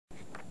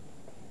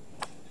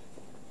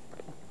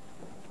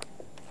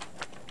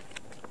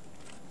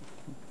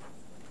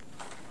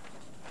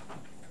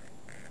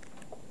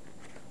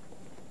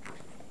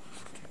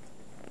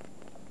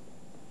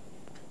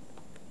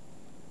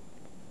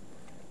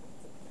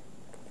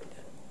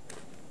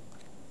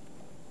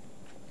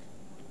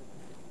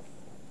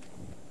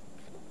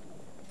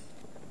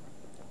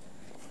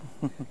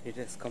It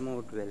has come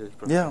out well.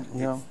 Yeah,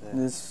 yeah.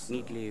 It's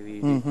neatly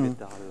we did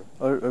with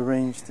all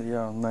arranged.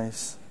 Yeah,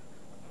 nice.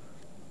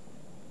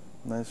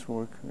 Nice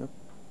work. Yep.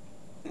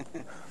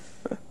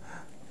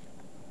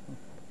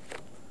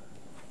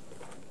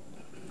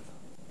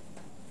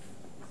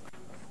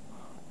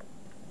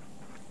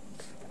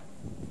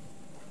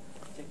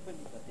 check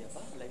பண்ணி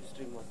பாத்தியாப்பா live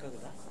stream work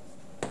ஆகுதா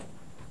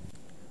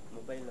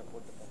மொபைல்ல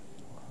போட்டு பாரு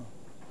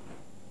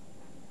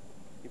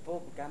இப்போ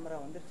camera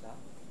வந்துருச்சா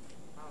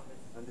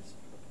வந்துருச்சு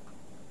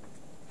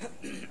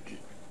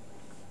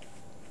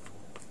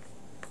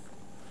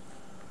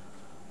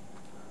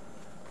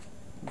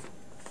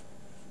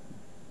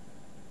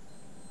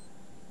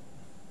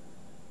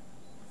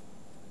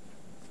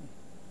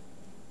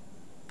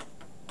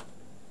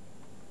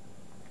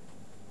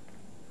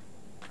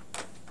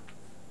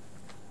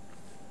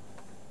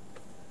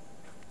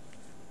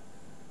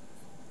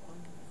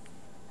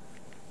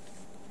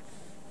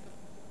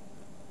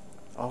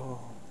Oh,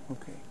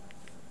 okay.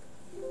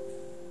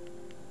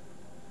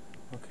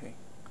 Okay.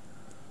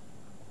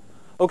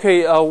 Okay,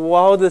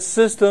 while the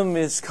system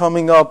is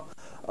coming up,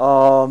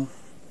 I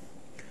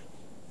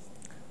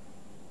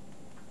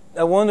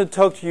want to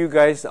talk to you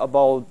guys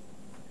about,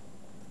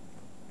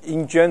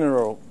 in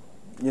general,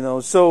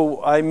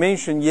 so I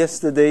mentioned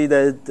yesterday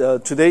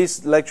that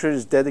today's lecture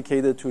is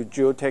dedicated to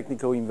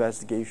geotechnical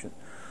investigation.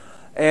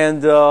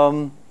 And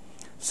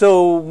so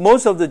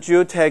most of the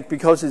geotech,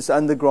 because it's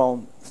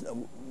underground,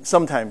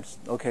 sometimes,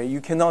 okay,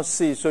 you cannot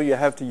see, so you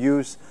have to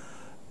use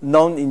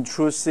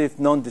non-intrusive,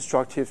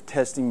 non-destructive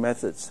testing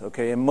methods,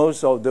 okay, and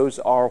most of those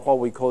are what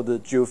we call the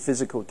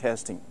geophysical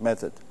testing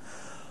method,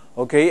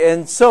 okay,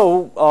 and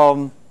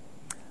so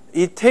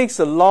it takes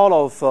a lot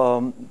of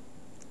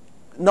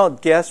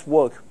not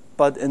guesswork,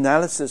 but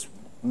analysis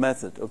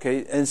method,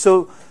 okay, and so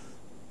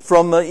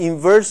from an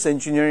inverse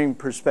engineering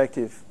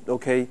perspective,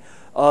 okay,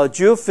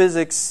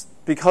 geophysics,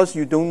 because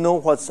you don't know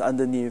what's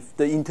underneath,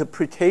 the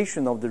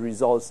interpretation of the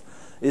results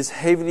is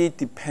heavily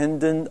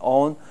dependent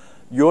on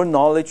your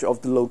knowledge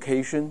of the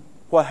location,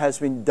 what has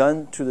been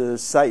done to the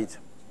site.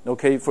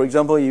 Okay, for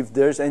example, if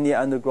there's any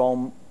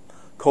underground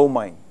coal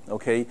mine,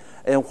 okay,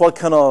 and what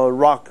kind of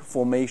rock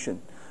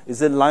formation.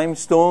 Is it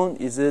limestone?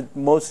 Is it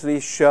mostly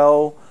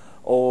shell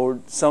or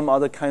some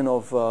other kind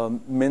of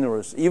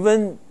minerals?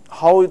 Even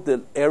how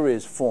the area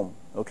is formed.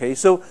 Okay,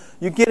 so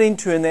you get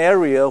into an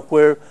area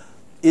where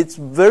it's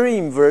very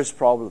inverse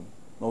problem,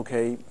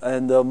 okay,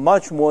 and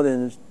much more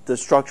than the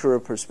structural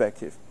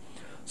perspective.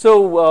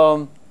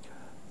 So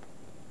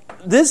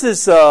this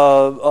is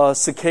a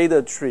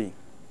cicada tree,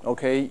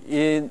 okay.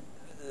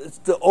 It's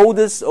the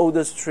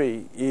oldest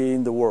tree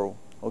in the world,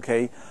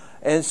 okay.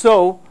 And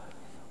so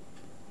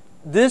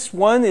this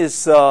one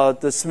is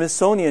the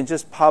Smithsonian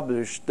just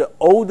published the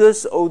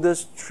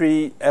oldest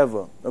tree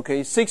ever,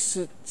 okay,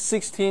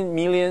 16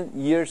 million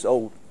years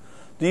old.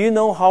 Do you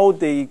know how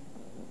they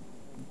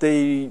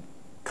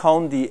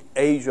count the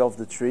age of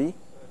the tree?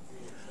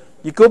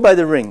 You go by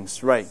the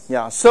rings, right?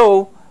 Yeah.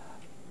 So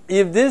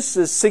if this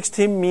is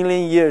 16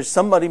 million years,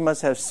 somebody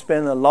must have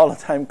spent a lot of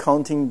time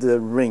counting the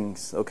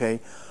rings, okay?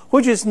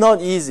 Which is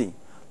not easy.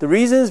 The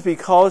reason is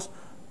because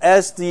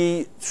as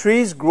the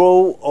trees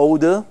grow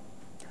older,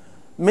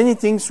 many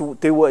things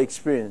they will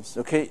experience,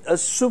 okay? A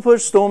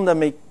superstorm that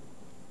may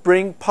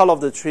bring part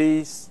of the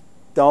trees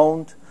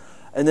down,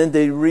 and then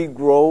they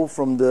regrow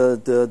from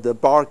the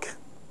bark,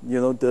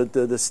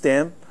 the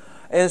stem.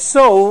 And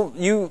so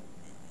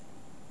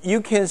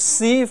you can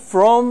see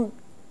from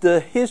the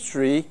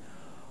history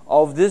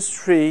of this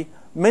tree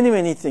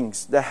many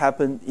things that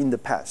happened in the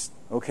past,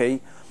 okay?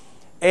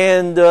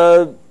 And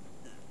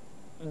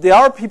there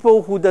are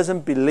people who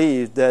doesn't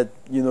believe that,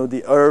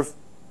 the earth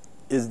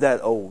is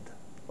that old,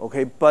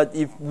 okay? But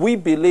if we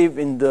believe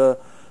in the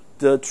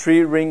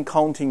tree ring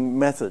counting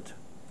method,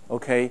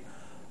 okay,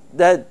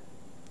 that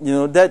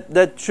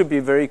should be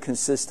very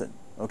consistent,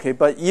 okay?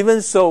 But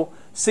even so,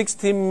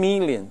 16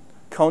 million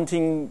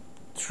counting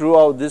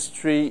throughout this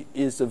tree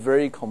is a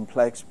very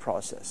complex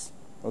process,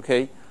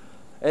 okay?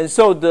 And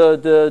so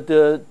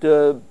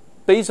the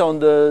based on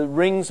the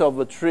rings of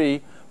a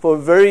tree, for a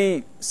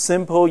very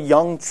simple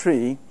young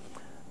tree,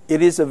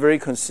 it is a very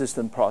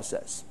consistent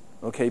process,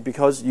 okay?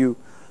 Because you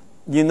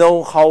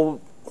know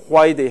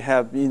why they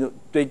have,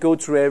 they go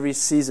through every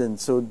season.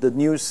 So the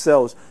new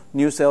cells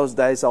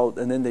dies out,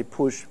 and then they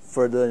push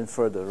further and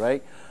further,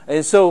 right?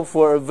 And so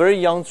for a very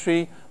young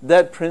tree,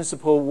 that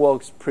principle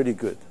works pretty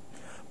good.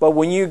 But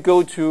when you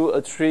go to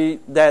a tree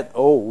that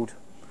old,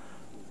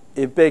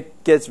 it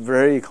gets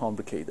very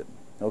complicated,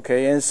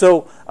 okay? And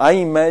so I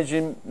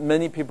imagine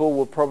many people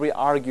will probably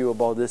argue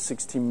about this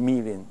 16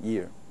 million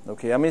year,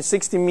 okay? I mean,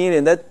 16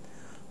 million, that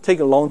take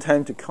a long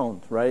time to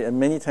count, right? And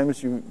many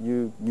times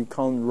you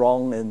count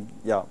wrong, and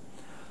yeah.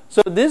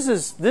 So this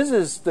is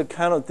the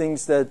kind of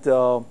things that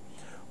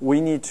we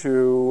need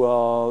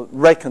to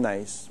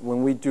recognize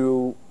when we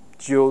do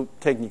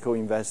geotechnical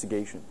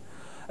investigation.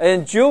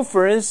 And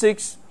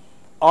geoforensics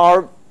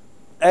are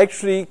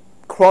actually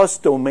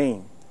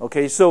cross-domain,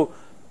 okay? So,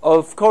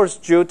 of course,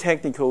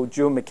 geotechnical,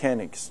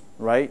 geomechanics,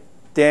 right?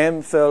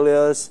 Dam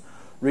failures,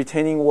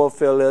 retaining wall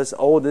failures,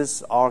 all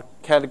these are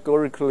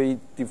categorically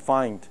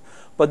defined.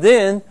 But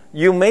then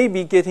you may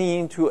be getting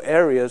into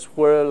areas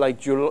where like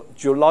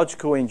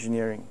geological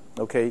engineering,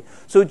 okay?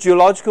 So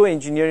geological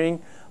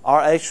engineering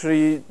are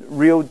actually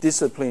real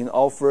discipline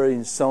offered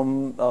in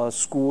some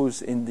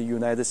schools in the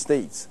United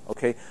States,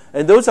 okay?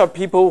 And those are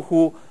people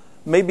who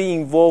may be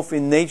involved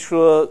in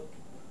natural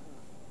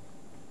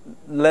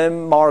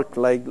landmark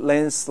like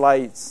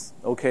landslides,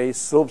 okay,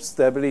 slope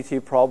stability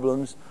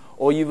problems,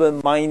 or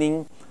even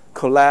mining,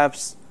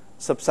 collapse,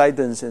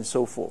 subsidence, and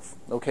so forth,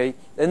 okay?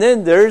 And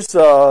then there's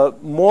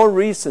more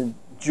recent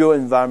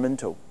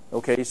geoenvironmental,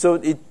 okay? So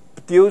it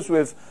deals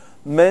with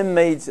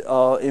man-made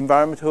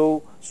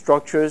environmental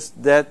structures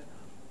that,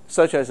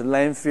 such as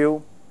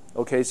landfill,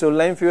 okay? So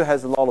landfill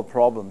has a lot of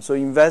problems. So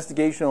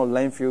investigation of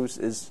landfills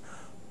is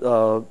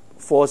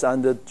falls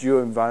under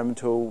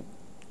geoenvironmental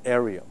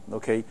area,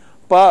 okay?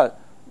 But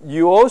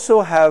you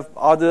also have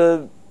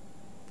other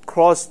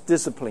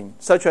cross-discipline,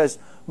 such as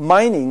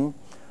mining,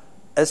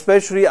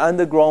 especially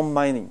underground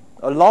mining.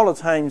 A lot of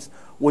times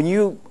when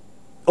you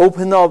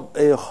open up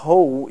a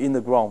hole in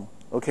the ground,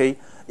 okay,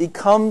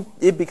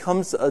 it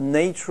becomes a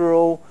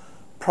natural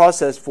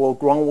process for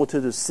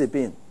groundwater to seep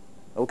in.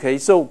 Okay,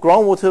 so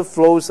groundwater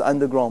flows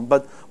underground,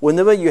 but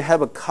whenever you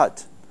have a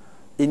cut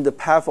in the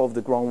path of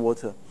the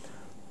groundwater,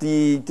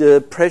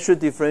 the pressure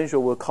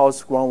differential will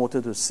cause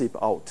groundwater to seep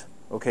out.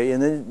 Okay,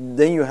 and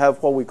then you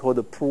have what we call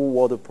the pool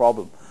water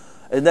problem,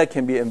 and that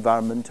can be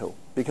environmental,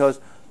 because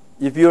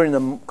if you're in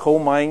a coal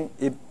mine,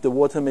 the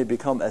water may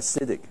become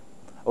acidic.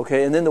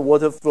 Okay, and then the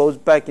water flows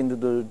back into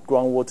the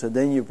groundwater,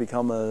 then you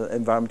become an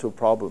environmental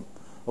problem.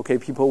 Okay,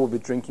 people will be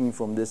drinking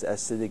from this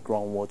acidic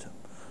groundwater.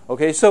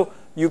 Okay, so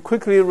you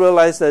quickly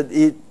realize that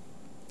in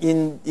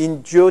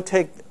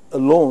geotech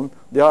alone,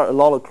 there are a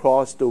lot of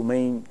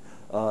cross-domain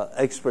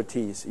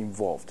expertise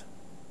involved.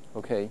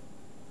 Okay,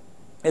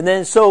 and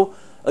then so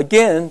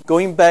again,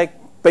 going back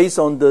based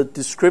on the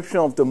description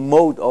of the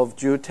mode of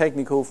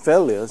geotechnical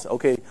failures.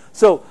 Okay,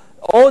 so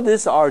all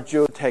these are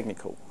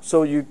geotechnical.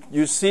 So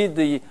you see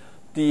the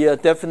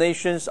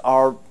definitions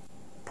are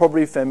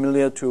probably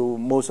familiar to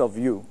most of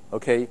you.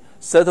 Okay,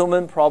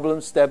 settlement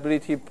problem,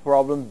 stability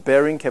problem,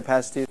 bearing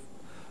capacity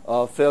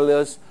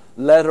failures,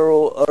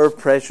 lateral earth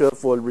pressure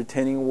for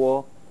retaining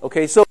wall.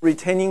 Okay, so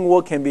retaining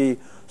wall can be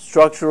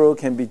structural,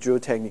 can be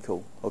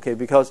geotechnical. Okay,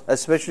 because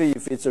especially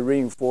if it's a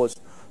reinforced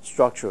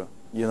structure,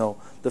 you know,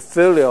 the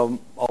failure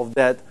of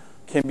that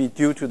can be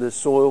due to the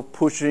soil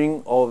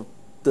pushing or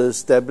the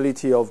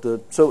stability of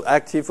the, so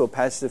active or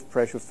passive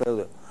pressure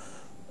failure.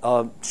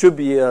 Should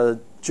be a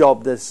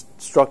job that's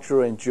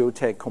structural and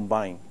geotech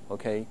combined,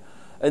 okay?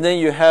 And then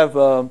you have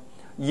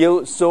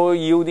soil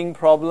yielding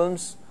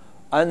problems,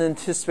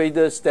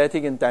 unanticipated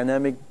static and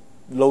dynamic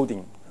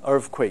loading,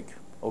 earthquake,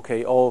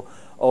 okay, or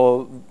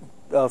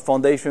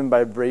foundation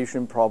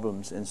vibration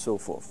problems and so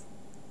forth,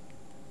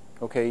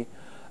 okay?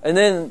 And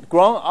then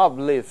ground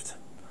uplift.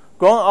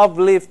 Ground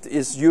uplift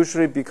is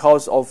usually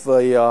because of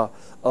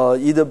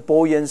either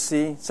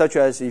buoyancy, such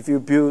as if you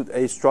build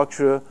a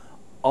structure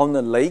on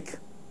a lake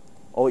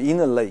or in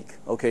a lake.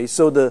 Okay,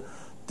 so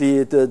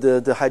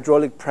the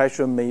hydraulic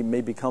pressure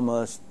may become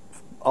a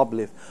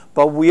uplift.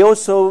 But we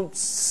also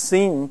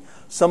seen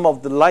some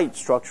of the light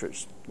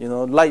structures, you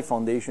know, light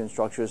foundation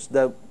structures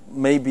that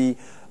may be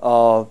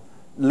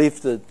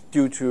lifted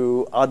due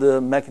to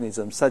other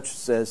mechanisms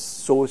such as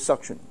soil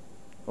suction.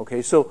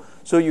 Okay, so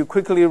you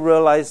quickly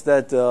realize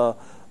that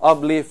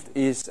uplift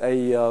is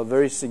a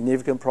very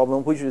significant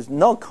problem, which is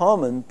not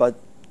common, but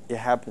it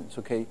happens.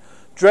 Okay,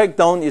 drag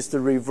down is the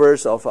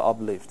reverse of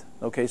uplift.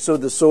 Okay, so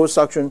the soil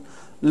suction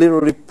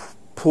literally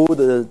pull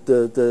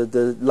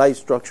the light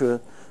structure,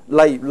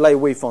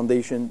 lightweight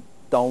foundation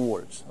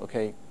downwards.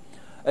 Okay,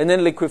 and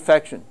then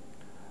liquefaction,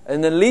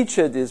 and then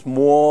leachate is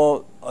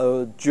more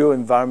a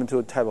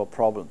geoenvironmental type of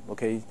problem.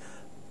 Okay.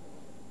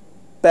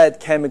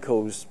 Bad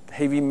chemicals,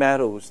 heavy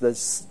metals that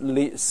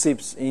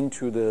seeps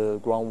into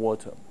the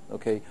groundwater,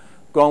 okay,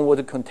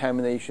 groundwater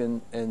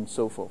contamination and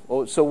so forth.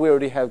 Oh, so we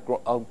already have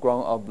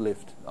ground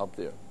uplift up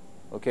there,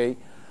 okay,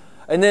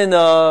 and then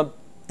the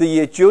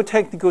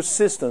geotechnical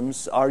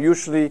systems are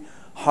usually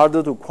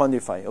harder to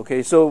quantify.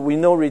 Okay, so we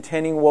know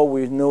retaining wall,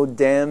 we know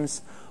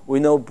dams, we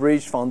know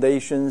bridge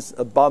foundations,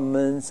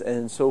 abutments,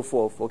 and so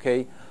forth.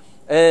 Okay,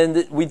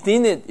 and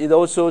within it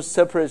also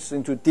separates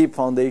into deep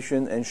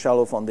foundation and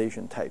shallow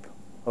foundation type.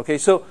 Okay,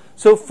 so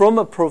from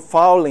a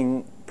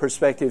profiling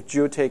perspective,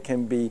 geotech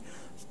can be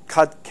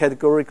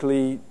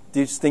categorically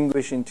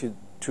distinguished into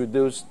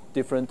those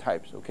different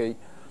types. Okay,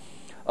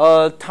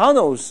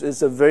 tunnels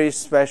is a very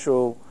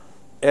special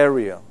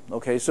area.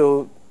 Okay,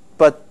 so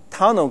but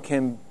tunnel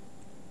can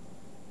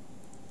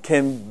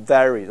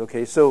vary.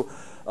 Okay, so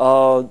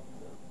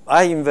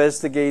I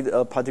investigate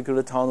a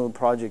particular tunnel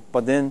project,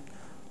 but then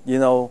you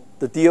know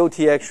the DOT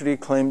actually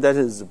claimed that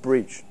is a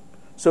bridge.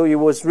 So it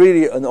was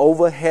really an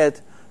overhead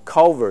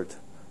culvert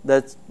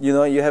that, you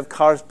know, you have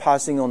cars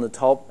passing on the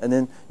top and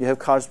then you have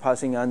cars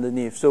passing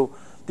underneath. So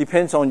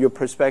depends on your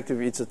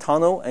perspective, it's a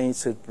tunnel and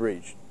it's a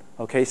bridge.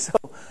 Okay,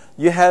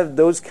 you have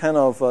those kind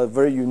of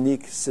very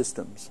unique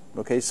systems.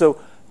 Okay, so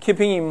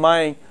keeping in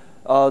mind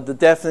the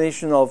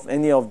definition of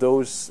any of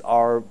those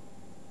are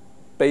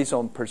based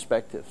on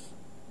perspectives.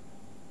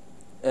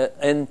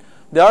 And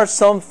there are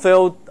some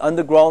failed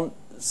underground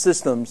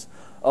systems,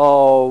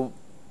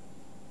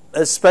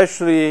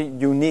 especially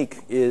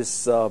unique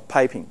is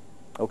piping.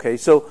 Okay,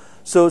 so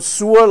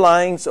sewer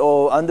lines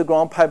or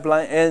underground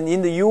pipeline, and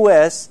in the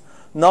U.S.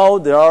 now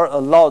there are a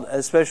lot,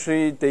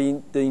 especially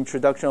the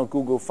introduction of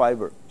Google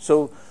Fiber.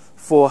 So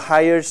for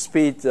higher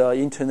speed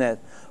internet,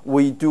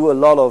 we do a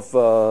lot of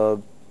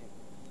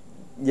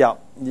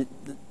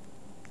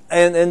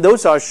and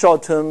those are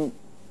short-term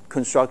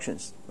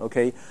constructions.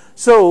 Okay,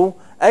 so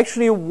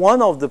actually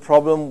one of the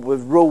problem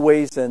with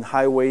roadways and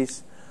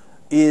highways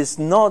is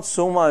not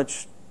so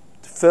much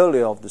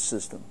failure of the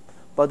system,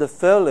 but the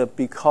failure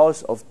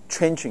because of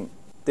trenching.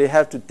 They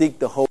have to dig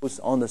the holes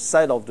on the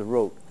side of the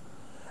road,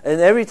 and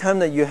every time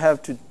that you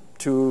have to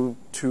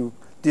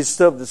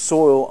disturb the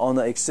soil on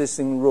the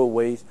existing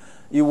roadways,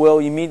 you will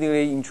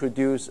immediately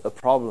introduce a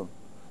problem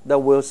that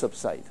will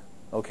subside.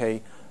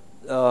 Okay,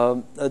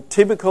 a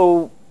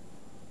typical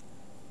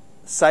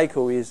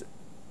cycle is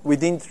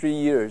within 3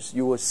 years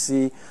you will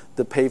see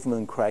the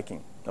pavement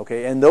cracking.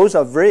 Okay, and those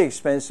are very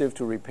expensive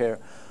to repair,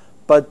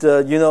 but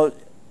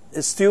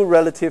it's still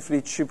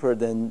relatively cheaper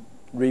than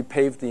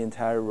repave the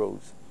entire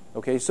roads.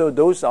 Okay, so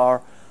those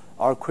are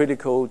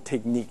critical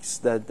techniques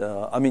that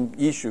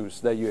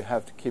issues that you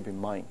have to keep in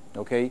mind.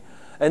 Okay,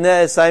 and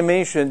then as I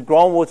mentioned,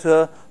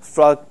 groundwater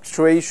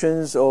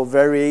fluctuations or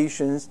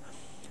variations.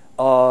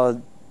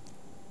 Groundwater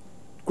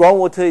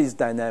is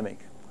dynamic.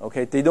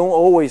 Okay, they don't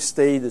always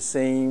stay the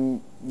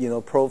same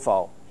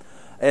profile,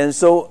 and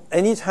so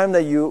anytime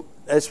that you,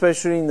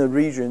 especially in the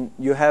region,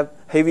 you have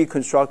heavy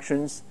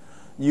constructions,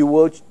 you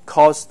will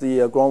cause the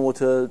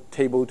groundwater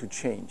table to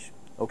change.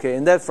 Okay,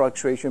 and that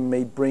fluctuation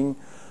may bring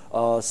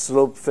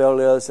slope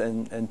failures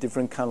and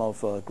different kind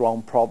of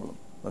ground problem.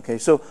 Okay,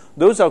 so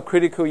those are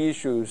critical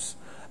issues.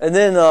 And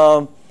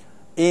then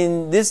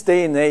in this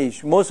day and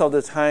age, most of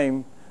the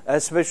time,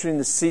 especially in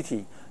the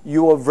city,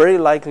 you are very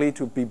likely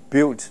to be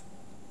built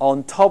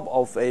on top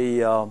of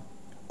a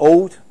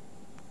old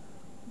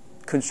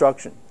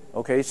construction.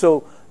 Okay,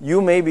 so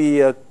you may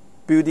be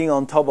building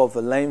on top of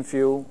a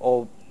landfill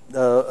or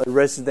a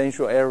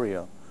residential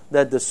area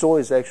that the soil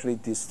is actually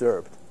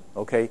disturbed.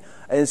 Okay,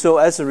 and so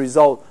as a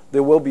result,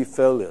 there will be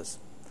failures.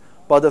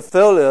 But the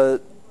failure,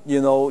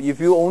 if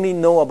you only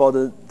know about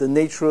the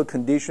natural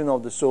condition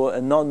of the soil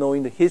and not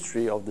knowing the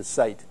history of the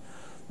site,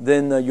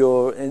 then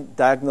your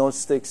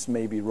diagnostics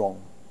may be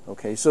wrong.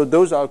 Okay, so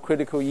those are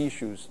critical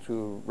issues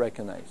to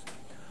recognize.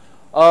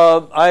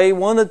 I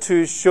wanted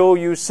to show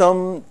you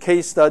some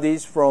case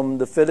studies from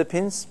the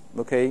Philippines.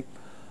 Okay,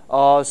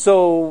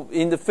 so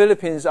in the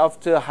Philippines,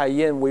 after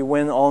Haiyan, we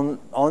went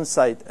on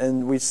site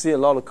and we see a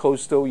lot of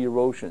coastal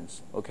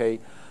erosions. Okay,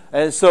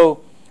 and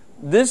so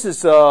this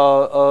is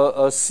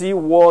a sea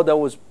wall that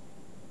was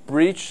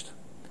breached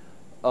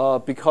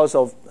because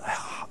of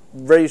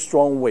very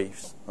strong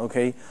waves.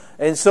 Okay,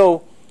 and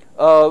so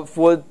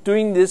for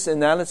doing this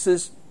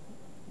analysis,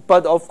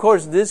 but of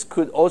course this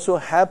could also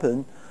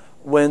happen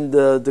when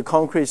the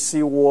concrete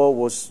seawall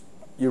was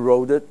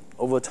eroded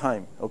over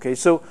time. Okay,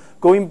 so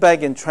going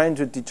back and trying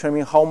to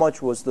determine how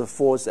much was the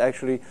force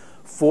actually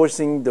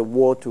forcing the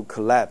wall to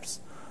collapse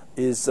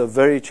is a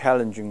very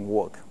challenging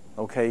work.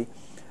 Okay,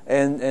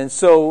 and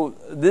so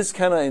this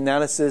kind of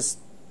analysis,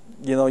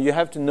 you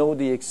have to know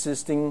the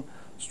existing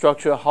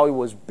structure, how it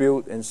was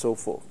built, and so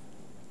forth.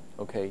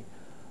 Okay,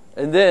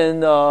 and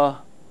then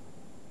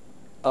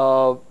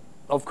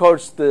of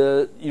course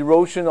the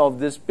erosion of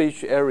this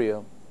beach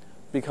area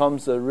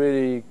becomes a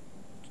really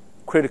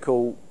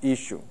critical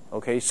issue.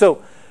 Okay,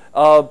 so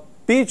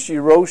beach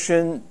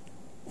erosion,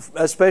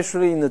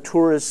 especially in the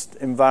tourist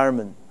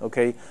environment,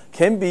 okay,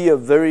 can be a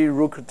very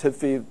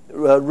lucrative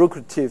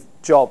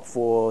job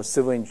for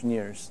civil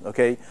engineers.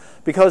 Okay,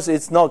 because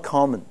it's not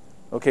common.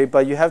 Okay,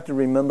 but you have to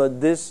remember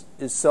this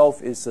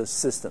itself is a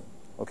system.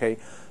 Okay,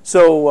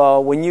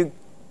 so when you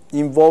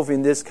involve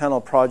in this kind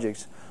of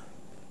projects,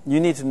 you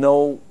need to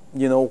know,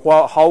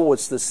 how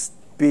was this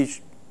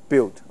beach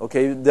built.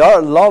 Okay, there are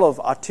a lot of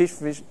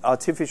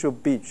artificial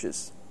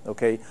beaches.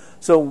 Okay,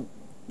 so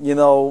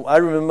I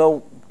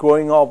remember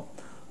growing up,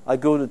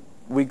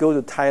 we go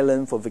to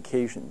Thailand for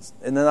vacations,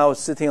 and then I was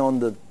sitting on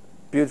the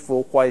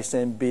beautiful white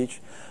sand beach,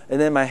 and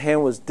then my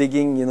hand was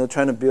digging,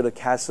 trying to build a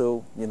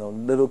castle.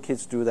 Little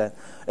kids do that,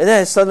 and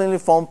then I suddenly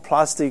found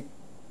plastic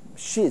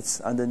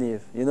sheets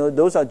underneath.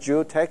 Those are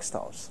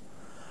geotextiles.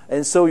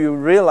 And so you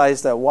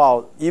realize that,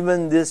 wow,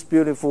 even this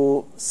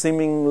beautiful,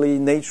 seemingly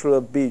natural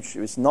beach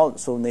is not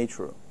so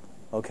natural,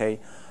 okay?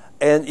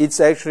 And it's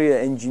actually an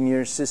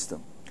engineered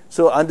system.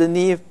 So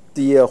underneath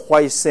the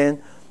white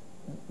sand,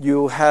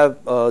 you have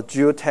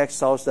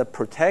geotextiles that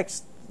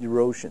protects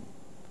erosion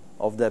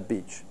of that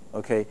beach,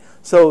 okay?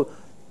 So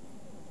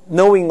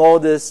knowing all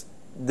this,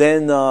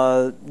 then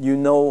you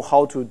know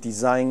how to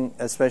design,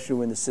 especially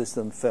when the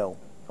system fell,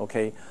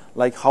 okay?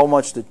 Like how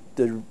much the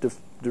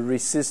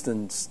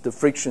resistance, the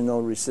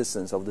frictional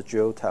resistance of the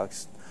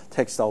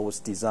geotextile was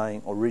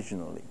designed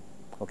originally.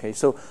 Okay,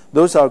 so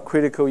those are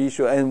critical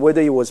issues, and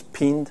whether it was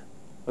pinned.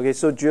 Okay,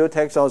 so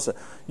geotextiles are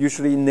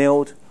usually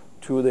nailed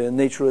to the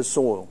natural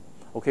soil.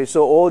 Okay,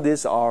 so all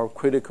these are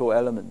critical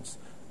elements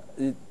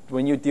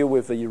when you deal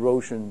with the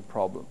erosion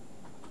problem.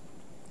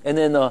 And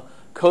then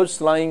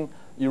coastline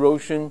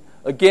erosion,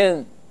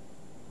 again,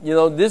 you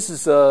know, this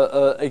is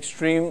a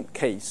extreme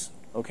case.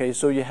 Okay,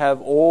 so you have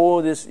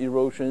all these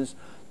erosions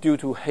due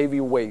to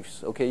heavy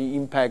waves, okay,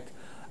 impact.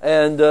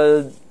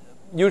 And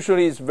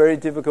usually it's very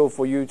difficult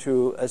for you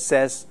to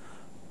assess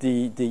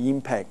the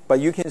impact. But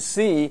you can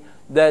see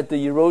that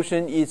the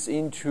erosion is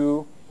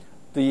into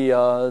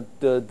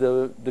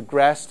the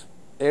grass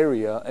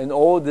area, and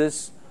all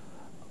this,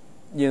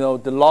 you know,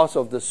 the loss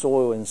of the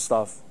soil and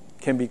stuff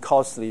can be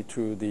costly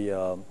to the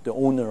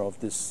owner of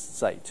this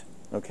site.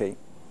 Okay.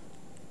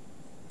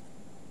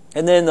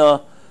 And then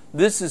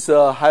this is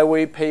a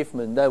highway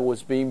pavement that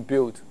was being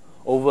built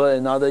over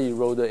another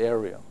eroded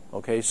area.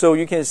 Okay, so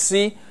you can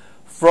see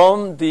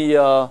from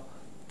the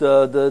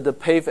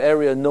paved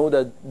area, know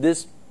that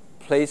this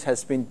place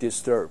has been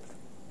disturbed.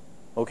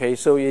 Okay,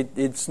 so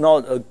it's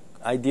not an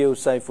ideal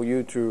site for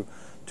you to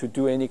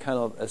do any kind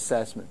of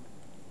assessment.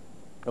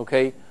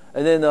 Okay,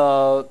 and then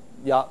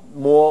yeah,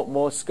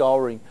 more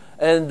scouring,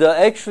 and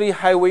actually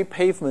highway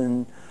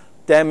pavement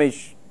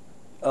damage.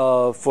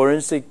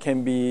 Forensic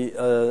can be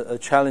a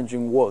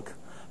challenging work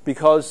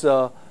because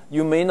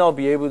you may not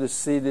be able to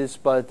see this,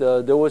 but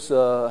there was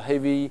a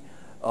heavy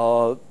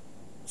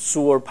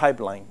sewer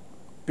pipeline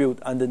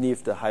built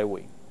underneath the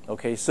highway.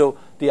 Okay, so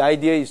the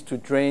idea is to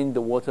drain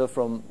the water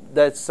from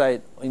that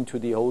side into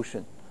the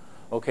ocean.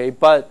 Okay,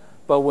 but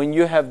when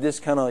you have this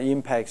kind of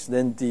impacts,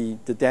 then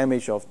the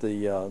damage of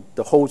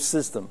the whole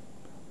system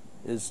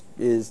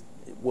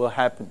will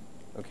happen.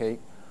 Okay,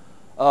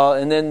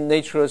 and then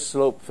natural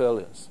slope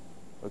failures.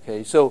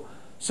 Okay, so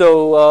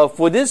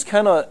for this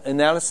kind of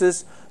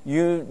analysis,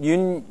 you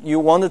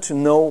wanted to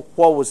know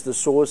what was the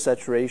soil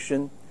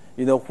saturation,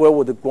 you know, where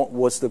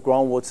was the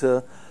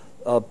groundwater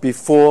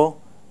before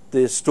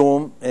the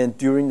storm and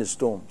during the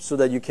storm, so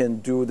that you can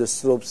do the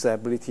slope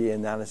stability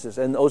analysis,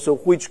 and also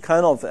which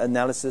kind of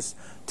analysis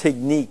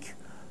technique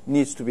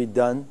needs to be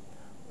done.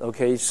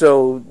 Okay,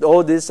 so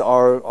all these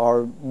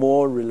are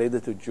more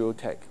related to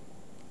geotech.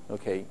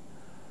 Okay,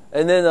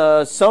 and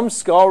then some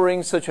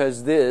scouring such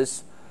as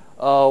this.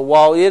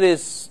 While it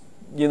is,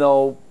 you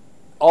know,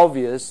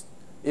 obvious,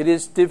 it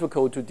is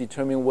difficult to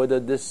determine whether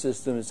this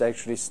system is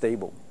actually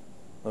stable.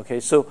 Okay,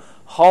 so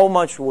how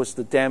much was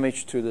the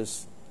damage to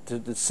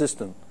the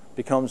system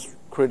becomes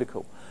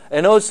critical.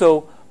 And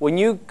also, when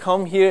you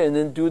come here and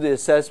then do the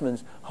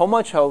assessments, how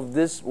much of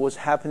this was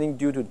happening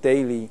due to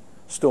daily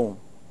storm,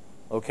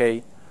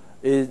 okay,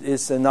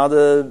 is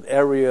another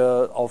area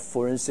of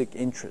forensic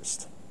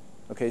interest.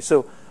 Okay,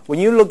 so when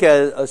you look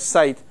at a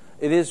site,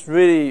 it is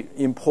really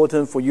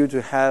important for you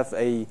to have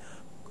a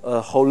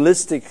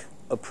holistic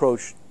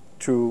approach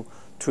to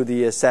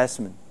the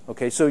assessment.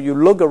 Okay, so you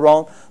look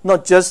around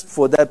not just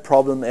for that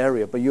problem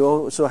area, but you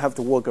also have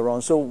to work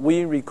around. So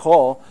we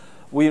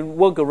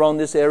work around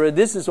this area.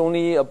 This is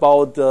only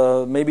about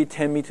maybe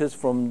 10 meters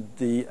from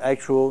the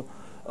actual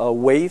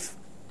wave,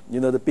 you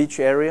know, the beach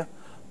area.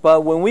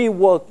 But when we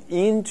walk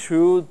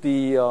into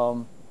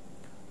the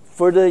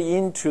further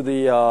into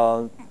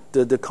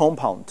the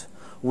compound,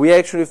 we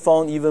actually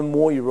found even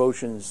more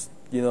erosions,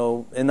 you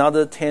know,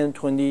 another 10,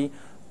 20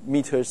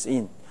 meters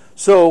in.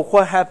 So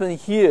what happened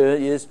here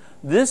is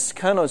this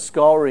kind of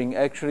scouring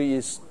actually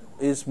is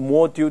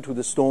more due to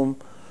the storm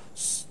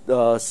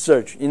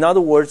surge. In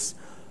other words,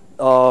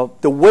 the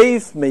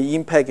wave may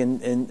impact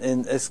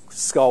and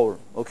scour,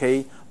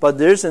 okay? But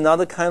there's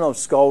another kind of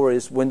scour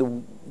is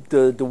when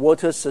the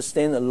water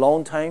sustains a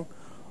long time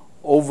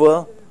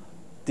over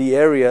the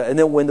area, and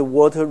then when the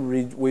water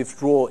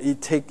withdraw,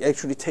 it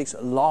actually takes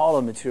a lot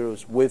of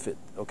materials with it,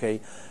 okay?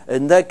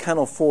 And that kind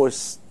of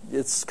force,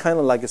 it's kind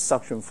of like a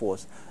suction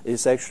force.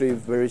 It's actually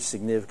very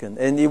significant,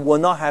 and it will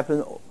not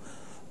happen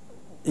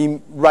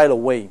right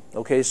away,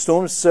 okay?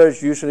 Storm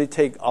surge usually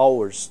take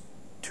hours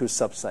to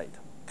subside,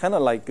 kind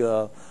of like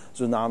a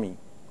tsunami,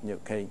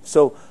 okay?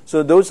 So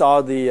those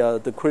are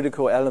the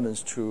critical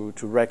elements to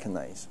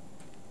recognize.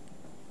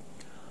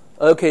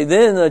 Okay,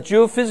 then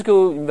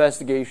geophysical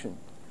investigation.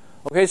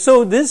 Okay,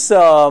 so this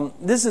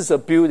is a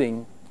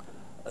building,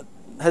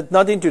 had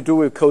nothing to do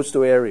with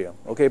coastal area.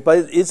 Okay,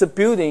 but it's a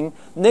building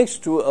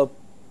next to a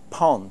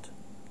pond.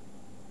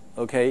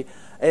 Okay,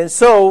 and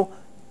so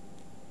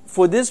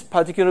for this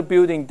particular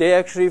building, they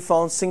actually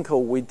found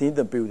sinkhole within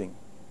the building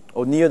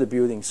or near the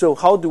building. So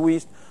how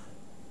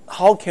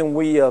can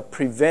we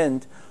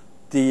prevent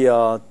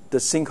the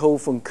sinkhole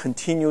from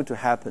continue to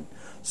happen?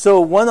 So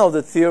one of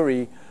the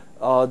theory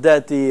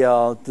that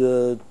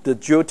the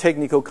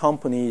geotechnical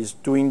company is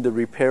doing the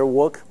repair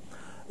work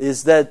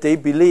is that they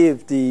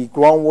believe the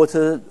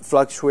groundwater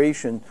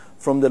fluctuation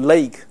from the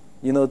lake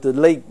You know, the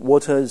lake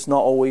water is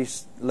not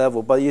always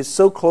level, but it's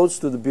so close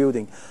to the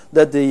building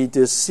that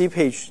the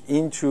seepage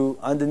into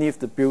underneath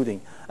the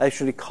building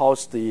actually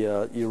caused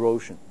the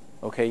erosion.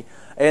 Okay,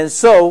 and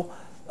so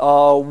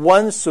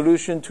one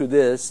solution to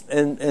this,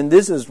 and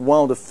this is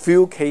one of the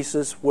few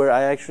cases where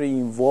I actually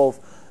involved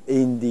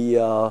in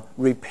the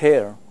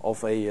repair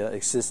of a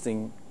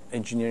existing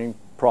engineering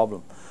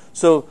problem.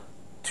 So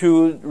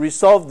to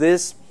resolve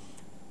this,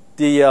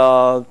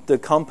 the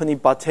company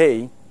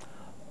Bate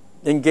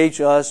engaged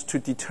us to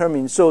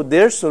determine. So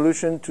their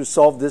solution to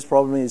solve this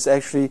problem is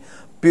actually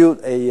build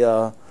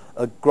a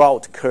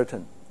grout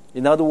curtain.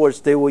 In other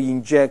words, they will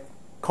inject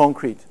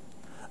concrete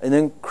and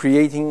then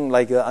creating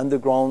like an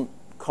underground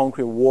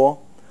concrete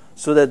wall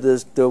so that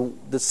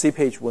the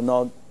seepage will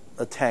not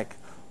attack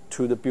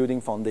to the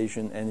building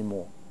foundation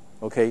anymore.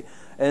 Okay,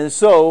 and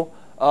so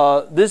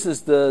this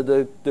is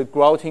the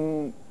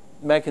grouting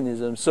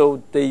mechanism.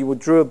 So they would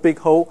drill a big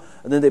hole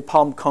and then they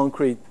pump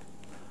concrete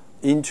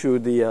into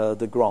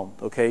the ground.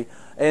 Okay,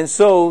 and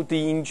so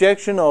the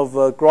injection of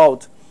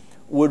grout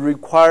would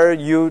require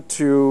you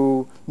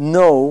to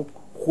know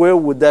where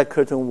would that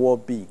curtain wall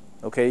be.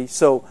 Okay,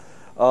 so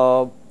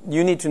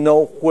you need to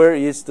know where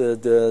is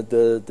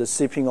the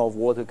seeping of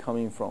water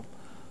coming from.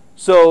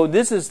 So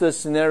this is the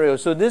scenario.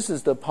 So this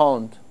is the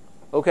pond.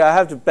 Okay, I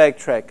have to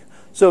backtrack.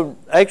 So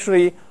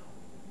actually,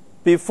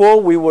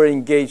 before we were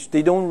engaged,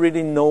 they don't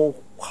really know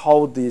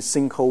how the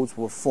sinkholes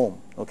will form.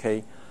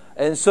 Okay,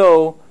 and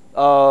so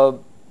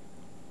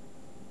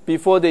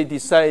before they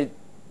decide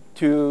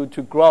to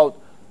grout,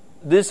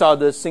 these are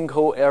the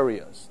sinkhole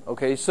areas.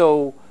 Okay,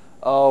 so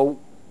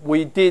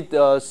we did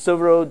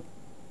several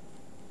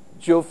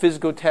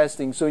geophysical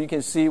testing. So you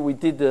can see we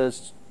did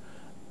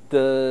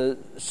the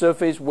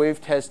surface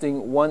wave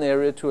testing, 1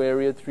 area, 2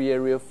 area, 3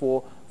 area,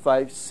 4,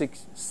 5,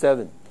 6,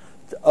 7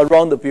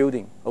 around the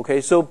building.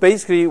 Okay, so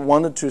basically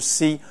wanted to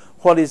see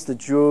what is the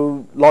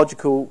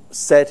geological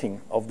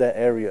setting of that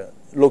area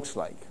looks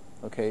like.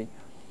 Okay,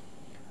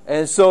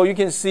 and so you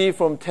can see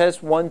from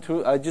test 1,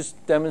 2, I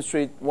just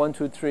demonstrate 1,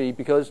 2, 3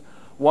 because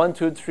 1,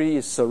 2, 3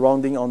 is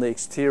surrounding on the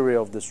exterior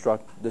of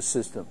the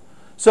system.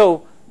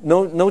 So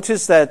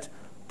notice that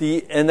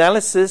the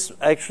analysis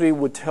actually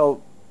would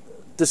tell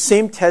the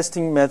same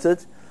testing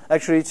method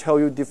actually tell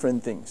you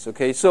different things.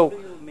 Okay, so how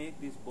do you make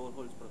these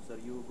boreholes, Professor?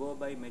 You go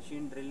by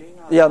machine drilling?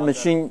 Or yeah,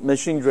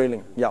 machine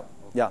drilling. Yeah, okay.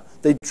 Yeah.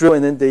 They drill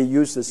and then they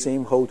use the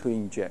same hole to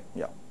inject.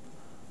 Yeah.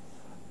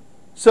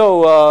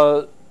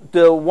 So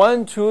the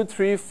 1, 2,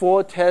 3,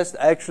 4 test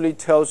actually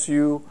tells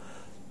you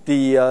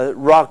the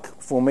rock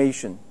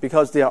formation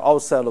because they are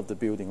outside of the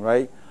building,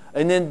 right?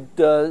 And then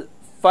the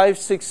 5,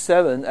 6,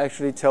 7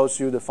 actually tells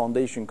you the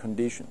foundation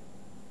condition.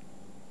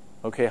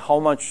 Okay, how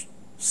much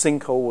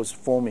sinkhole was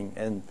forming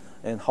and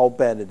how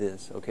bad it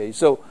is. Okay,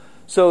 so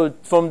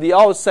from the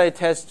outside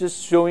test,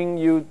 just showing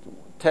you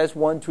test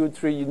 1, 2,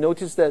 3, you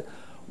notice that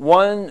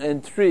 1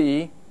 and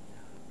 3,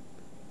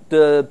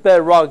 the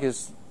bedrock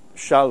is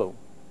shallow.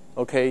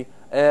 Okay,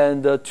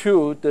 and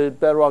 2, the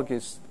bedrock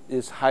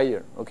is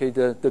higher. Okay,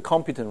 the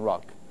competent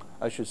rock,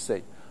 I should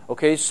say.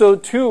 Okay, so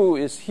 2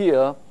 is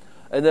here,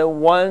 and then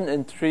 1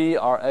 and 3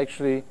 are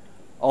actually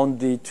on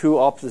the 2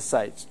 opposite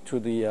sides to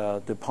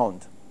the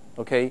pond.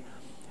 Okay,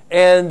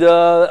 and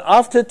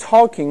after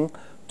talking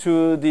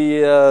to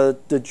the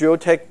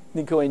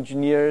geotechnical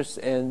engineers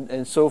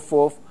and so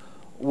forth,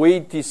 we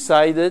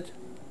decided.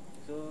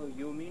 So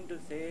you mean to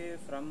say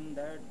from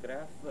that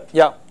graph,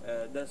 yeah,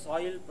 the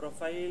soil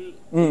profile,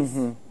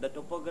 the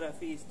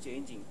topography is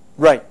changing.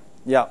 Right.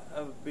 Yeah.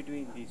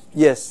 Between these two.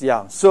 Yes.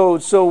 Yeah.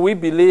 So we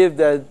believe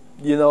that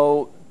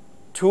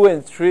 2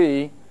 and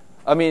 3,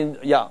 I mean,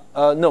 yeah,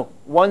 no,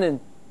 1 and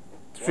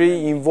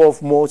 3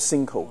 involve more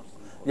sinkhole.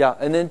 Yeah,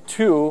 and then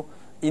 2,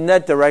 in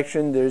that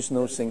direction, there is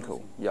no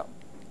sinkhole. Yeah,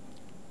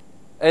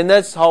 and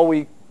that's how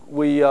we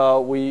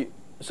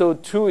so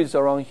 2 is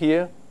around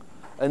here,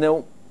 and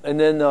then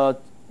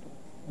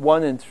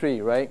 1 and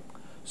 3, right?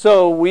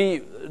 So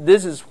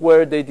this is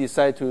where they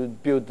decide to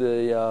build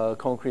the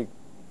concrete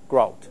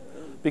grout,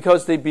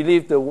 because they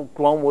believe the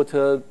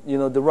groundwater,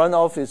 the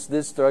runoff is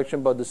this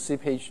direction, but the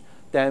seepage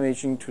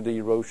damaging to the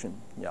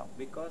erosion. Yeah.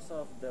 Because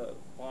of the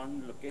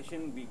pond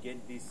location, we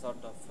get this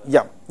sort of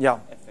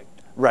effect.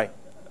 Right.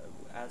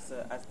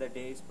 As the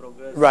days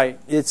progress. Right.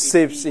 It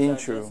seeps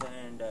into.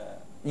 And,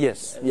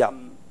 yes. Yeah.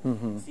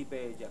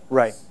 Seepage.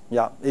 Right.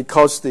 Yeah. It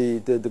caused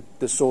the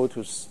soil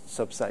to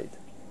subside.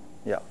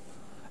 Yeah.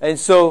 And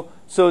so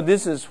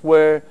this is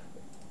where,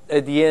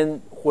 at the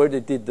end, where they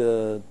did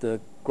the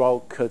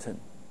grout curtain.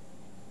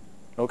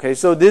 Okay.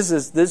 So this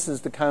is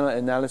the kind of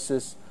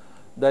analysis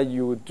that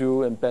you would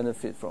do and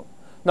benefit from.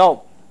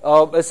 Now,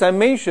 as I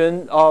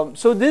mentioned,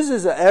 so this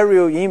is an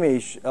aerial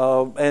image,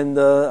 and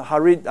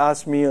Harit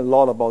asked me a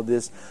lot about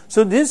this.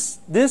 So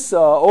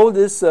all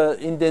these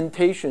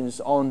indentations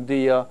on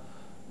the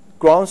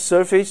ground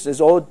surface is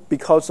all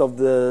because of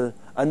the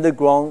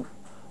underground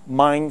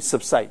mine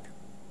subside.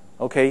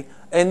 Okay,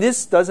 and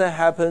this doesn't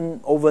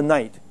happen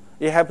overnight.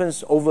 It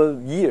happens over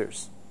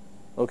years.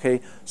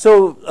 Okay,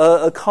 so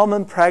a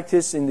common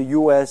practice in the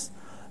U.S.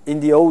 in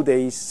the old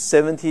days,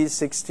 70s,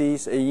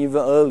 60s, and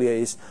even earlier,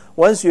 is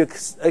once you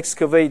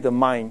excavate the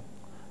mine,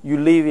 you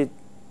leave it,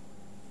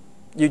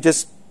 you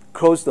just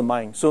close the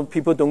mine, so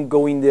people don't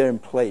go in there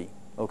and play,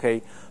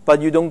 okay?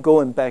 But you don't go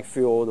and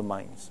backfill all the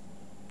mines,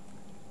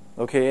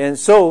 okay? And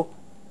so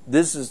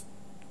this is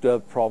the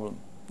problem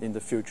in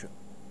the future,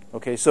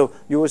 okay? So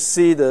you will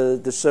see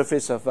the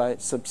surface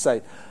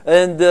subside.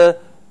 And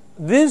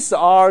these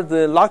are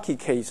the lucky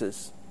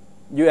cases.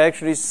 You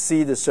actually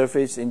see the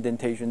surface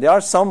indentation. There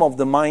are some of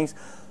the mines,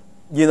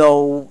 you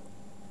know,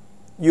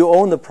 you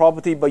own the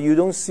property, but you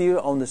don't see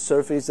on the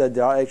surface that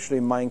there are actually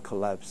mine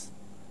collapse.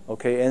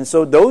 Okay, and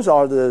so those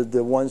are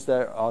the ones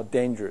that are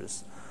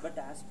dangerous. But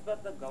as per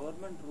the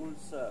government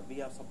rules,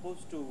 we are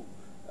supposed to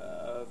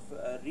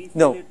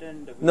refill it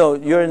and... No,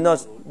 you're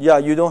not. Yeah,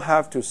 you don't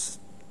have to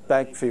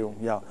backfill.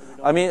 Yeah,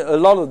 I mean, a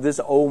lot of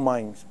these old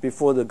mines,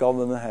 before the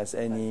government has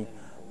any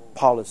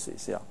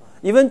policies, yeah.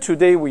 Even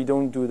today, we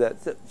don't do that.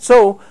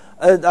 So,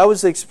 I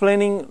was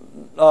explaining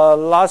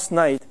last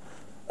night,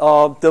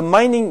 the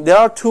mining, there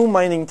are two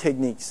mining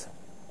techniques.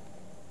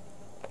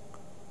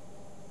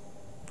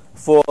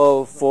 For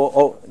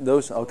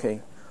those,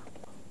 okay.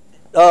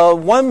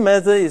 One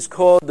method is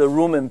called the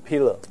room and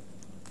pillar.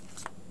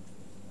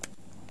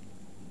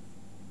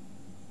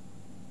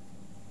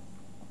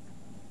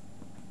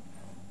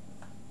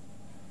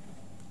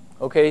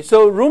 Okay,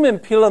 so room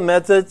and pillar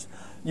method,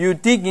 you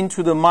dig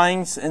into the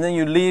mines and then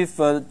you leave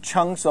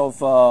chunks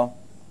of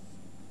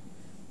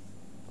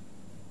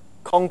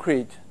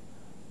concrete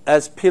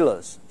as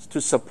pillars to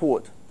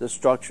support the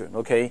structure.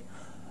 Okay,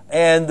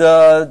 and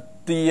the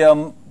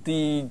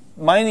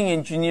mining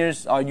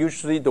engineers are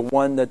usually the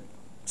one that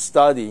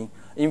study.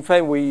 In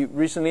fact, we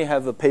recently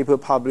have a paper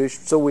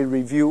published, so we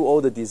review all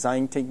the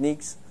design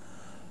techniques,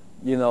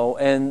 you know,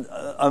 and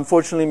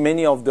unfortunately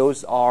many of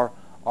those are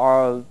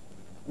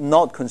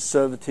not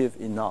conservative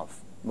enough.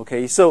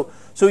 Okay, so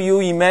you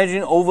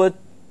imagine over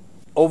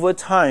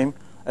time,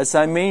 as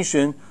I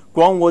mentioned,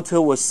 groundwater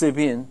will seep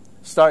in,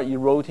 start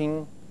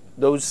eroding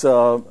those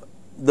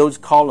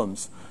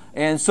columns,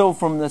 and so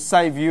from the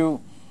side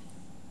view,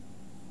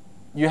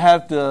 you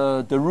have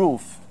the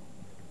roof.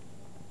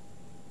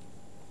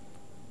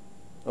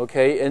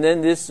 Okay, and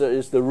then this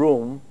is the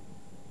room,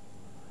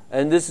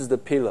 and this is the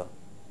pillar.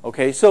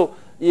 Okay, so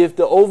if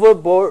the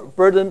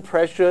overburden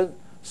pressure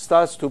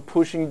starts to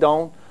pushing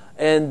down,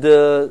 and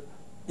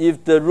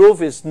if the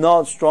roof is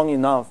not strong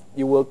enough,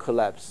 it will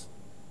collapse.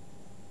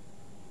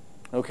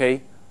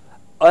 Okay,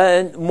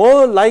 and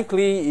more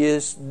likely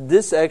is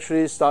this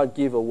actually start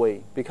give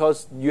away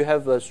because you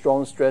have a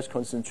strong stress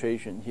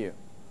concentration here.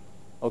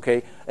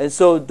 Okay, and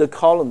so the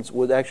columns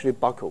would actually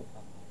buckle.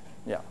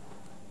 Yeah.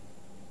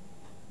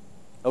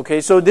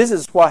 Okay, so this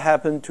is what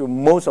happened to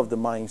most of the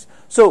mines.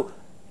 So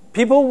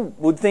people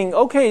would think,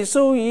 okay,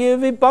 so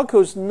if it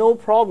buckles, no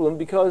problem,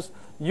 because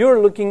you're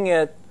looking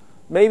at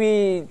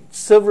maybe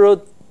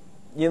several,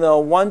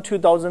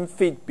 1,000-2,000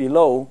 feet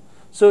below.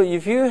 So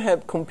if you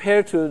have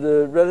compared to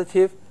the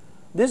relative,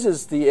 this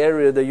is the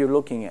area that you're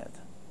looking at,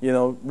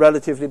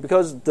 relatively,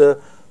 because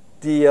the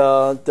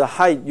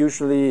height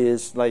usually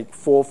is like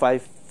 4 or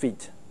 5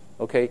 feet.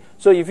 Okay,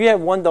 so if you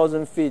have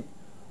 1,000 feet,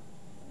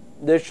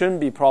 there shouldn't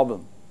be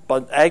problem.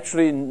 But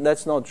actually,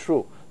 that's not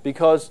true,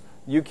 because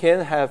you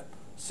can have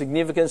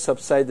significant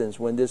subsidence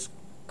when this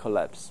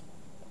collapse.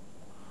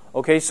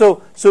 Okay,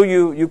 so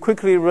you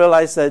quickly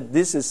realize that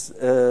this is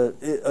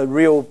a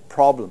real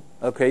problem.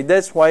 Okay,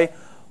 that's why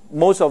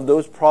most of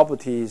those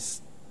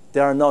properties, they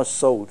are not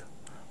sold.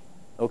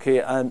 Okay,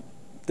 and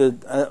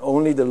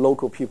only the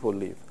local people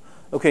live.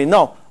 Okay,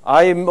 now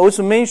I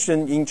also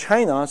mentioned in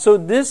China, so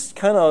this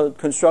kind of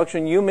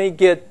construction, you may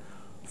get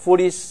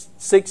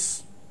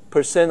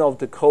 46% of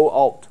the coal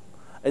out,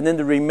 and then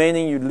the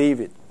remaining you leave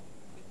it.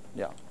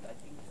 Yeah. I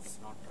think it's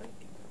not right.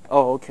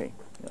 Oh, okay.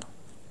 Yeah.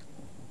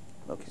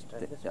 Okay.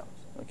 Yeah.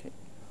 Okay.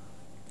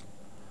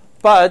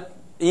 But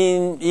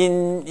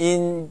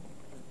in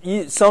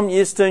some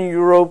Eastern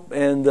Europe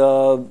and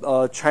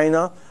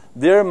China,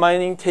 their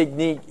mining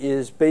technique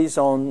is based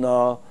on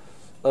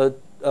a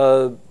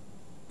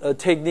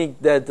technique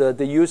that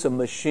they use a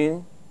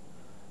machine.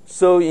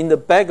 So in the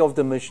back of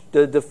the machine,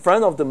 the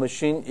front of the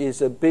machine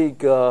is a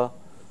big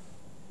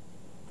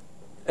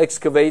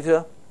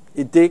excavator.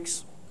 It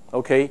digs,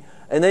 okay,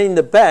 and then in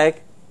the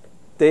back,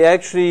 they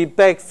actually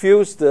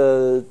backfills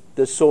the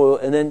soil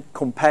and then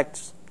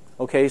compacts.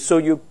 Okay, so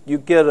you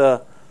get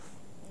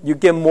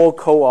more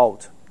coal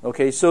out.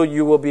 Okay, so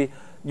you'll be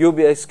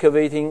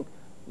excavating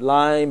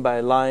line by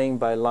line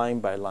by line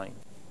by line.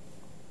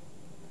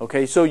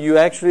 Okay, so you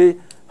actually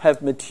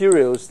have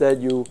materials that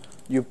you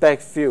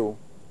backfill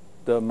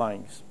the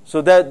mines.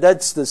 So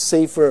that's the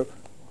safer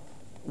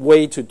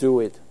way to do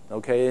it.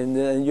 Okay, and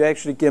then you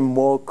actually get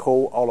more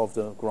coal out of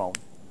the ground.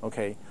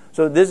 Okay,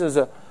 so this is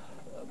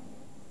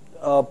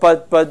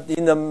but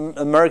in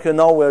America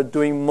now we're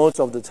doing most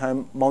of the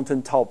time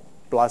mountaintop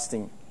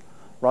blasting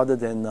rather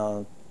than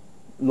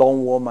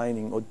longwall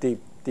mining or deep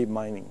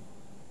mining.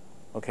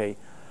 Okay,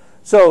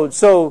 so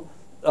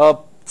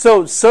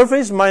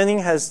surface mining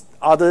has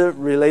other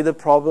related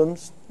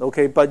problems.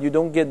 okay, but you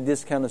don't get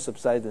this kind of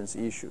subsidence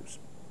issues.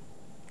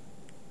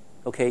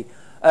 Okay,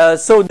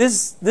 so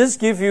this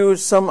gives you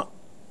some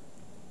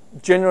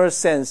general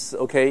sense.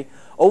 Okay,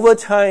 over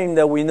time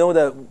that we know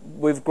that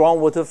with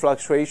groundwater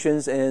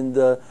fluctuations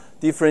and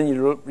different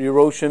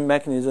erosion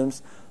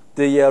mechanisms,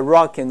 the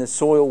rock and the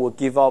soil will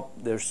give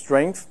up their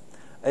strength,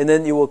 and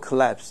then it will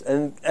collapse.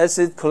 And as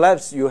it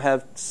collapses, you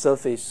have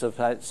surface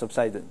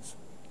subsidence.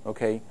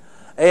 Okay,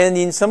 and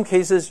in some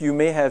cases you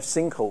may have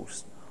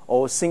sinkholes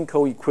or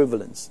sinkhole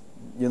equivalents,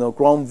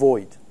 ground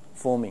void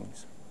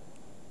formings.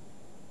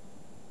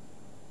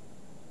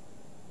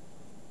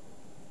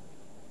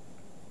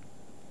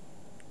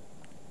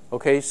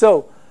 Okay,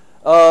 so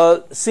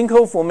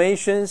sinkhole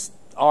formations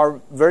are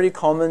very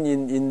common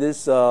in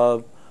these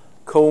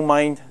coal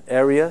mine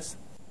areas,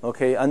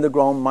 okay,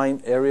 underground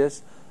mine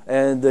areas,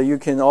 and you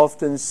can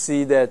often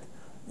see that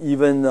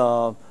even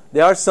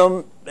there are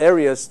some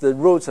areas the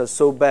roads are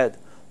so bad,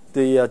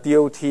 the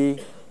DOT,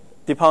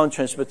 Department of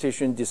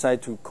Transportation,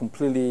 decide to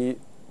completely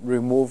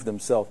remove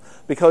themselves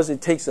because it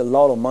takes a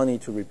lot of money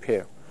to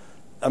repair.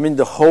 I mean,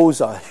 the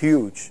holes are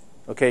huge.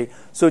 Okay,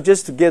 so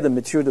just to get the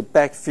material to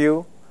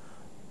backfill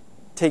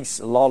takes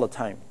a lot of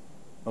time,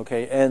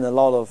 okay, and a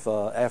lot of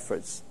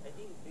efforts. I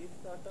think this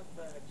sort of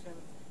action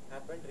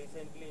happened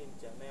recently in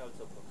Chennai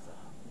also, Professor.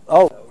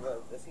 Oh.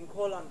 The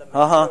sinkhole on the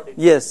metro.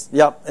 Yes,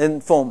 yeah,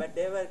 and foam. But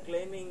they were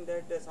claiming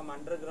that some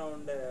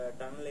underground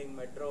tunneling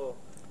metro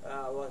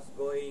was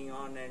going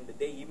on, and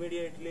they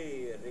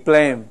immediately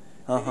blame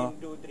within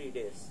 2-3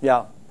 days.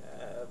 Yeah.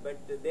 But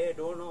they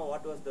don't know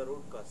what was the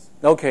root cause.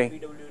 Okay.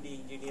 PWD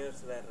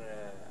engineers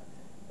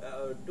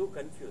were too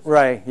confused.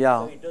 Right. Yeah.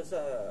 So it was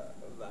a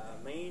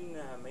main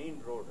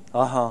road.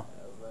 Uh-huh.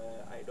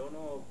 I don't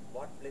know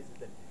what place is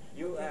that.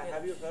 You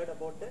have you heard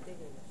about that?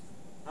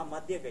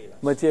 Madhya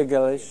Kailash. Madhya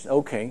Kailash.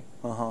 Okay.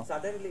 Uh-huh.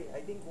 Suddenly, I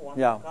think one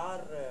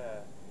car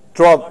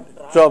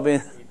drop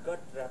in. It got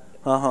trapped.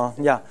 Uh-huh.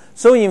 Yeah.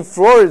 So in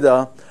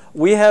Florida,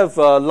 we have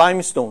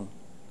limestone.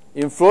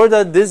 In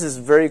Florida, this is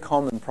a very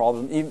common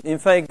problem. In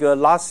fact,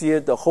 last year,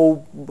 the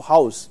whole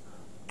house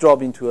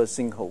dropped into a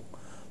sinkhole.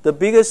 The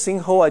biggest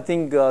sinkhole, I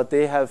think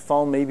they have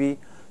found maybe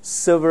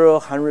several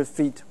 100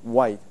 feet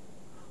wide.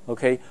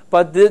 Okay,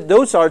 but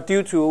those are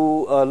due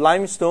to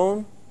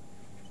limestone,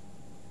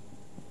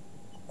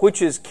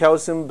 which is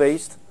calcium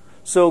based.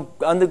 So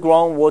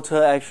underground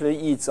water actually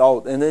eats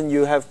out, and then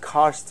you have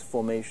karst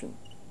formation.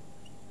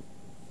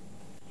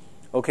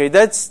 Okay,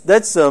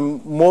 that's a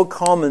more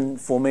common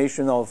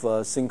formation of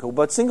sinkhole.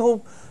 But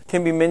sinkhole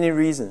can be many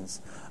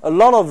reasons. A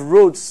lot of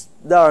roads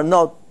that are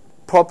not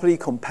properly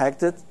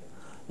compacted,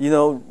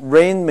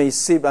 rain may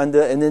seep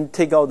under and then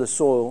take out the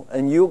soil,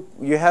 and you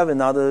have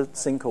another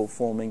sinkhole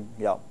forming.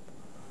 Yeah.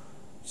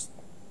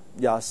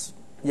 Yes.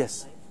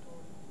 Yes.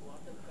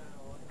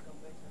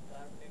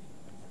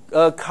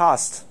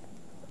 Karst.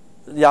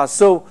 Yeah.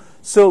 So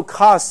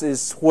karst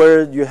is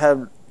where you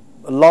have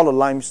a lot of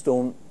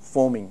limestone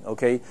forming.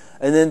 Okay,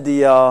 and then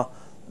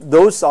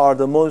those are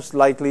the most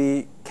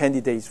likely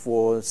candidates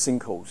for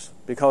sinkholes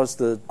because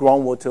the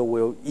groundwater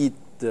will eat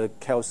the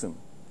calcium.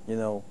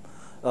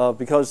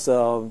 Because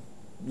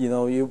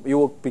you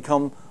will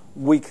become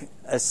weak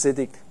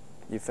acidic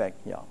effect.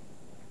 Yeah.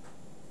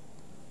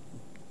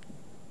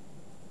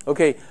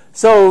 Okay,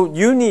 so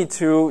you need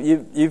to,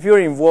 if you're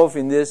involved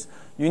in this,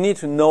 you need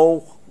to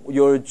know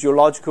your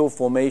geological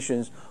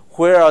formations.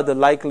 Where are the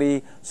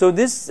likely? So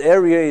this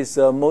area is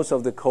most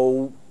of the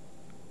coal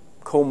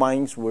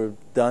mines were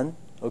done.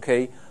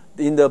 Okay,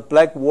 in the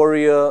Black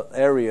Warrior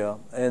area,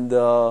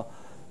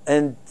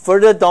 and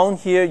further down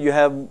here you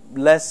have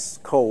less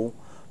coal,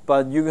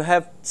 but you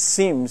have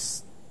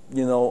seams,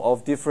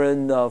 of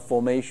different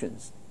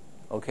formations.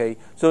 Okay,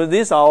 so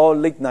these are all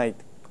lignite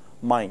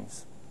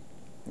mines.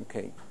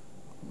 Okay,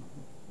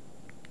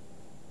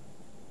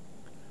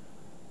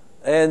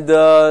 and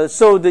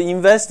so the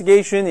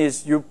investigation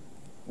is you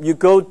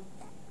go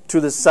to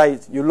the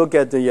site, you look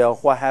at the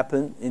what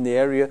happened in the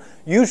area.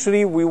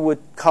 Usually we would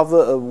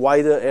cover a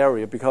wider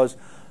area because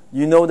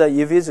you know that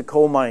if it's a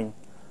coal mine,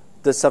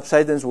 the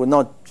subsidence will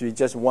not be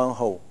just one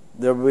hole.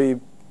 There will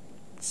be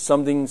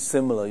something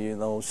similar,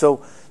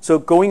 So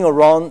going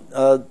around,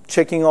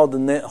 checking out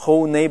the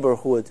whole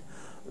neighborhood,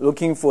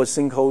 looking for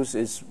sinkholes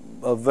is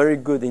a very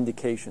good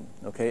indication.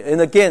 Okay, and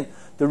again,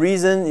 the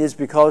reason is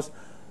because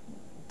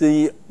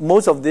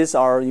most of these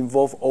are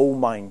involve old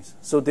mines,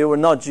 so they were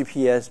not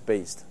GPS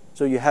based.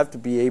 So you have to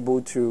be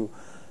able to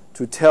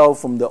tell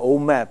from the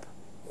old map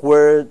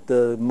where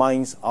the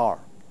mines are.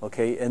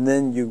 Okay, and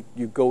then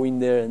you go in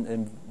there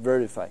and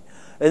verify,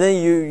 and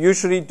then you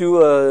usually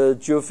do a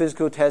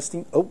geophysical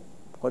testing. Oh,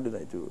 what did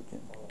I do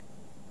again?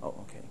 Oh,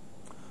 okay.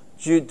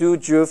 You do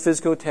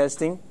geophysical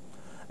testing,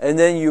 and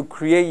then you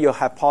create your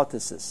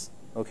hypothesis.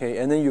 Okay,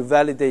 and then you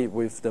validate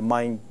with the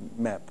mine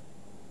map.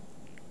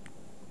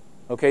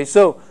 Okay,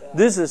 so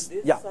this is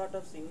this sort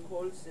of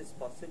sinkholes is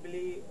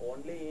possibly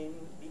only in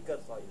weaker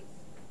soils.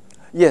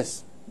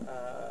 Yes.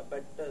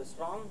 But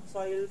strong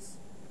soils,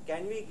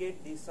 can we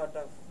get this sort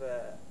of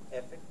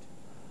effect?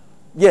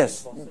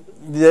 Yes,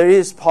 there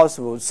is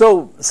possible.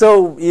 So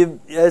if,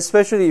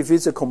 especially if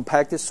it's a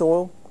compacted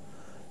soil,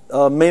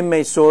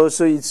 man-made soil,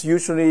 so it's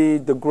usually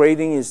the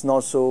grading is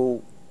not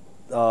so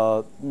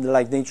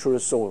like natural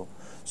soil.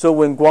 So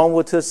when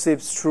groundwater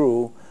seeps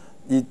through,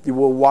 it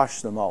will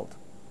wash them out.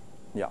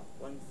 Yeah.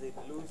 Once it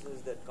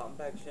loses that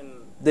compaction,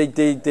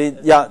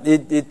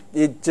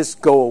 it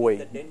just go away.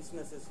 the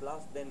denseness is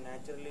lost, then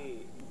naturally.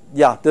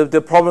 Yeah,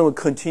 the problem will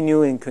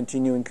continue and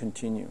continue and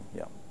continue.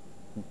 Yeah.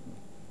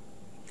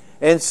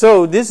 And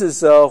so this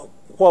is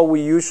what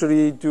we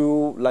usually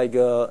do, like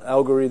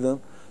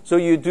algorithm. So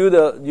you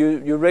do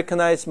you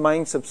recognize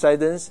mine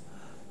subsidence,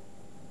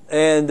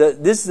 and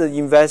this is the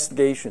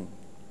investigation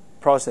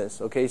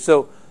process. Okay,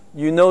 so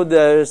you know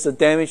there's a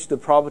damage to the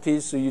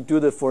properties, so you do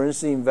the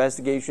forensic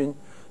investigation.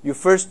 You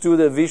first do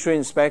the visual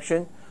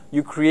inspection.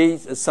 You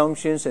create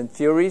assumptions and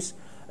theories,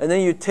 and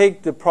then you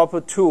take the proper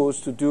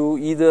tools to do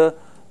either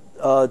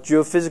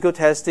geophysical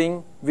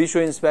testing,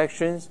 visual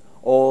inspections,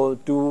 or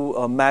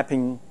do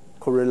mapping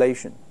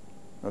correlation.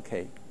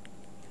 Okay.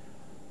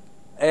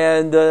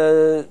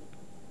 And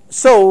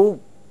so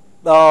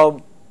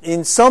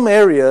in some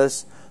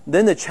areas,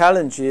 then the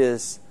challenge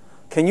is,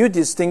 can you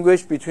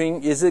distinguish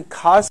between, is it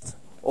karst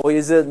or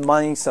is it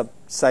mining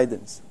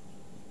subsidence?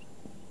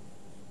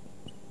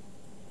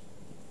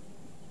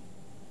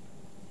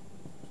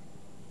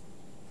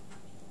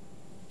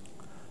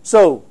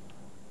 So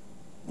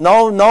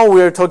now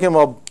we're talking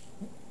about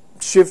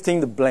shifting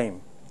the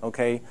blame.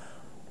 Okay.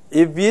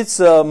 If it's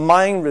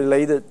mine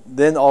related,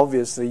 then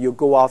obviously you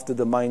go after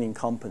the mining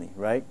company,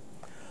 right?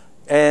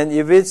 And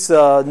if it's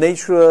a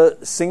natural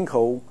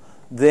sinkhole,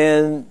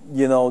 then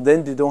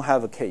then they don't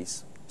have a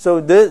case.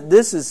 So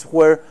this is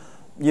where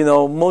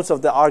most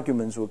of the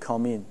arguments will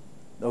come in,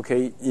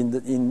 okay,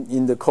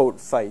 in the court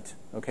fight,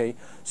 okay.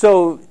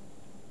 So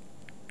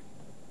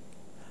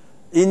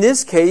in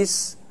this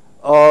case,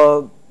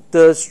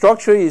 the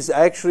structure is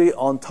actually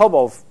on top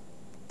of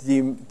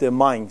the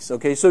mines,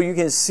 okay. So you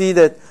can see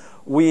that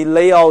we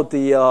lay out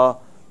the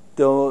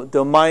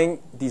mine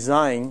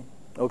design,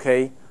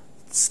 okay,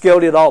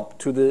 scaled it up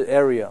to the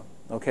area,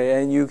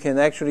 okay, and you can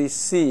actually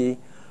see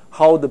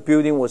how the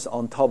building was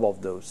on top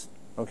of those,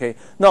 okay.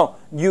 Now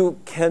you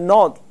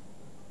cannot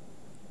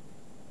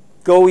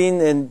go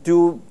in and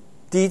do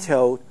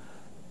detailed,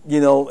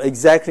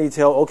 exactly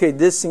tell, okay,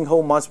 this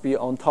sinkhole must be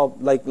on top,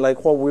 like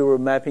what we were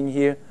mapping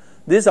here.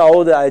 These are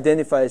all the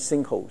identified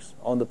sinkholes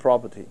on the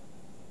property,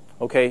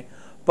 okay.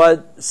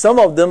 But some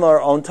of them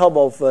are on top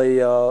of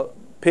a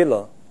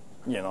pillar,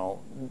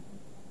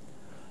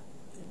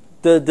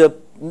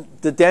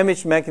 The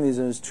damage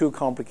mechanism is too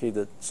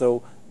complicated.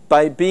 So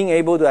by being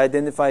able to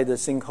identify the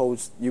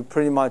sinkholes, you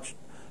pretty much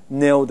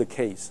nail the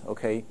case,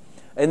 okay?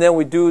 And then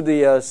we do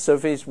the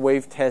surface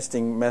wave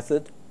testing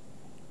method.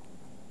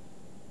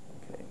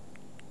 Okay.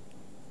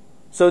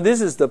 So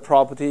this is the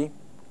property,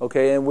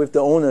 okay, and with the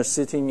owner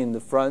sitting in the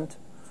front,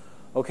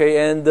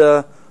 okay, and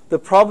the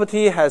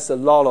property has a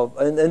lot of,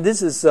 and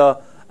this is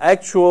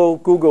actual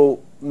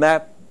Google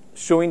map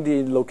showing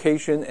the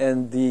location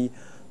and the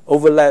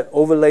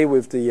overlay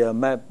with the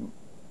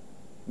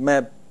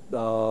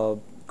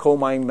coal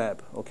mine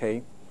map,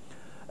 okay.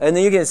 And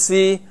then you can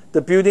see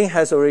the building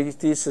has already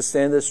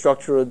sustained the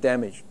structural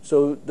damage.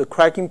 So the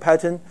cracking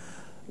pattern,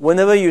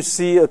 whenever you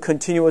see a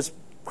continuous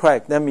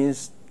crack, that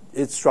means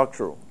it's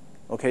structural,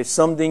 okay.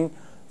 Something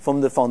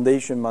from the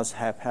foundation must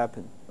have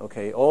happened,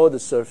 okay, or the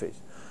surface.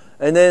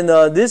 And then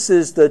this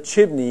is the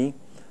chimney.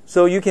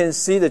 So you can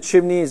see the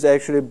chimney is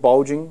actually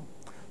bulging.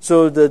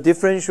 So the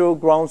differential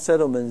ground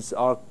settlements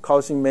are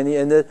causing many,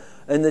 and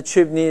the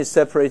chimney is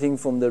separating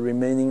from the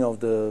remaining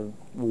of the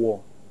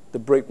wall, the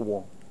brick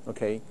wall,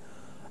 okay.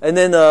 And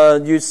then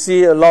you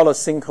see a lot of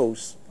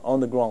sinkholes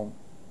on the ground.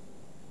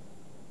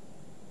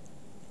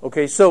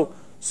 Okay, so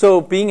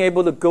being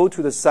able to go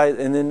to the site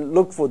and then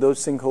look for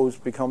those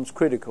sinkholes becomes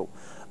critical.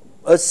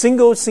 A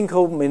single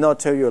sinkhole may not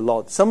tell you a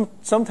lot.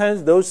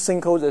 Sometimes those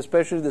sinkholes,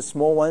 especially the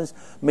small ones,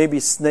 may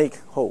be snake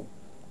hole.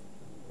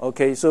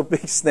 Okay, so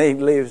big snake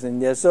lives in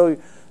there. So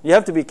you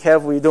have to be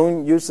careful. You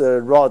don't use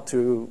a rod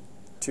to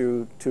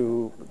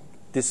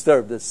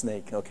disturb the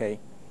snake. Okay.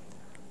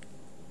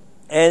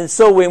 And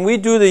so when we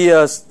do the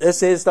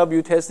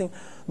SASW testing,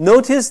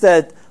 notice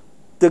that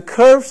the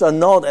curves are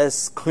not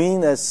as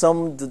clean as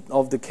some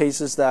of the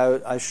cases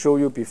that I showed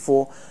you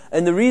before.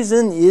 And the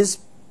reason is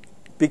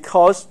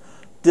because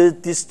the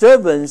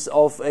disturbance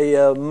of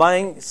a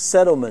mine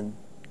settlement,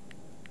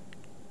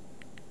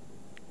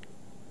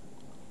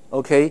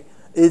 okay,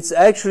 it's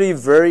actually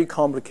very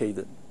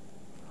complicated.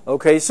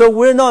 Okay, so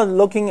we're not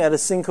looking at a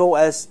sinkhole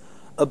as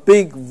a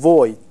big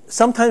void.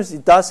 Sometimes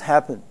it does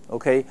happen,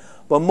 okay,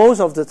 but most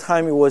of the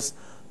time it was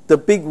the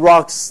big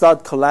rocks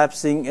start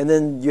collapsing, and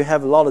then you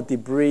have a lot of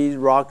debris,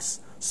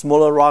 rocks,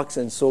 smaller rocks,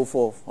 and so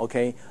forth,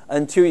 okay,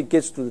 until it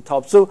gets to the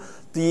top. So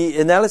the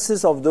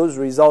analysis of those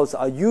results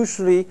are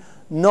usually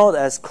not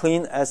as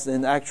clean as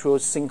an actual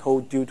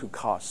sinkhole due to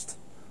karst.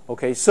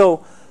 Okay,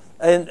 so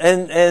and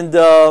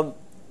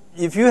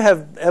if you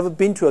have ever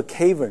been to a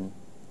cavern,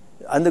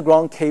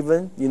 underground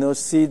cavern,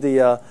 see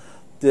the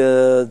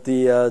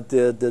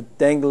the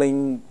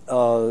dangling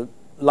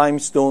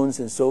limestones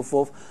and so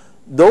forth.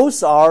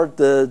 Those are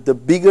the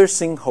bigger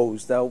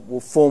sinkholes that will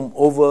form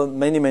over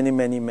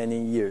many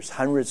years,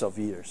 hundreds of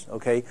years.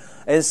 Okay,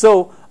 and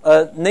so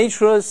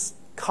natural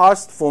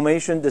karst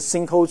formation, the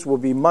sinkholes will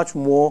be much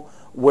more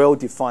well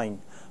defined,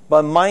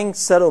 but mine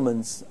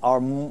settlements are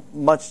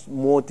much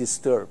more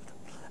disturbed,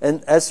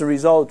 and as a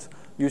result,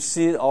 you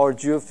see our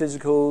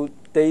geophysical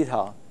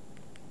data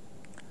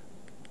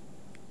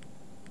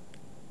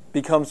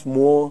becomes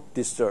more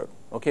disturbed.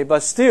 Okay,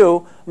 but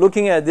still,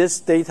 looking at this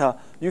data,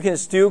 you can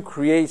still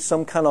create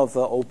some kind of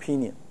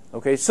opinion.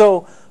 Okay,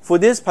 so for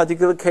this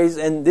particular case,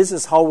 and this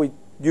is how we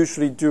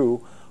usually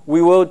do,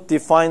 we will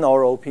define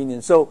our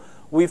opinion. So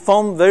we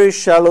found very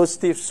shallow,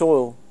 stiff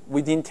soil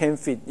within 10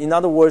 feet. In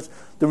other words,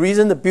 the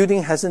reason the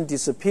building hasn't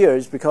disappeared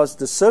is because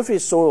the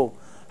surface soil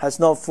has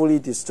not fully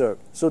disturbed.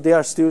 So they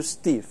are still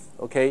stiff.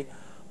 Okay,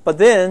 but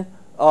then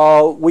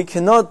we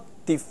cannot,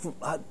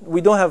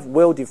 we don't have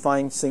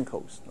well-defined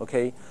sinkholes.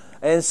 Okay,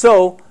 and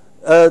so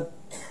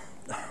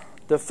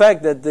the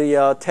fact that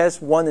the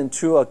test 1 and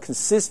 2 are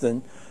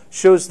consistent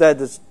shows that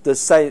the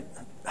site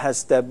has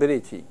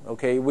stability.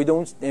 Okay, we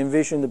don't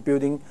envision the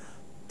building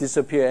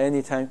disappear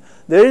anytime.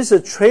 There is a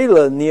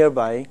trailer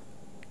nearby.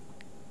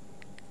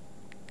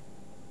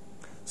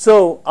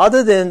 So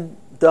other than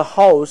the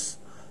house,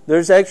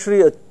 there's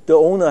actually the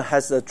owner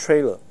has a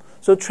trailer.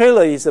 So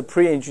trailer is a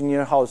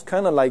pre-engineered house,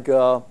 kind of like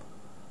you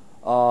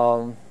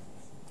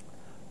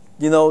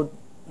know,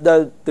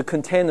 the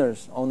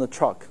containers on the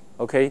truck.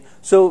 Okay,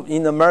 so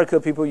in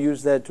America, people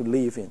use that to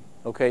live in.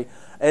 Okay,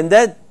 and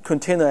that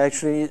container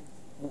actually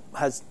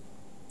has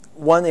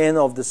one end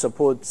of the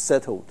support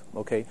settled.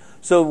 Okay,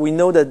 so we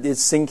know that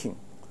it's sinking.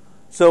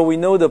 So we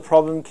know the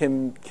problem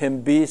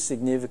can be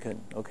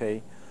significant.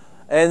 Okay,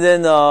 and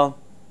then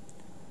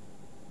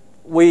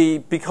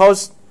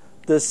because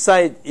the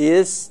site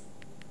is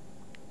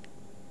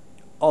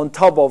on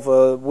top of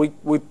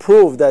we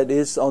prove that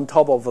it's on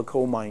top of a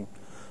coal mine.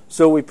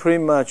 So we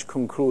pretty much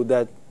conclude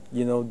that,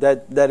 you know,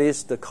 that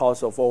is the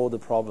cause of all the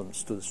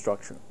problems to the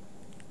structure.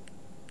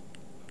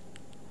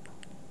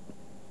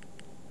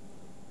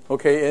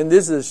 Okay, and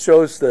this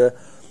shows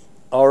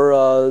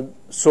our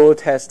soil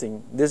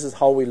testing. This is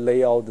how we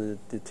lay out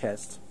the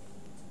test.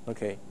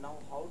 Okay. Now,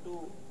 how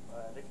to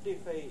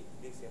rectify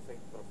this effect,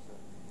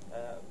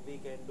 Professor? We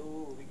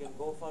can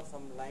go for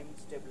some lime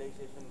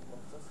stabilization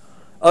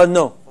process.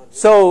 No.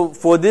 So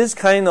for this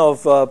kind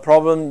of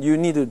problem, you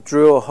need to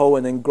drill a hole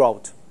and then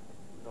grout.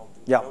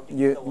 Yeah,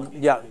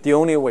 the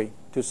only way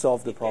to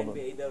solve the problem. It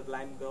can be either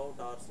lime grout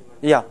or cement.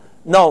 Yeah.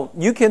 Now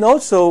you can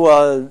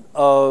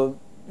also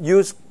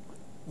use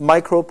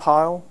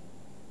micropile.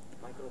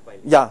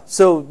 Yeah.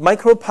 So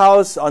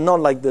micropiles are not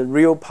like the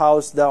real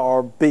piles that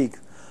are big.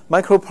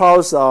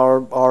 Micropiles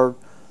are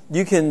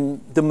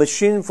the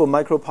machine for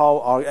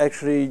micropile are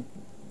actually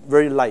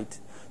very light.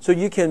 So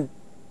you can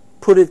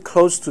put it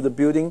close to the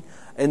building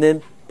and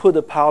then put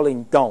the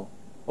piling down.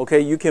 Okay,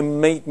 you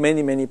can make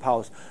many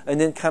piles and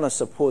then kind of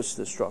supports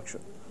the structure,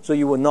 so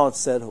you will not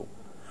settle.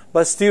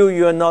 But still,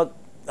 you are not.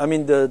 I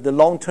mean, the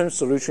long-term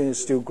solution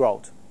is still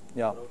grout.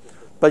 Yeah,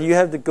 but you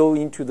have to go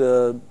into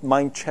the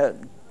mine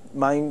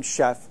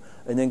shaft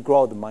and then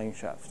grout the mine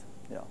shaft.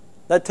 Yeah,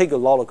 that takes a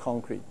lot of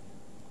concrete.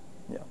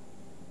 Yeah,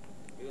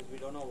 because we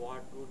don't know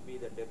what would be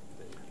the depth.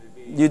 It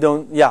will be you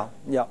don't. Yeah.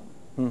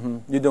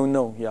 You don't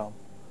know. Yeah.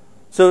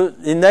 So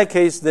in that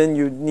case, then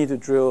you need to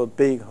drill a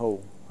big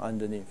hole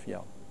underneath.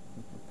 Yeah.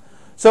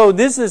 So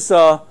this is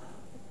so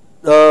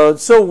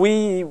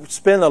we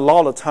spend a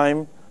lot of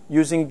time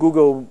using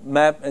Google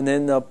Map and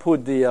then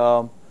put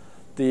the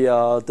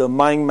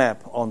mine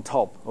map on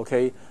top.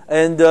 Okay,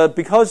 and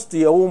because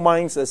the old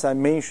mines, as I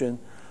mentioned,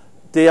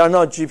 they are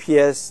not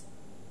GPS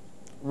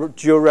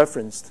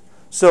georeferenced,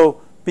 so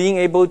being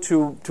able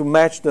to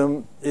match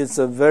them is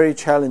a very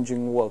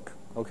challenging work.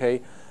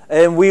 Okay,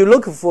 and we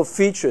look for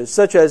features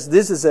such as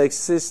this is an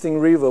existing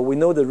river. We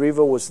know the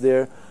river was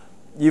there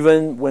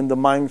even when the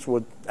mines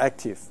were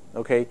active.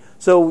 Okay,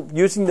 so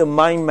using the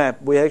mine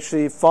map, we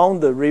actually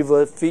found the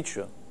river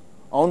feature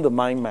on the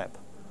mine map.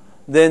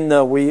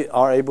 Then we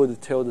are able to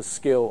tell the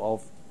scale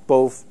of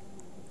both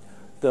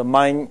the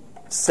mine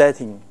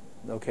setting.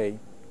 Okay,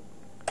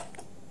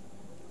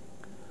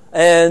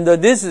 and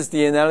this is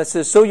the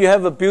analysis. So you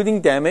have a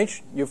building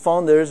damage. You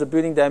found there is a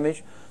building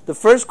damage. The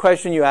first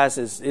question you ask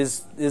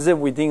is it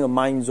within a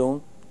mine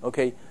zone?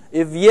 Okay,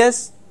 if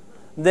yes,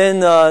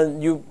 then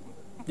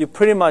you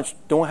pretty much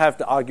don't have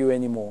to argue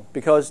anymore,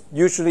 because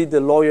usually the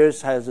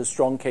lawyers has a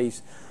strong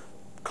case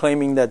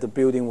claiming that the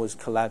building was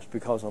collapsed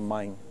because of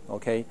mine.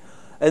 Okay,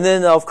 and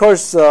then of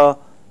course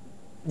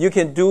you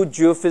can do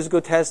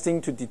geophysical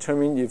testing to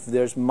determine if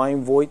there's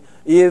mine void.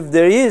 If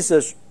there is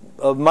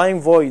a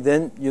mine void,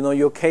 then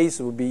your case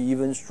will be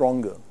even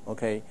stronger.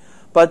 Okay,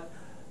 but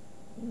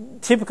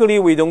typically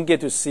we don't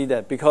get to see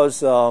that, because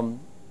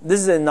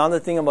this is another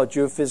thing about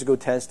geophysical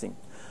testing.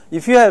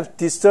 If you have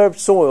disturbed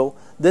soil,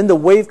 then the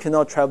wave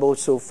cannot travel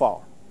so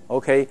far.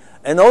 Okay,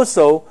 and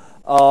also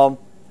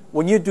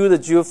when you do the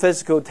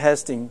geophysical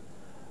testing,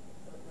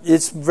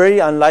 it's very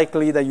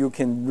unlikely that you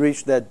can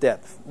reach that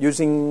depth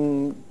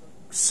using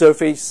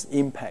surface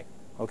impact.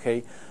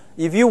 Okay,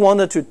 if you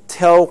wanted to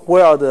tell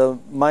where are the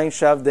mine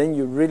shaft, then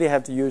you really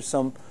have to use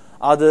some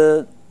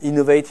other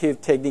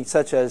innovative techniques,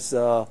 such as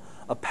a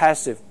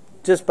passive,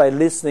 just by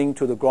listening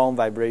to the ground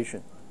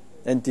vibration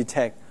and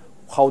detect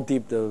how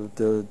deep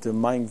the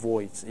mine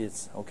void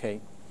is. Okay,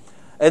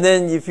 and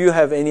then if you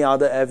have any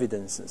other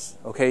evidences.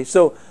 Okay,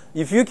 so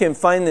if you can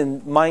find a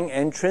mine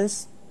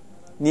entrance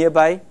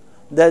nearby,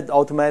 that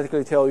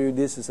automatically tell you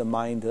this is a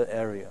mined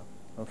area.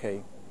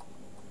 Okay,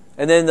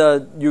 and then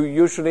you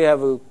usually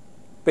have a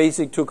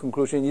basic two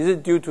conclusion. Is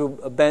it due to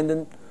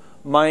abandoned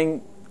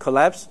mine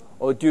collapse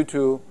or due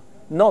to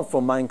not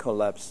for mine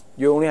collapse?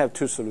 You only have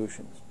two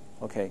solutions.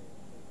 Okay.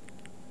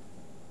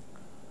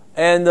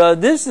 And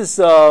this is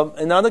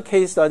another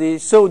case study.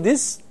 So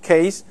this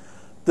case,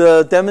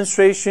 the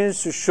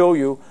demonstrations to show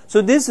you.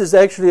 So this is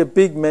actually a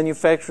big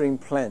manufacturing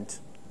plant.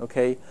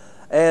 Okay,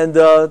 and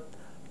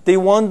they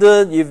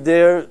wondered if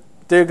they're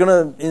going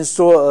to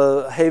install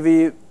a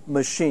heavy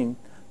machine,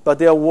 but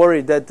they are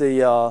worried that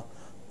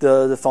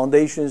the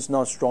foundation is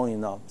not strong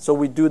enough. So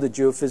we do the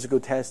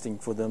geophysical testing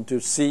for them to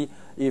see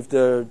if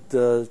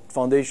the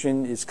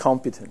foundation is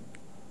competent.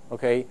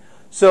 Okay,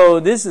 so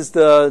this is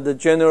the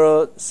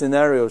general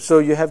scenario. So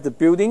you have the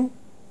building,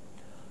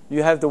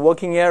 you have the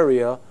working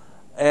area,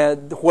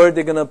 and where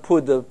they're going to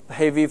put the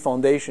heavy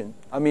foundation,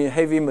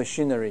 heavy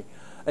machinery.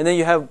 And then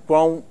you have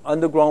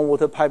underground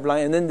water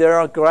pipeline, and then there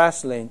are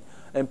grassland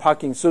and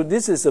parking. So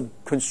this is a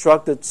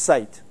constructed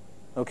site.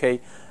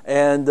 Okay,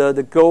 and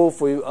the goal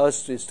for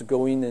us is to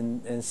go in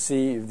and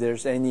see if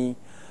there's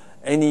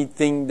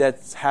anything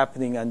that's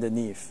happening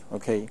underneath.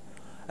 Okay,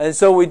 and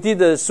so we did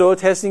the soil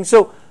testing.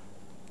 So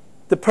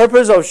the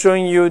purpose of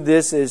showing you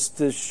this is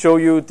to show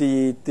you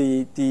the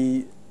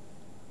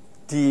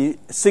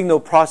signal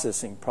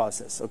processing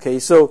process. Okay,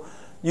 so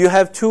you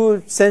have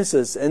two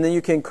sensors, and then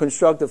you can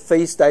construct a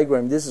phase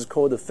diagram. This is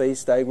called the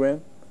phase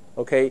diagram.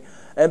 Okay,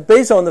 and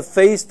based on the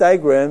phase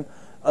diagram,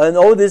 and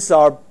all these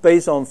are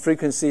based on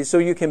frequency, so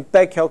you can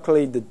back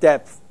calculate the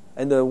depth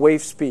and the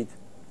wave speed,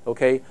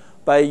 okay,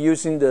 by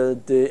using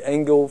the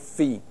angle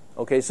phi.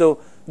 Okay, so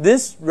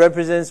this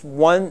represents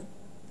one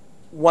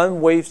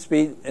wave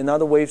speed,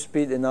 another wave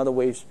speed, another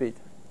wave speed.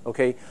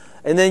 Okay,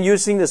 and then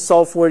using the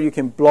software, you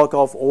can block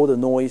off all the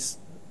noise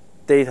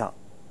data.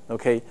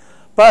 Okay,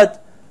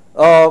 but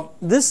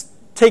this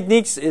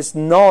techniques is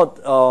not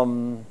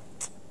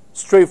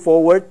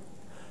straightforward.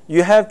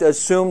 You have to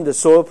assume the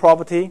soil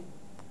property.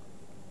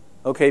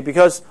 Okay,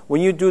 because when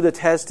you do the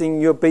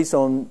testing, you're based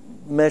on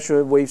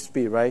measured wave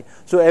speed, right?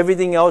 So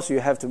everything else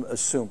you have to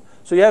assume.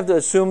 So you have to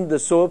assume the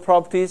soil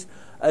properties,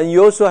 and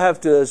you also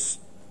have to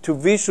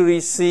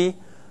visually see,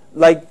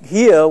 like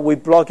here we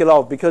block it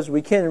off because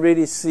we can't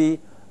really see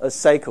a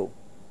cycle.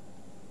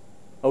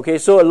 Okay,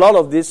 so a lot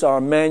of these are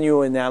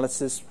manual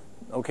analysis,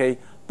 okay,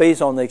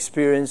 based on the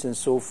experience and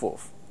so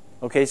forth.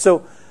 Okay,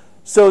 so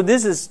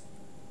this is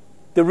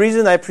the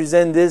reason I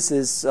present this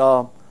is,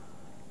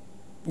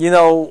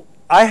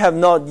 I have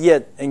not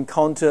yet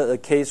encountered a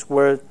case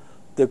where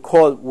the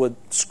court would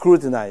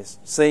scrutinize,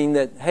 saying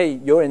that, hey,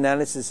 your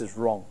analysis is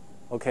wrong.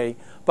 Okay,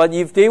 but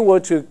if they were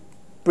to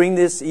bring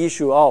this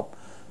issue up,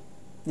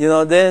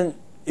 then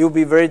it would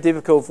be very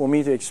difficult for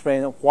me to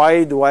explain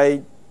why do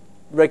I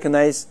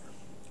recognize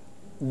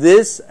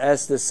this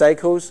as the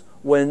cycles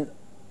when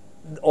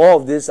all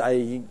of this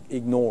I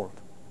ignored.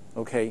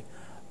 Okay,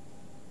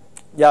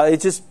 yeah,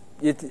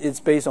 it's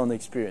based on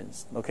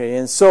experience. Okay,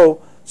 and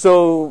so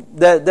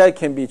that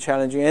can be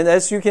challenging. And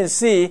as you can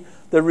see,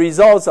 the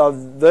results are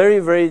very,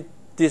 very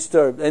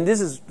disturbed. And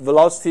this is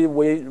velocity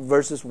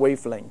versus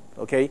wavelength.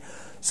 Okay,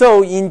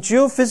 so in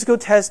geophysical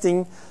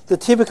testing, the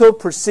typical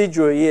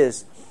procedure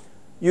is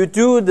you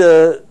do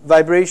the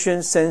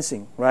vibration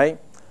sensing, right?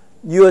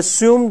 You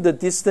assume the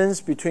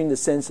distance between the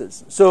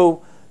sensors.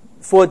 So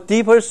for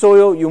deeper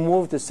soil, you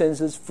move the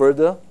sensors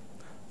further,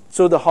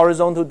 so the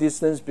horizontal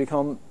distance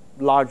becomes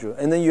larger,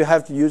 and then you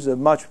have to use a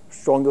much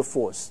stronger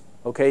force.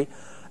 Okay,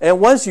 and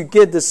once you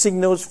get the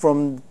signals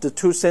from the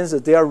two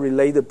sensors, they are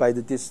related by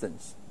the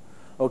distance.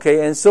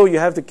 Okay, and so you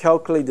have to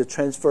calculate the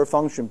transfer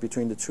function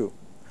between the two.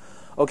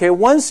 Okay,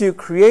 once you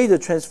create a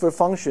transfer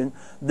function,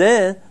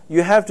 then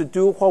you have to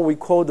do what we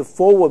call the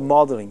forward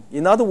modeling.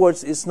 In other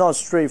words, it's not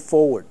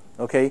straightforward.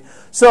 Okay,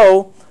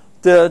 so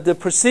the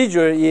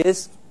procedure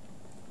is,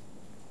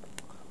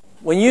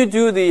 when you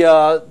do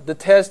the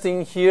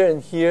testing here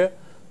and here,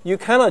 you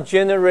kind of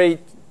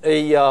generate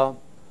a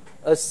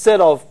set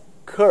of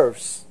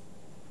curves.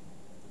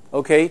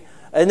 Okay,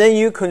 and then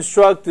you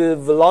construct the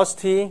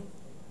velocity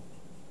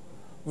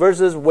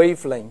versus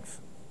wavelength.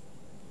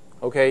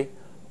 Okay,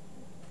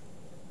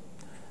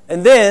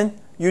 and then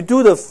you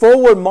do the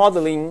forward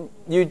modeling.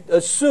 You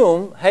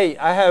assume, hey,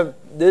 I have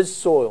this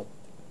soil.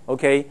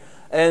 Okay,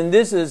 and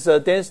this is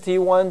density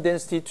 1,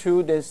 density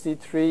 2, density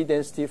 3,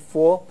 density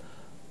 4,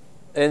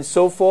 and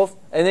so forth.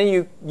 And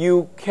then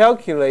you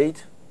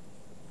calculate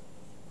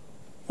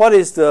what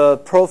is the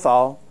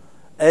profile,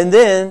 and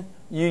then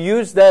you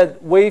use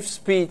that wave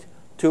speed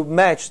to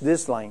match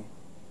this line.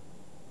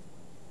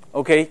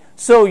 Okay,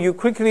 so you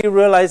quickly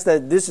realize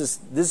that this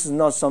is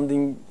not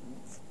something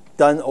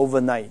done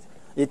overnight.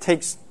 It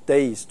takes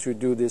days to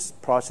do this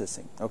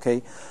processing.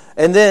 Okay,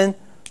 and then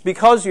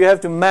because you have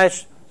to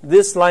match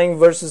this line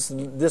versus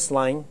this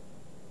line,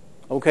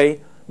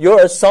 okay,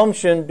 your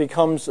assumption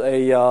becomes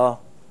a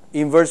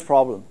inverse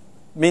problem.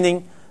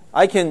 Meaning,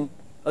 I can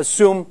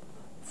assume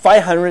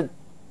 500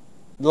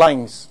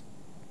 lines,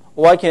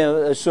 or I can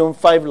assume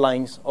 5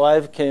 lines, or I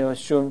can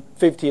assume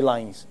 50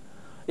 lines.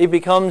 It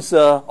becomes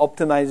an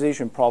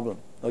optimization problem,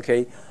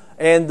 okay?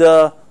 And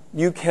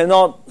you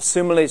cannot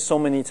simulate so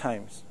many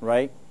times,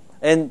 right?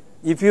 And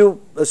if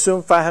you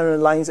assume 500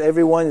 lines,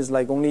 everyone is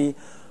like only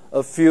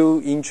a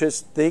few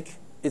inches thick,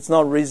 it's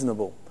not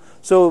reasonable.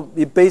 So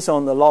it's based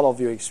on a lot of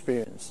your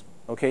experience,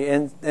 okay?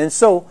 And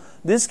so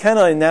this kind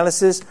of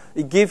analysis,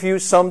 it gives you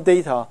some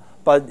data,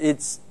 but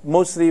it's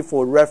mostly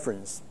for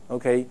reference,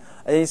 okay?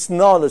 And it's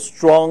not a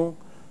strong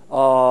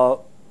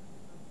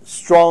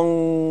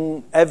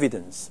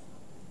evidence.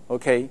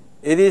 Okay,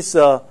 it is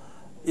an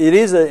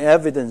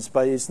evidence,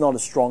 but it's not a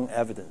strong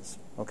evidence.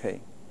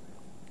 Okay,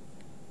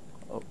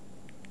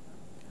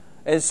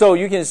 and so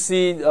you can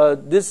see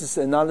this is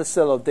another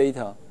set of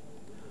data,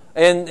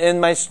 and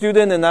my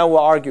student and I will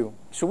argue: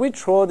 should we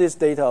throw this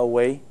data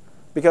away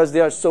because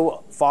they are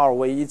so far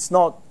away? It's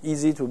not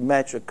easy to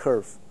match a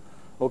curve.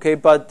 Okay,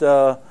 but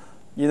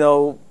you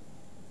know,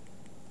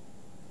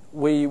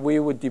 we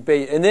would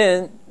debate, and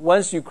then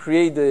once you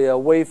create the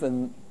wave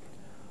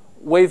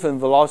and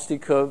velocity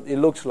curve, it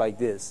looks like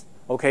this.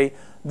 Okay,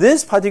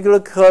 this particular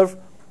curve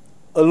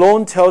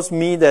alone tells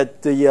me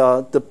that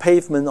the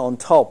pavement on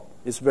top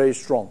is very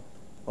strong.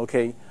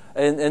 Okay,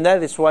 and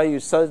that is why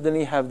you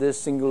suddenly have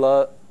this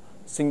singular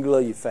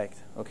effect.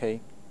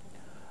 Okay,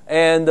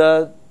 and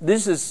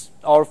this is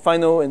our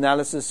final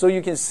analysis. So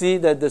you can see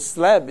that the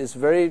slab is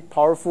very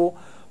powerful,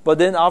 but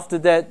then after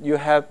that you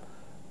have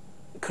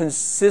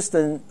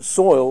consistent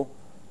soil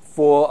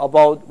for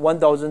about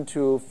 1,000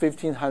 to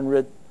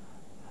 1,500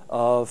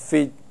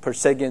 feet per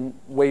second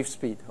wave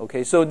speed.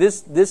 Okay, so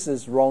this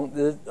is wrong.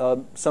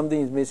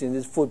 Something is missing.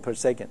 This foot per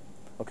second.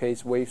 Okay,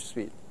 it's wave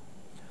speed.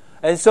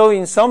 And so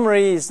in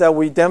summary is that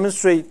we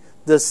demonstrate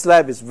the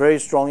slab is very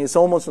strong. It's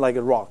almost like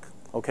a rock.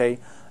 Okay,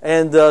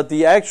 and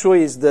the actual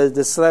is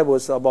the slab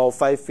was about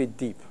 5 feet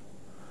deep.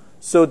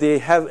 So they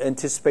have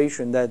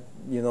anticipation that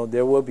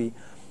there will be,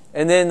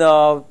 and then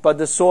but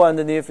the soil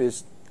underneath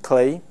is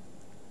clay.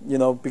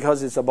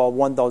 Because it's about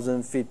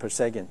 1,000 feet per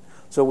second.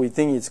 So we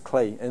think it's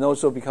clay, and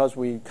also because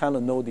we kind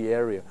of know the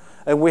area,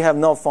 and we have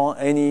not found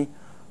any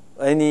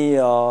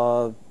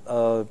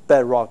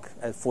bedrock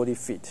at 40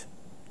 feet.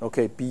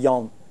 Okay,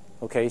 beyond.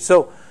 Okay,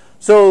 so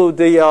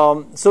they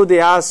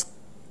ask,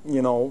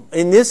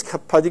 in this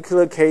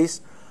particular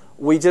case,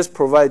 we just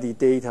provide the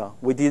data.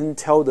 We didn't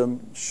tell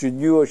them should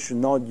you or should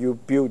not you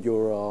build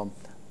your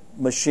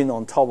machine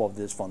on top of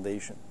this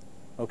foundation.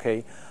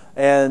 Okay,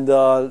 and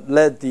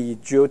let the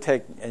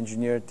geotech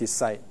engineer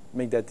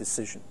make that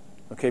decision.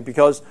 Okay,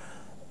 because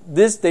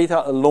this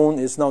data alone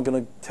is not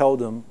going to tell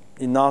them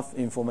enough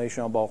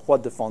information about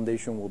what the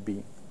foundation will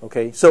be.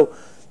 Okay, so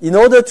in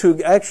order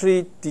to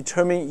actually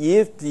determine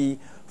if the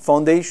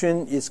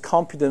foundation is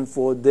competent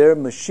for their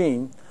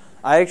machine,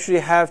 I actually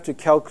have to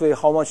calculate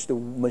how much the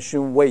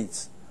machine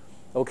weighs.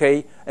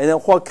 Okay, and then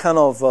what kind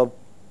of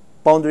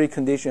boundary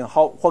condition,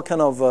 what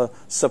kind of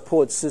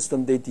support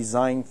system they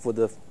design for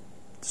the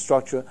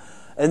structure,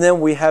 and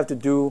then we have to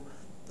do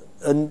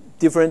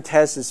different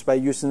tests by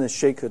using a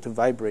shaker to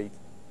vibrate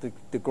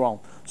the ground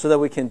so that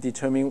we can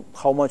determine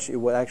how much it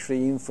will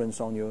actually influence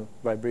on your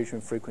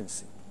vibration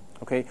frequency.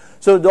 Okay,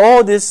 so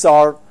all these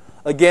are,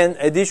 again,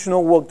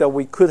 additional work that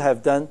we could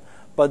have done,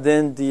 but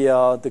then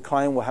the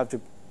client will have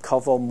to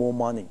cover more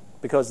money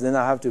because then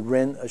I have to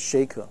rent a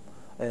shaker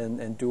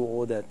and do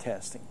all that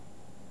testing.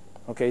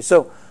 Okay,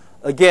 so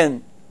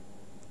again,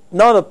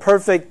 not a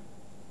perfect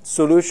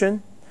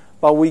solution,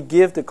 but we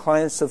give the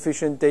client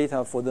sufficient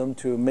data for them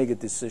to make a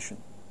decision.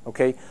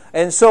 Okay,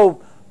 and so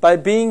by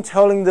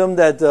telling them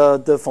that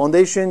the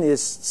foundation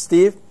is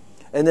stiff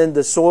and then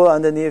the soil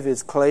underneath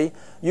is clay,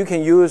 you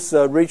can use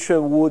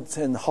Richard Wood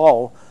and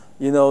Hall,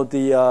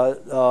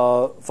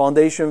 the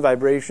foundation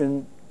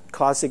vibration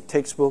classic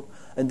textbook,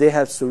 and they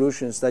have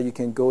solutions that you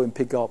can go and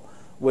pick up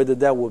whether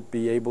that would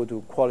be able to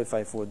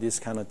qualify for this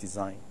kind of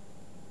design.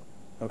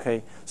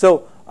 Okay,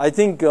 so I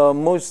think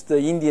most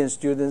Indian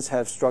students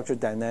have structural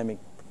dynamic.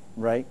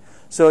 Right?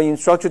 So in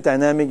structural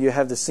dynamic, you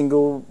have the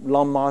single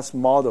landmass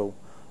model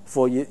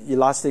for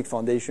elastic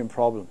foundation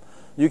problem.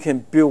 You can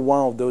build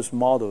one of those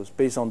models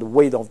based on the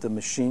weight of the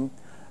machine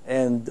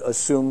and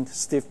assume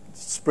stiff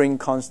spring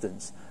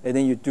constants. And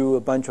then you do a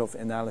bunch of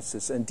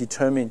analysis and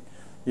determine,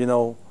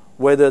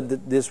 whether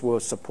this will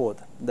support,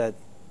 that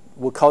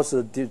will cause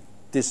a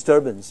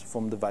disturbance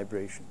from the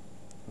vibration.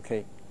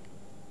 Okay.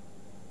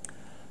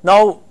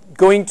 Now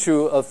going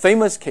to a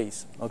famous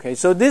case. Okay,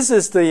 so this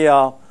is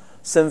the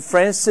San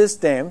Francisco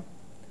Dam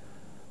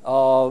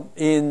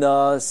in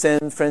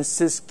San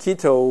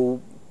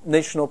Francisco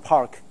National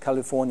Park,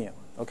 California.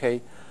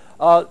 Okay,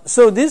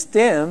 so this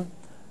dam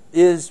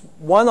is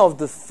one of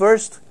the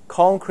first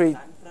concrete.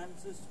 San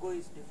Francisco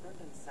is different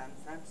and San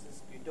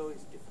Francisco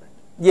is different.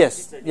 Yes,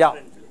 It's a yeah.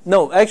 different place.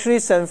 No, actually,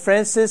 San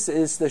Francisco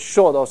is the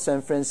short of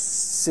San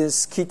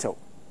Francisco,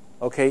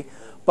 okay?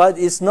 But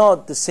it's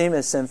not the same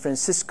as San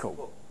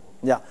Francisco.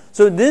 Yeah.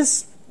 So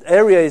this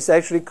area is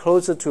actually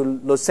closer to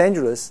Los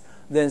Angeles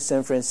than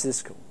San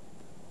Francisco.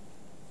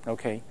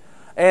 Okay.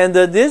 And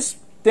this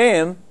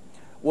dam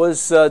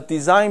was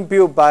designed,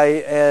 built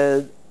by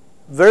a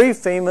very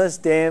famous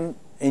dam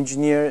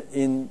engineer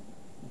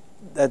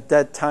at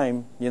that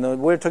time. You know,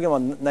 we're talking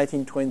about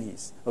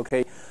 1920s.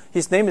 Okay.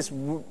 His name is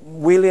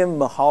William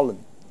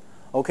Mulholland.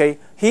 Okay.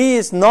 He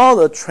is not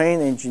a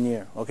trained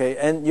engineer. Okay.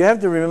 And you have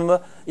to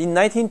remember, in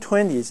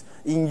 1920s,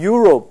 in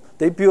Europe,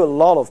 they built a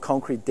lot of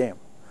concrete dam.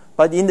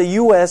 But in the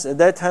U.S. at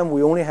that time,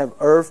 we only have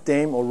earth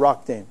dam or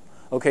rock dam.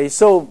 Okay.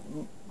 So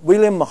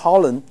William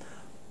Mulholland,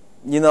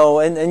 you know,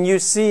 and you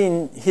see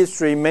in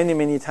history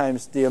many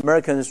times the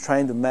Americans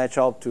trying to match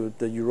up to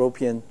the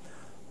European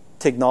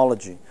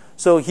technology.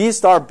 So he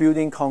started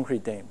building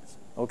concrete dams.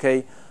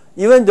 Okay,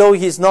 even though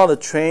he's not a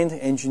trained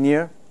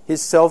engineer,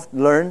 he's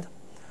self-learned,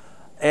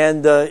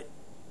 and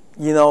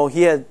you know,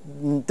 he had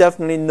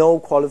definitely no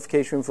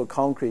qualification for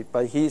concrete,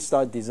 but he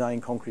started designing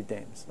concrete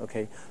dams.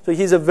 Okay, so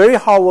he's a very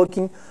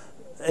hardworking,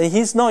 and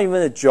he's not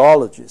even a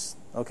geologist.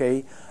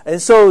 Okay,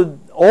 and so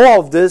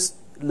all of this,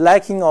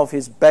 lacking of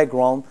his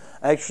background,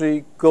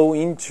 actually go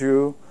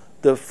into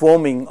the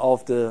forming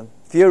of the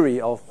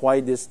theory of why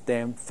this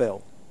dam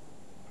fell.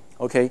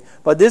 Okay,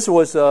 but this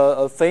was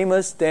a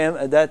famous dam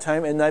at that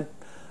time,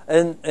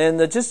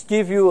 and just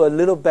give you a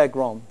little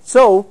background.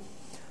 So,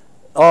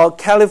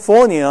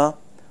 California,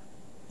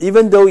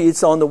 even though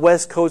it's on the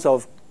west coast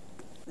of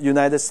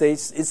United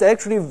States, it's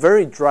actually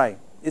very dry.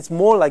 It's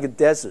more like a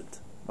desert.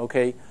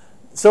 Okay,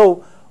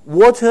 so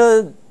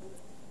water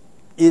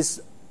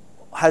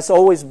has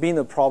always been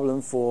a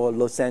problem for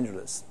Los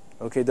Angeles.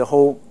 Okay,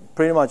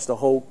 pretty much the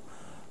whole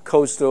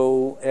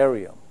coastal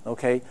area.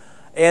 Okay,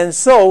 and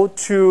so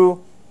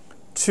to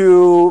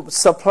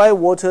supply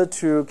water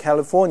to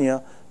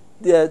California,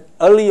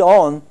 early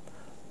on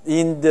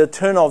in the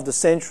turn of the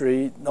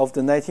century, of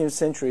the 19th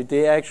century,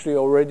 they actually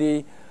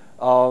already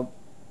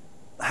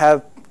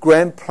have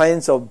grand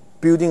plans of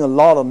building a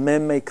lot of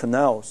man-made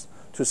canals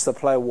to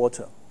supply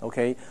water.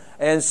 Okay,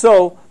 and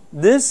so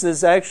this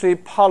is actually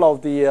part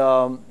of the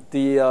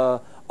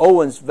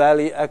Owens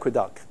Valley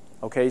Aqueduct.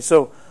 Okay,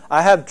 so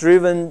I have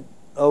driven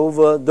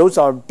over. Those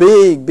are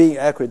big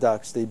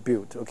aqueducts they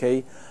built.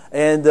 Okay,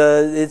 and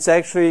it's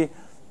actually,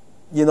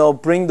 you know,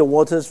 bring the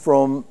waters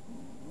from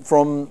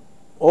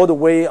all the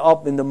way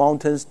up in the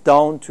mountains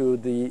down to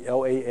the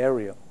LA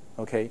area.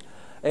 Okay,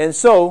 and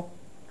so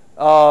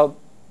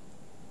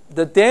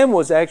the dam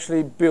was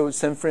actually built.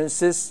 San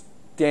Francisco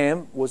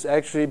Dam was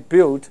actually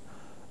built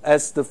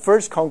as the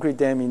first concrete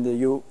dam in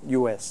the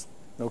U.S.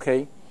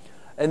 Okay,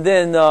 and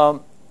then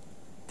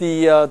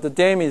the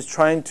dam is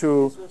trying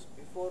to. This was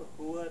before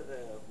Hoover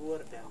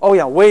Dam. Oh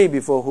yeah, way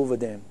before Hoover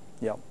Dam.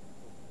 Yeah,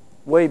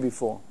 way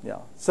before. Yeah.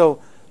 So,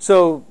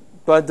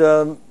 but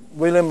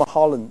William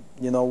Mulholland,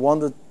 you know,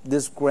 wanted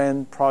this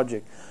grand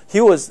project. He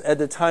was at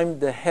the time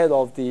the head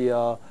of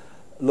the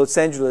Los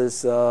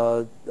Angeles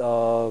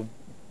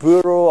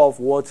Bureau of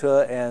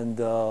Water and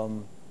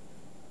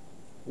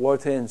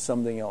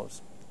something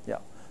else. Yeah.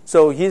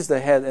 So he's the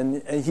head,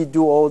 and he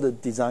do all the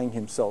design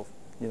himself.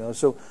 You know,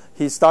 so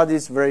he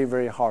studies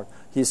very hard.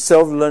 He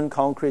self-learned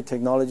concrete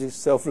technology,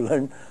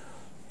 self-learned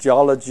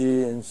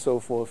geology, and so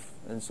forth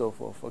and so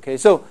forth. Okay,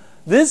 so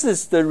this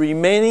is the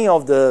remaining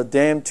of the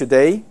dam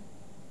today.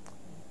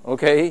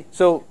 Okay,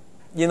 so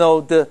you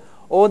know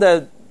all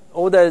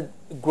that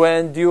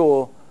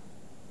grandeur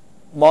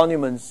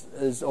monuments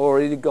is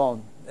already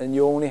gone, and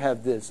you only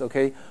have this.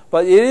 Okay,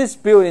 but it is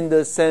built in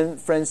the San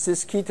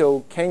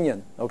Francisco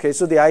Canyon. Okay,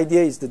 so the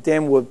idea is the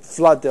dam would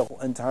flood the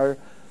entire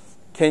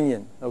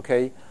canyon.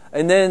 Okay,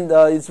 and then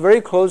it's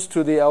very close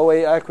to the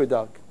LA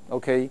Aqueduct.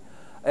 Okay,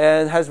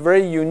 and has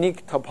very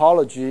unique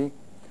topology,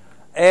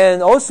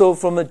 and also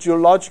from a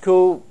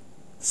geological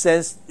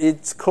sense,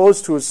 it's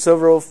close to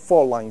several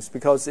fault lines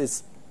because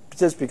it's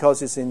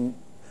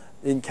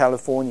in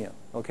California.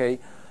 Okay,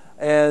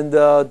 and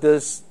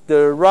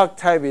the rock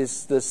type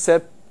is the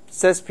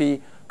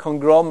Sespe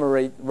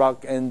conglomerate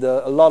rock and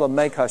a lot of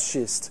mica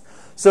schist.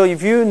 So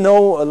if you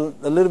know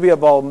a little bit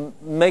about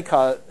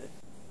mica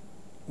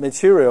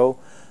material,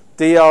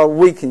 they are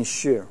weak in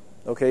shear.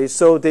 Okay,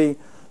 so they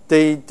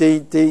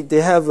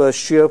have a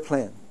shear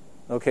plan.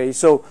 Okay,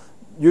 so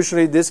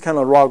usually this kind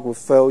of rock will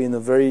fall in a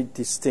very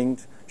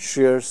distinct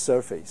shear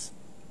surface.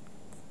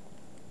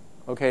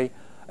 Okay,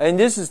 and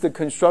this is the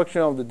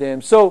construction of the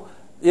dam. So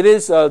it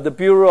is the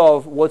Bureau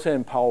of Water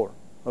and Power.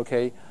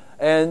 Okay,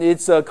 and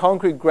it's a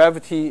concrete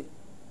gravity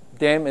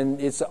dam, and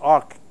it's an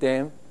arc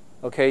dam.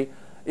 Okay,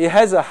 it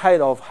has a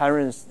height of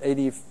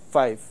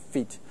 185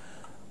 feet.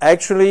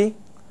 Actually,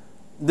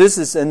 this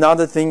is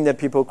another thing that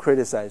people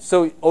criticize.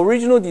 So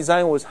original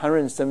design was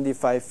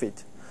 175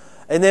 feet.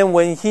 And then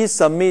when he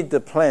submitted the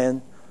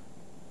plan,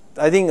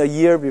 I think a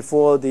year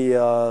before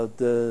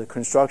the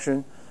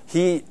construction,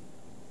 he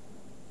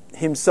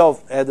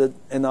himself added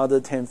another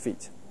 10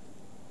 feet.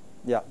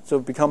 Yeah, so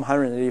it become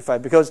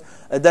 185 because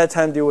at that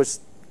time there was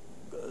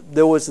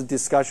a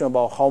discussion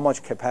about how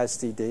much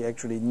capacity they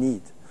actually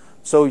need.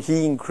 So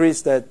he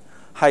increased that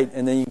height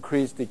and then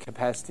increased the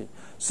capacity.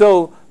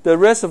 So the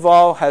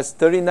reservoir has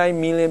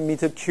 39 million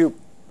meter cube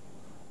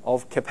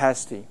of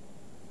capacity.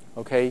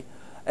 Okay,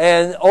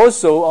 and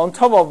also on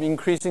top of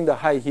increasing the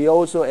height, he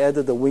also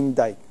added the wind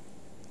dike.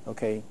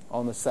 Okay,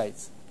 on the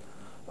sides.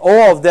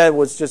 All of that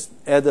was just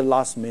added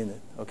last minute.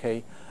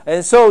 Okay,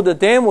 and so the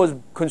dam was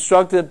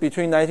constructed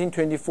between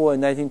 1924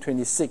 and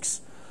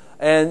 1926,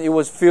 and it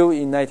was filled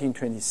in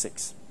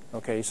 1926.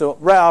 Okay, so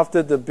right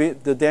after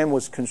the dam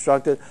was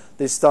constructed,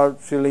 they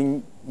start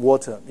filling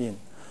water in,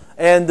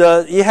 and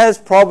it has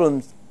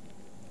problems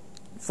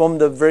from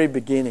the very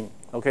beginning.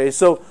 Okay,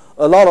 so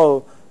a lot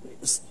of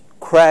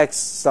cracks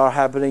start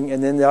happening,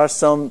 and then there are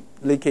some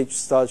leakage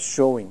starts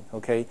showing.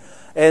 Okay,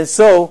 and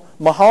so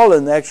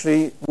Mulholland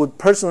actually would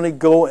personally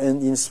go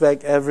and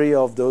inspect every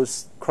of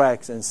those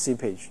cracks and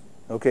seepage.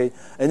 Okay,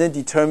 and then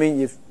determine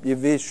if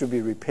it should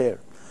be repaired.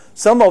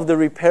 Some of the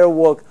repair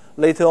work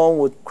later on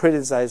would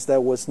criticize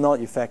that was not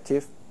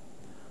effective.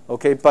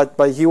 Okay, but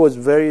he was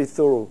very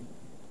thorough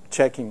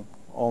checking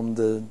on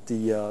the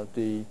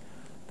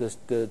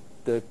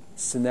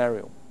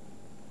scenario.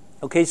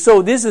 Okay,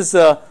 so this is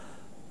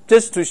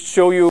just to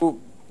show you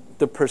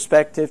the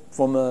perspective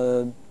from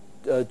a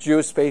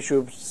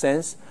geospatial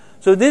sense.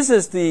 So this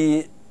is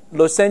the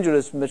Los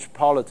Angeles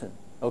metropolitan.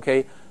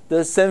 Okay,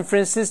 the San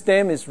Francisco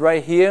Dam is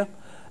right here,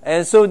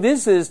 and so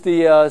this is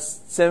the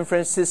San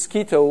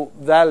Francisco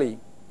Valley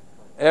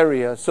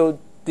area. So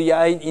the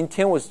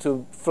intent was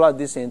to flood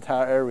this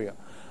entire area.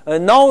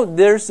 And now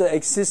there's an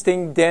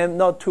existing dam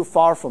not too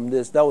far from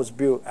this that was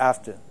built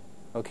after.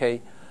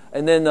 Okay,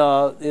 and then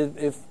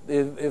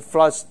it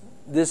floods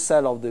this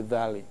side of the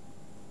valley.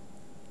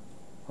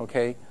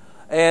 Okay,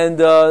 and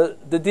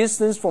the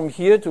distance from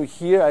here to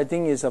here, I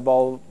think, is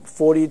about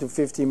 40 to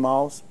 50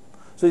 miles.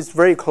 So it's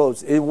very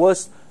close. It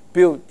was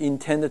built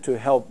intended to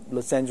help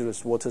Los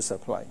Angeles water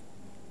supply.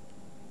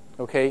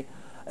 Okay,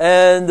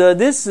 and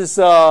this is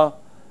the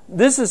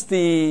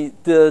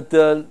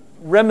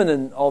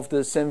remnant of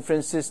the San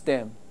Francisco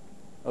Dam.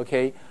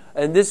 Okay,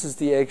 and this is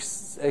the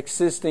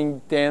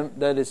existing dam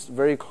that is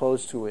very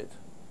close to it.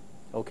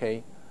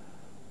 Okay.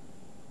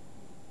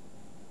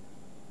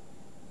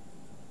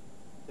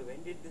 So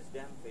when did this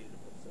dam fail,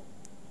 sir?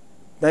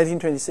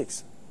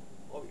 1926.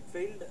 Oh, it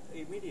failed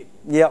immediately?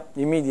 Yeah,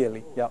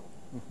 immediately. Oh. Yeah.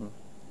 Mm-hmm.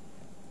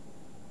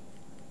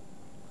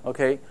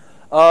 Okay.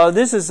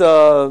 This is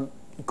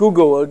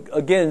Google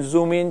again.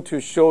 Zoom in to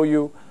show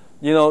you.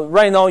 You know,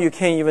 right now you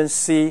can't even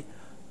see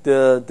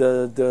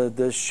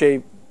the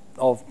shape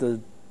of the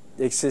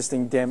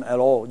existing dam at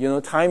all. You know,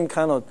 time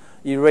kind of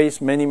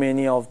erased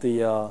many of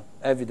the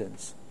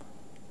evidence.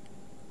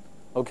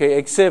 Okay,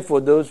 except for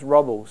those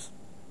rubbles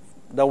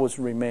that was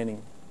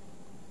remaining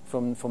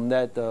from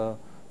that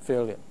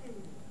failure.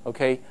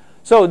 Okay,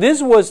 so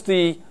this was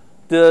the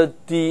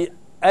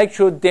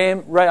actual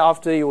dam right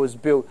after it was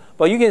built,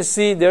 but you can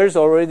see there's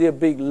already a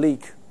big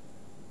leak.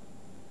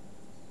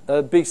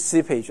 A big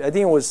seepage. I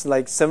think it was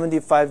like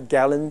 75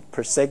 gallons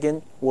per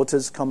second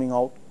water's coming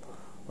out.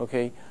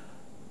 Okay,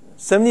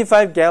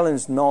 75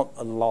 gallons not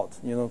a lot,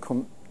 you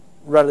know,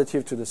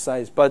 relative to the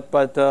size, but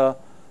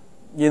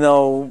you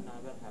know,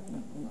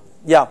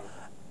 yeah.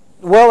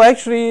 Well,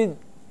 actually,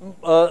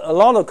 a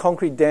lot of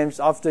concrete dams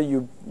after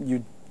you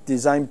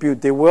design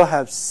build, they will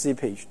have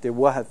seepage. They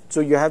will have,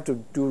 so you have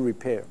to do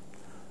repair.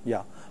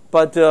 Yeah,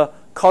 but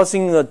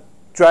causing a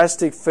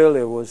drastic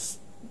failure was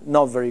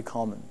not very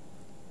common.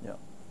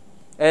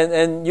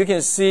 And you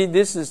can see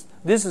this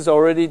is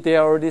already, they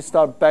already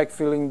start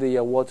backfilling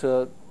the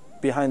water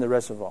behind the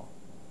reservoir.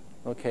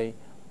 Okay.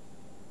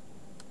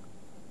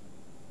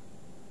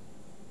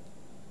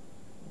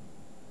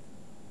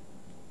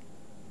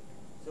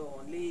 So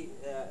only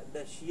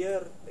the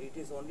shear, it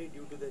is only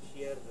due to the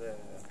shear.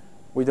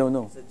 We don't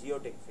know. It's a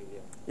geotech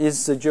failure.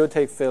 It's a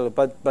geotech failure,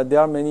 but there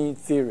are many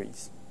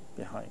theories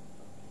behind.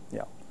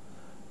 Yeah.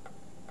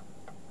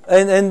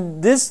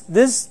 And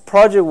this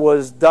project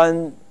was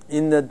done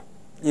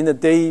in a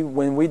day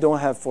when we don't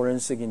have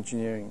forensic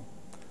engineering.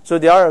 So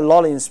there are a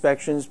lot of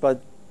inspections,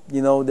 but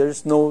you know,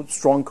 there's no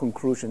strong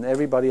conclusion.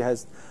 Everybody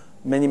has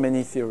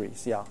many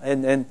theories. Yeah.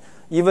 And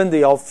even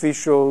the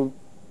official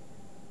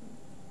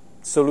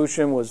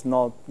solution was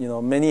not, you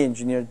know, many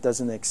engineers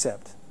doesn't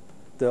accept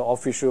the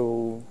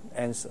official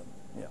answer.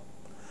 Yeah.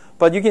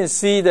 But you can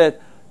see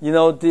that, you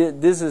know,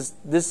 this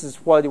is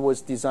what it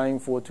was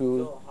designed for.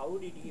 So how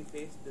did he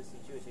face the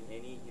situation?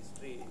 Any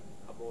history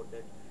about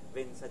that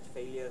when such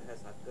failure has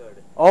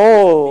occurred?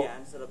 Oh, he should be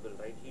answerable,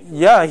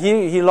 right?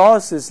 He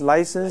lost his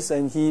license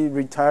and he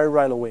retired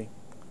right away.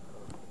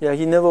 Yeah,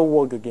 he never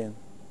worked again.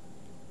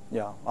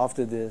 Yeah,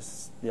 after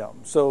this. Yeah,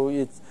 so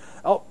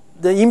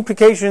the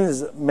implication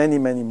is many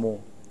more.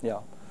 Yeah,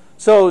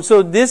 so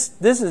this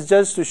is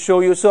just to show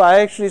you. So I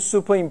actually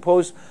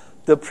superimposed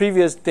the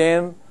previous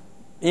dam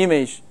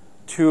image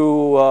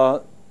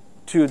to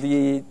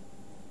the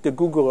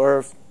Google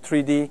Earth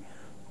 3D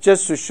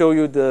just to show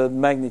you the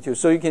magnitude.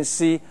 So you can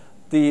see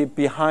the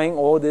behind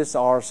all this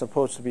are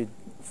supposed to be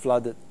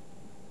flooded.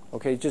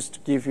 Okay, just to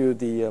give you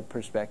the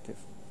perspective.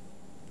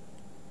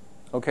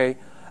 Okay,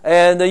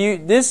 and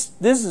this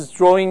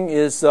drawing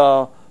is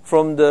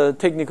from the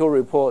technical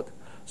report.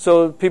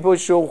 So people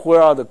show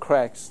where are the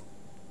cracks.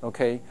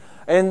 Okay,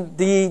 and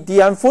the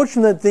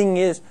unfortunate thing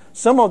is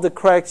some of the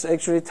cracks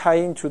actually tie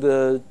into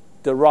the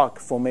rock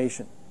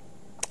formation.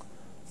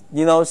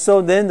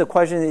 So then the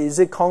question is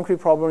it concrete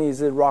problem?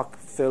 Is it rock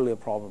failure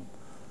problem?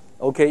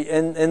 Okay,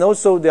 and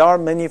also there are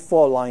many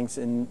fault lines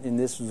in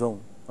this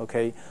zone.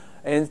 Okay,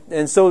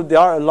 and so there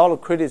are a lot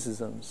of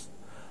criticisms,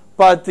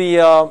 but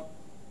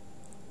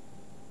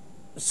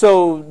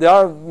so there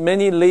are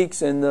many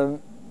leaks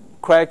and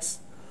cracks,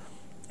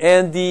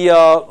 and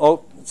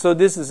so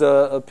this is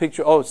a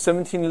picture.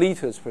 17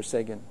 liters per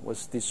second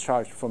was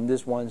discharged from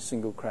this one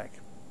single crack.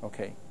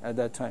 Okay, at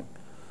that time.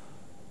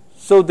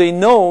 So they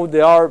know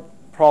there are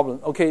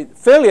problems. Okay,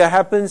 failure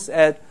happens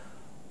at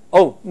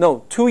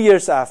 2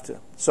 years after.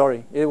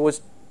 Sorry, it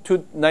was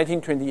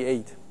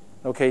 1928.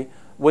 Okay,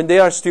 when they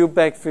are still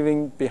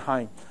backfilling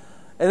behind,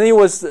 and then it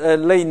was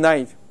late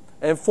night,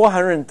 and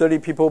 430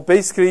 people.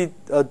 Basically,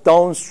 a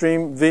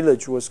downstream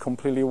village was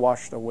completely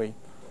washed away.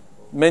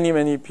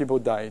 Many people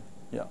died.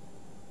 Yeah.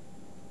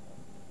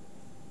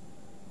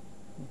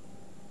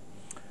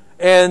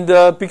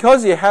 And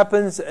because it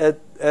happens at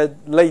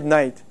late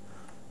night,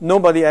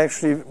 nobody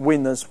actually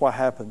witnessed what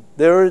happened.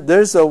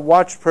 There's a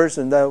watch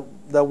person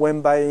that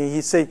went by, and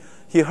he said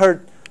he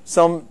heard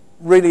some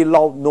really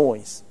loud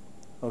noise.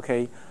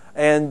 Okay,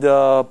 and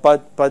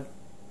but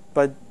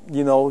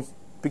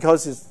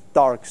because it's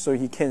dark, so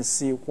he can't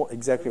see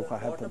exactly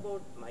what happened. What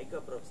about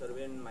mica, Professor?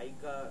 When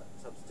mica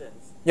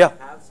substance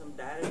have some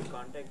direct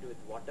contact with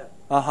water,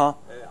 how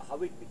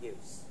it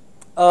behaves?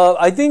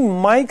 I think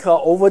mica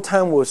over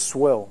time will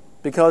swell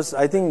because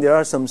I think there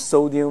are some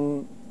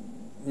sodium,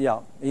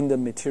 in the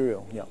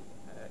material. Yeah.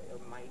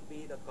 Might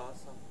be the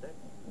cause of that.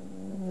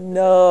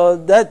 No,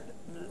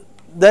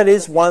 that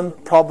is one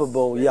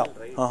probable. Yeah.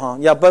 Right?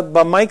 Yeah,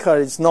 but mica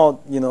is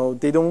not.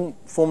 They don't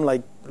form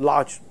like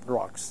large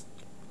rocks.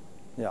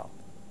 Yeah.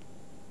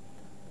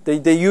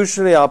 They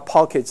usually are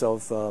pockets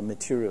of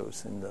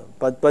materials in the,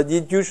 but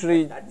it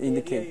usually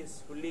indicates. Area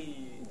is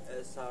fully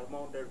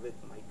surmounted with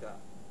mica.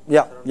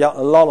 Yeah,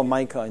 a lot of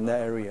mica in that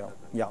area.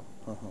 Yeah.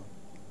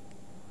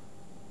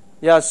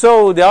 Yeah,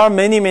 so there are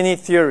many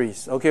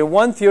theories. Okay,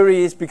 one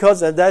theory is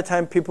because at that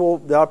time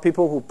there are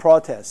people who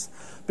protest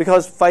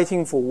because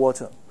fighting for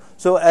water.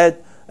 So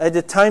at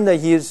the time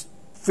that he is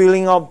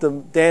filling up the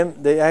dam,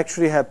 they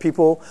actually have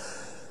people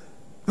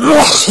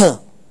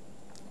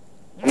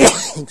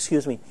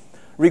excuse me,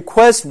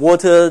 request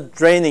water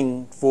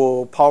draining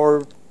for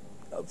power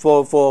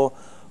for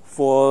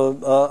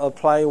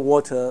apply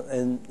water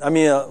and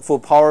for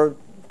power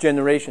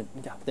generation.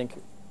 Yeah, thank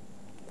you.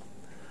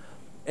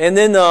 And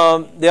then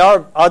there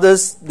are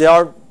others. There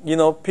are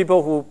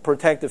people who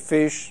protect the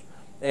fish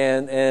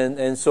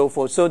and so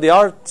forth. So there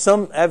are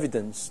some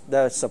evidence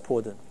that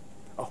supported.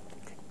 Oh,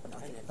 okay,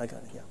 I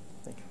got it. Yeah,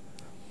 thank you.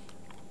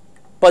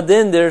 But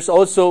then there's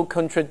also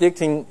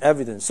contradicting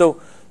evidence. So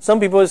some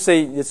people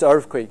say it's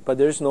earthquake, but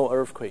there's no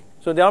earthquake.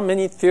 So there are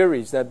many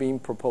theories that are being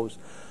proposed,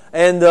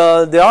 and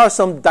there are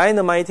some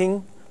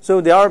dynamiting. So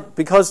there are,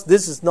 because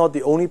this is not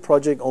the only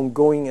project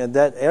ongoing at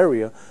that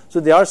area, so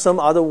there are some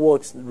other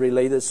works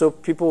related. So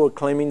people were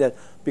claiming that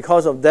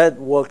because of that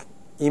work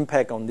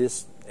impact on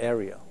this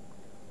area.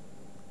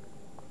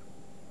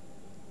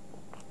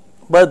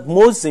 But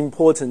most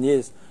important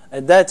is,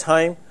 at that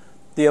time,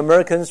 the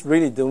Americans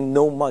really don't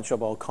know much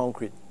about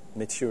concrete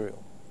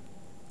material,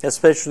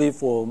 especially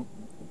for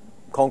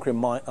concrete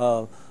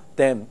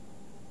dam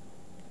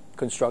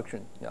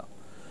construction. Yeah.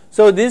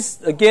 So this,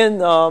 again,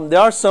 there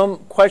are some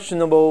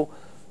questionable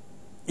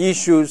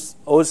issues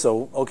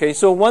also. Okay,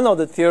 so one of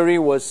the theory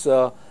was,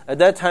 at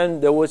that time,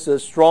 there was a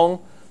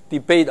strong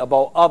debate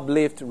about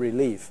uplift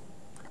relief.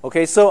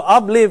 Okay, so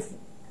uplift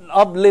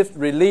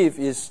relief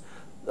is,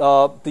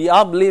 the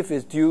uplift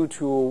is due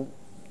to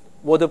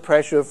water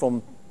pressure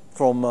from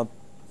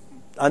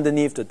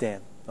underneath the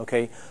dam.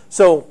 Okay,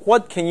 so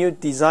what can you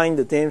design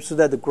the dam so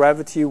that the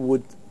gravity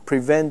would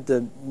prevent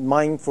the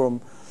mine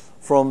from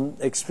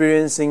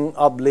experiencing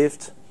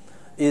uplift?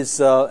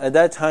 Is at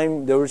that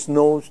time there was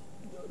no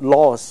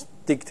laws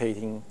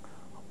dictating,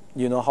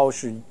 how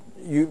should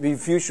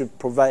if you should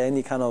provide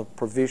any kind of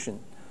provision.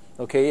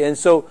 Okay, and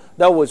so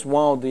that was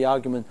one of the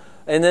arguments.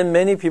 And then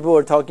many people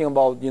were talking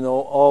about,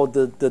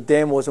 the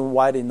dam wasn't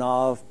wide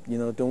enough,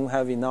 don't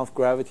have enough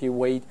gravity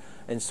weight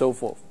and so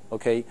forth.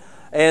 Okay,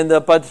 and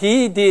but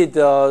he did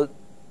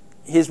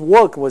his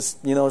work was,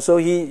 so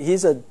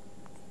he's a,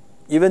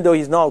 even though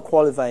he's not a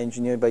qualified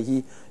engineer, but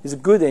he's a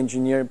good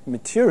engineer,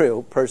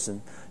 material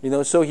person,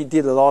 so he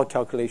did a lot of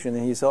calculation,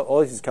 and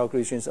all his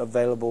calculations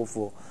available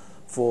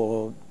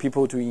for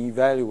people to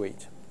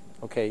evaluate.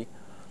 Okay,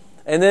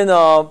 and then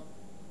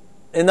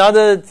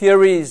another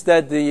theory is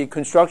that the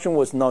construction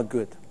was not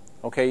good.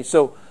 Okay,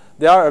 so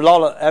there are a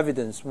lot of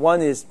evidence.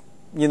 One is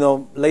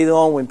later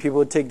on when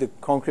people take the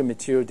concrete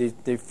material,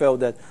 they felt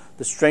that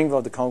the strength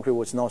of the concrete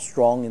was not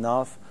strong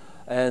enough,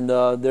 and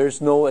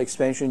there's no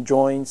expansion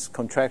joints,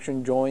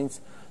 contraction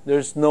joints,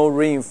 there's no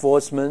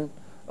reinforcement.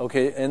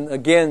 Okay, and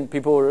again,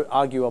 people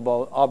argue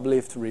about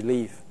uplift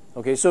relief.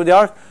 Okay, so there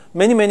are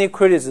many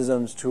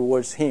criticisms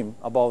towards him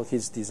about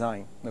his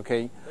design.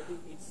 Okay, but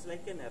it's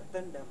like an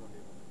earthen dam only.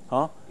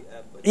 Huh?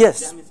 Yes.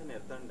 Yes. Dam is an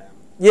earthen dam.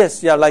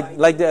 Yes, yeah,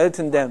 like the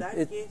earthen dam. In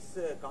that case,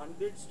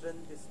 concrete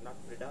strength is not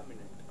predominant.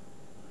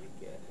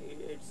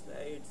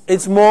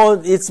 It's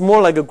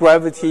more like a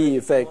gravity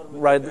effect,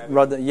 right?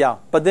 Rather, yeah.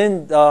 But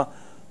then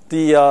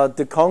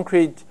the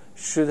concrete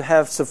should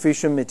have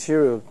sufficient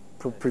material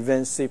to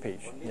prevent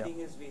seepage. Only thing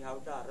is we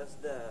have to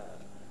arrest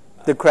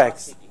the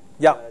cracks. Porosity.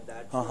 Yeah.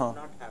 That should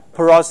not happen.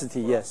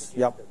 Porosity, yes.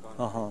 Yep.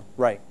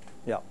 Right.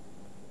 Yeah.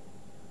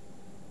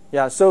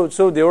 Yeah. So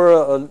there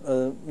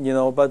were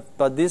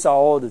but these are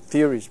all the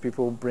theories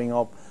people bring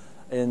up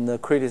and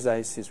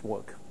criticize his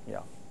work.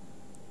 Yeah.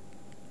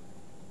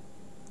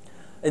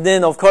 And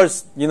then, of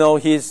course,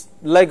 his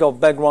lack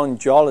of background in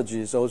geology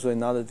is also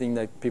another thing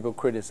that people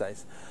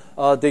criticize.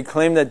 They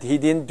claim that he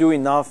didn't do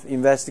enough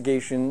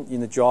investigation in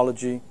the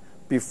geology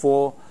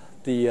before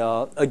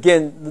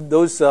again,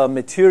 those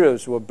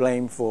materials were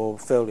blamed for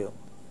failure.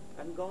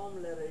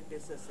 Angom lerite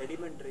is a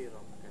sedimentary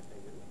rock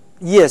category.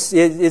 Yes,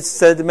 it's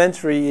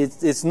sedimentary.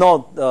 It's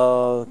not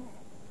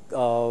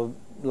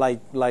like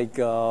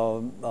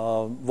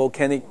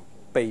volcanic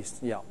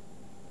based. Yeah.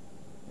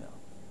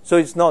 So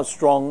it's not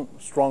strong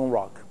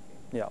rock.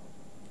 Yeah.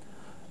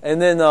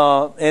 And then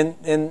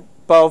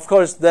but of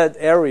course that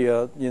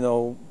area,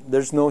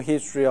 there's no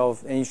history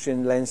of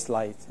ancient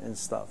landslides and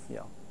stuff.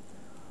 Yeah.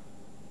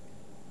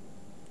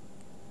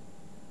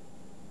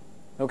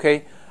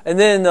 Okay. And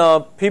then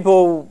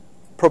people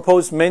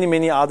propose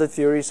many other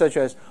theories, such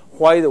as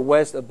why the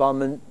west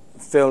abutment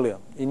failure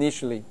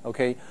initially.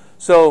 Okay.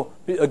 So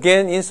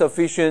again,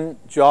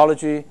 insufficient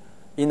geology,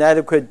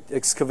 inadequate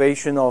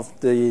excavation of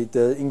the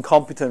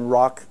incompetent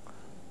rock,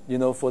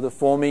 for the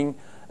forming,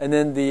 and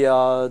then the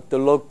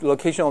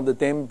location of the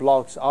dam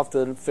blocks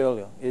after the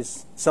failure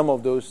is some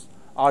of those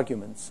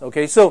arguments.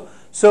 Okay, so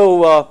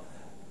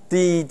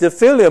the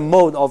failure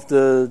mode of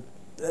the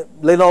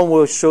later on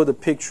we'll show the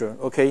picture.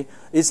 Okay,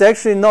 it's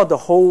actually not the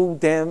whole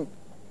dam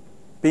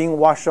being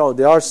washed out.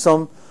 There are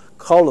some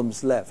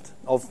columns left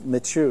of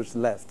materials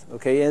left.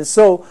 Okay, and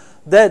so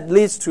that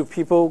leads to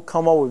people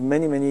come up with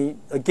many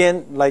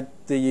again, like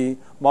the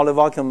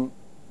Mollyvacum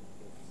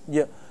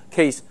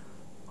case.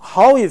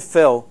 How it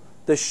fell,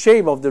 the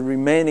shape of the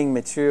remaining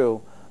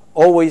material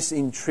always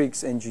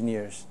intrigues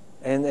engineers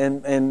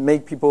and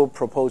make people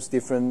propose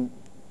different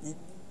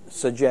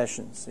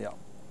suggestions. Yeah.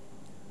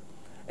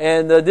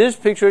 And this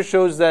picture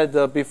shows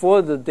that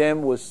before the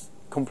dam was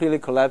completely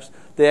collapsed,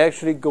 they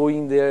actually go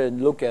in there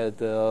and look at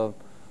the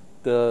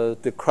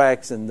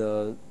cracks and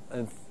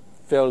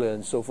failure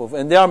and so forth.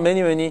 And there are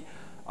many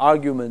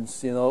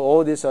arguments.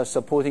 All these are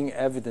supporting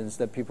evidence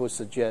that people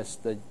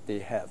suggest that they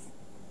have.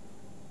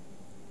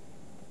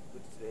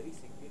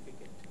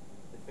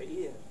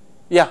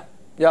 Yeah,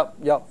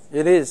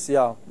 it is.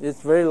 Yeah,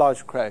 it's very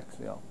large cracks.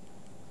 Yeah,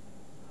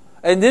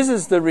 and this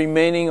is the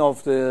remaining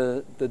of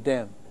the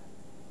dam.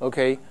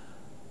 Okay,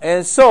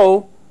 and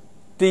so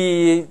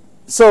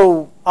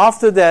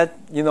after that,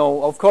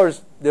 of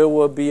course, there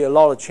will be a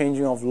lot of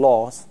changing of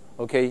laws.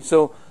 Okay,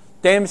 so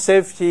dam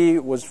safety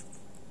was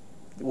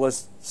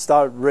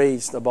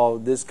raised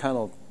about this kind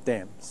of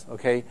dams.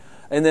 Okay,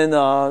 and then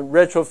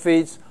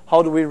retrofits.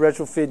 How do we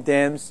retrofit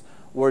dams?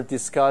 Were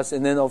discussed,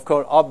 and then of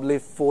course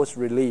uplift force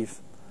relief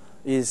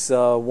is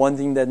one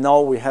thing that now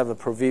we have a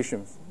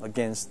provision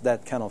against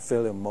that kind of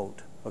failure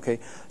mode. Okay,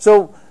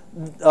 so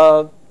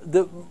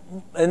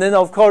and then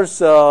of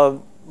course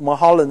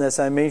Mulholland, as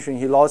I mentioned,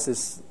 he lost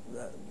his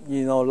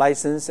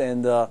license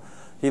and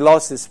he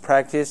lost his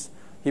practice.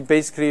 He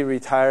basically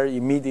retired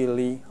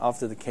immediately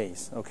after the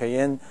case. Okay,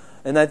 and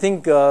I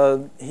think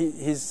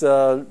his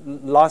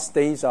last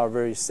days are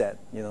very sad.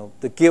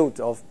 The guilt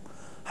of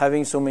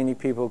having so many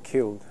people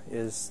killed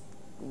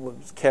will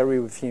carry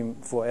with him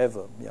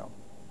forever. Yeah.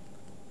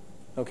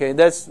 Okay,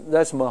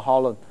 that's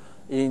Mulholland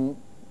in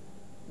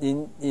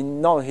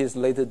not his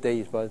later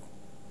days, but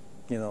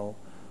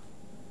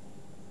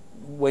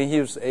when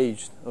he was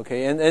aged.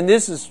 Okay, and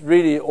this is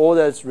really all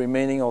that's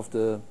remaining of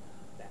the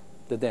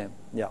dam.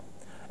 Yeah,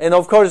 and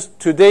of course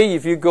today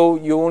if you go,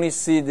 you only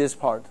see this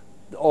part.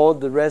 All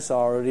the rest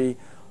are already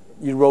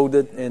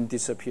eroded and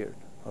disappeared.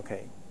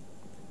 Okay.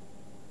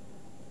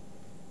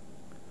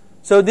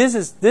 So this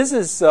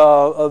is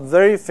a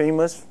very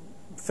famous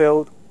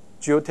failed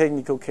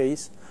geotechnical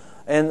case,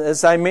 and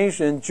as I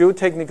mentioned,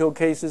 geotechnical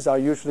cases are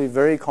usually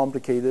very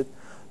complicated,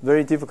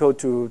 very difficult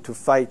to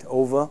fight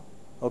over.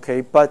 Okay,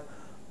 but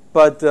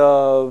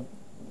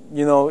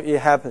it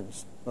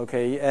happens.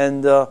 Okay,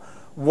 and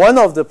one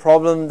of the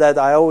problems that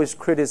I always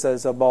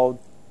criticize about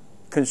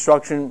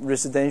construction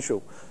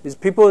residential is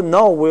people are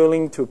not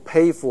willing to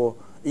pay for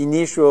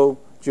initial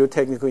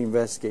geotechnical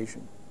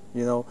investigation.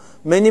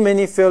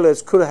 Many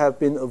failures could have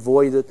been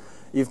avoided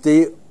if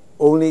they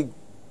only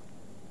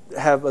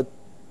have a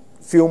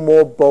few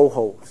more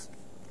boreholes.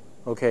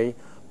 Okay,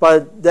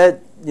 but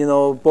that,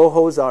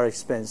 boreholes are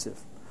expensive.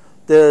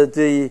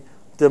 The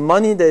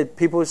money that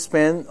people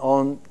spend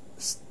on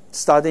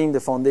starting the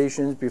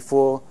foundations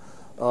before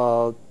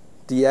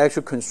the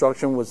actual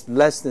construction was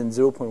less than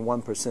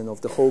 0.1%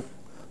 of the whole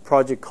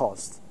project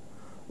cost.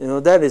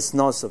 That is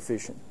not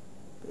sufficient.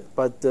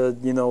 But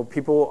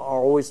people are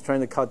always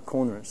trying to cut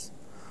corners,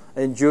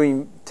 and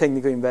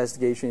geotechnical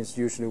investigation is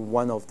usually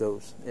one of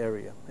those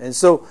areas. And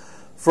so,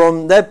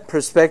 from that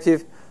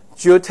perspective,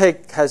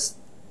 geotech has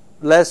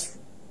less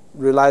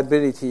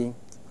reliability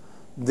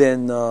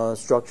than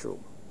structural.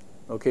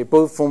 Okay,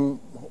 both from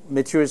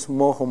materials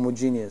more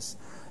homogeneous,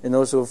 and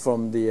also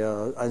from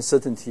the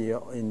uncertainty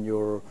in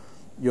your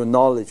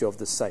knowledge of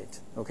the site.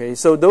 Okay,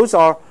 so those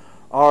are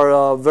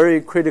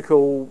very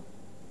critical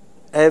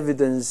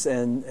evidence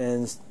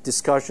and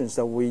discussions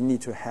that we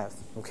need to have.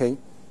 Okay.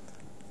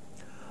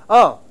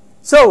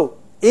 So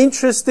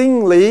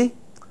interestingly,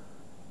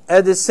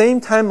 at the same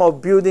time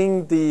of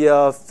building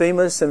the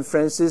famous St.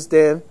 Francis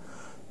Dam,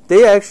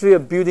 they actually are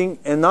building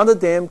another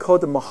dam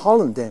called the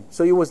Mulholland Dam.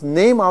 So it was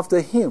named after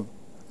him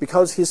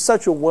because he's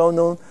such a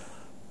well-known,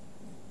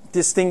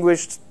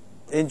 distinguished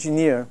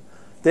engineer.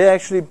 They're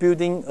actually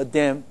building a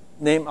dam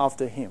named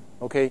after him.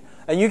 Okay,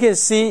 and you can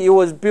see it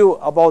was built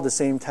about the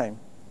same time.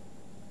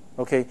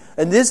 Okay,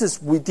 and this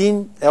is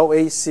within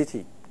LA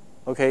City.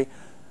 Okay,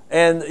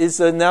 and it's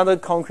another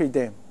concrete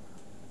dam.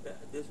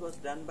 This was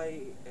done by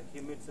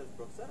him itself,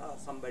 Professor, or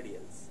somebody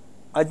else?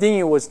 I think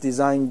it was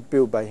designed,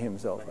 built by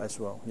himself as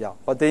well. Yeah,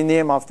 but they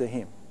named after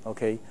him.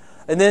 Okay,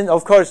 and then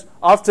of course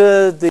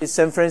after the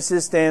San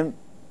Francisco Dam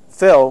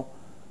fell,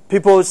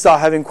 people start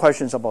having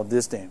questions about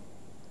this dam.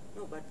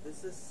 No, but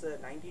this is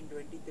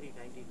 1923,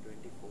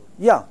 1924.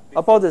 Yeah, before.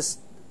 About this.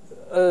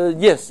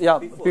 Yes, yeah,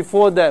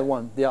 before that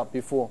one. Yeah,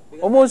 before.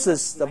 Because almost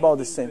is about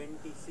the same.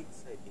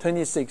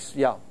 26,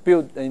 yeah,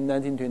 built in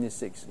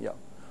 1926, yeah.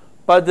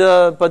 But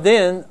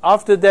then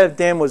after that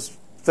dam was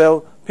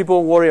fell,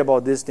 people worry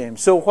about this dam.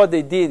 So what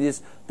they did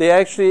is they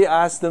actually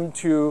asked them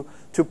to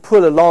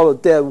put a lot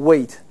of dead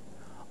weight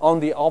on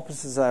the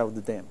opposite side of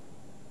the dam.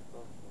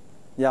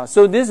 Yeah,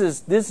 so this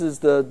is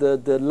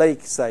the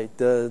lake side,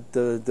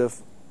 the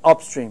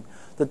upstream.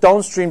 The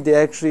downstream they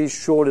actually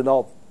shored it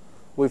up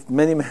with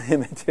many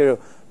material,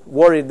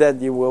 worried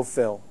that it will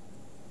fail.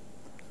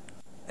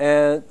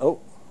 And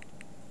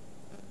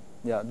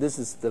yeah, this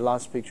is the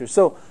last picture.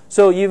 So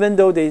even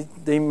though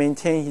they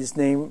maintain his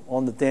name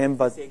on the dam,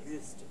 but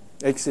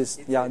exists.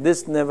 Yeah,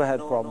 this never had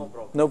problem.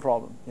 No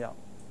problem. Yeah.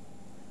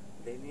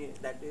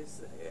 That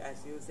is,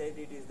 as you said,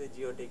 it is the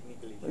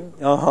geotechnical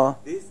issue.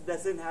 This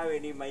doesn't have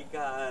any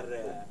mica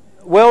or.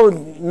 Well,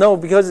 no,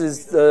 because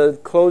it's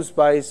close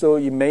by, so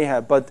it may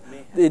have, but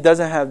it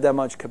doesn't have that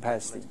much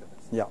capacity.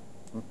 Yeah.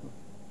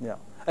 Yeah,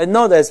 and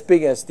not as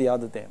big as the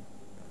other dam.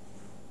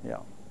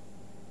 Yeah.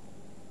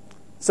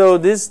 So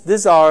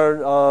these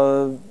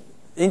are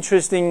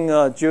interesting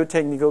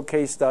geotechnical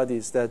case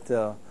studies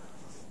that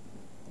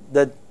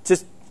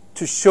just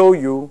to show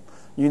you,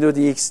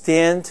 the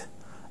extent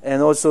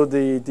and also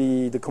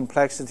the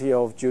complexity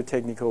of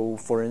geotechnical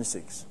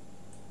forensics.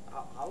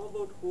 How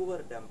about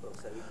Hoover Dam,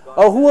 Professor?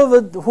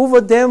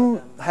 Hoover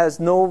Dam has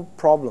no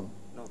problem.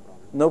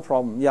 No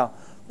problem. Yeah.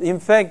 In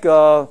fact,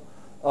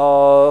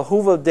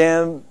 Hoover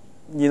Dam,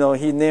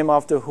 he named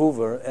after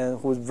Hoover, and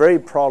who was very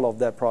proud of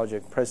that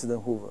project,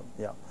 President Hoover.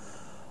 Yeah.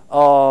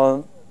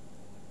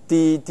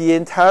 The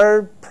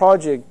entire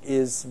project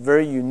is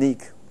very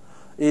unique.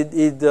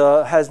 It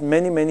has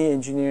many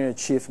engineering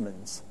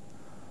achievements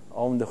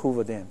on the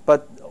Hoover Dam.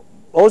 But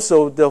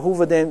also the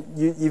Hoover Dam,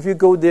 if you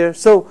go there,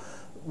 so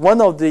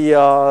one of the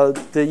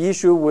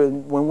issue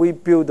when we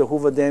build the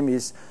Hoover Dam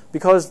is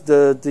because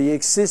the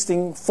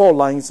existing fault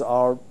lines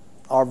are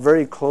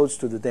very close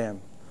to the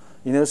dam.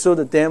 So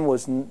the dam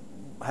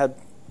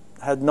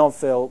had not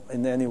failed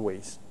in any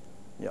ways.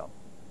 Yeah.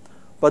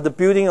 But the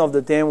building of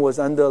the dam was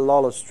under a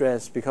lot of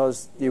stress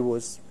because it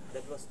was...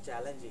 That was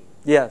challenging.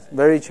 Yeah,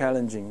 very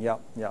challenging. Yeah.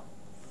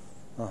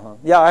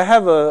 Yeah, I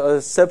have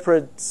a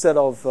separate set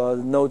of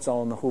notes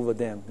on the Hoover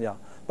Dam. Yeah.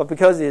 But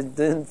because it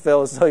didn't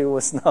fail, so it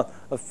was not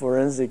a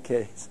forensic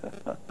case.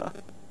 Not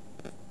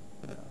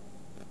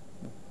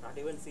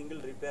even single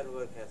repair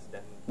work has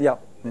done. Yeah.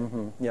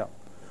 Yeah.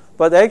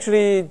 But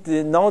actually,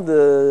 now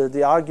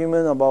the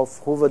argument about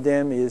Hoover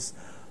Dam is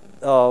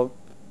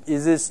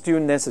it still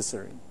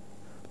necessary?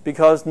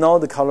 Because now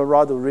the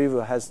Colorado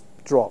River has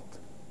dropped.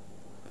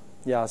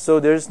 Yeah, so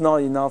there's not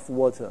enough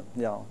water.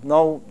 Yeah,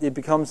 now it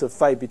becomes a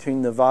fight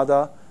between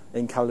Nevada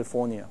and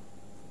California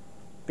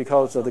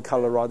because of the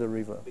Colorado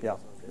River. Yeah,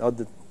 or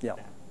the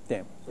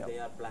dam. So they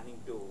are planning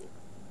to.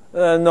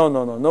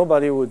 No.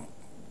 Nobody would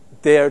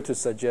dare to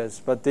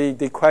suggest, but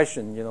they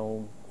question.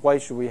 Why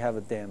should we have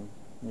a dam?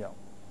 Yeah.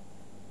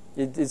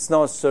 It's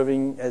not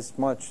serving as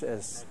much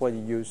as what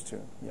it used to.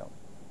 Yeah.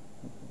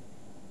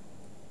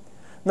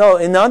 Now,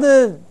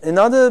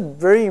 another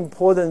very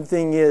important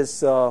thing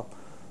is,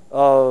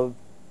 because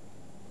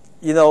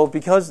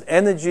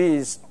energy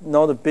is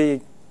not a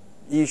big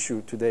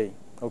issue today.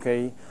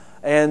 Okay,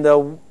 And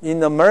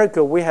in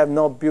America, we have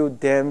not built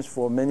dams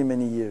for many,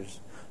 many years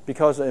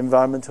because of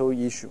environmental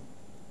issue.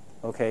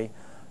 Okay,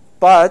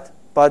 but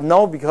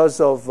now because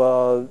of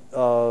we're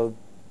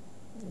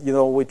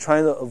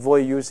trying to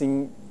avoid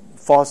using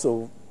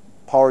fossil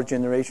power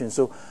generation,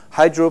 so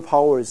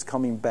hydropower is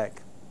coming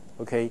back.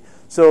 Okay,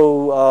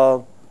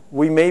 so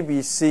we may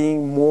be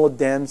seeing more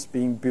dams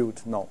being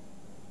built now.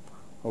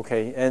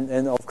 Okay,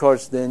 and of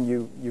course then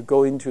you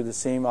go into the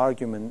same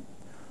argument.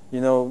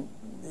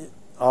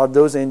 Are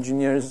those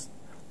engineers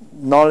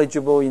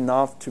knowledgeable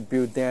enough to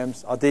build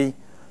dams? Are they,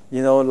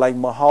 like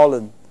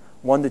Mulholland,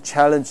 want to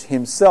challenge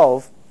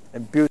himself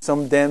and build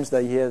some dams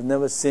that he has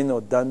never seen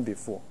or done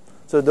before?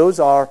 So those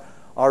are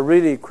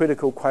really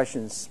critical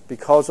questions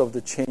because of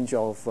the change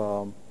of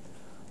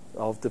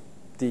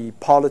the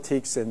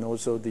politics and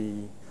also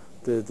the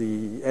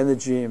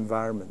energy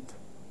environment.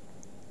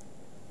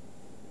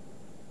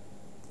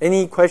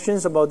 Any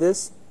questions about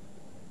this?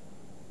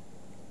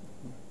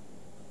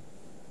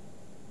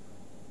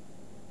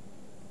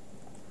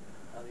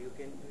 You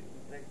can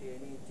interact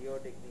any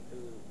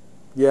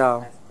Yeah.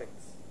 geotechnical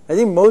aspects. I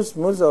think most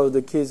of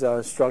the kids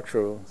are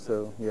structural,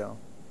 so yeah.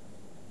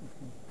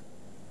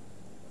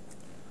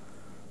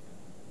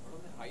 What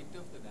was the height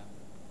of the dam?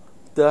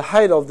 The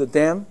height of the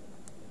dam,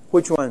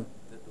 which one?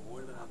 The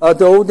older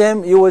The old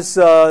dam, it was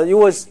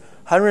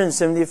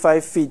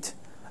 175 feet,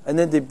 and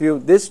then they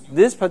built this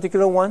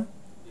particular one.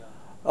 Yeah.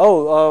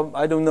 Oh,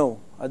 I don't know.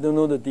 I don't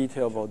know the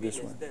detail about this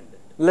one. Than that.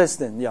 Less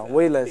than, yeah,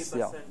 way less,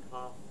 yeah. 50%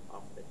 half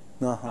of that.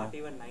 Uh-huh. Not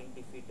even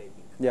 90 feet, I think.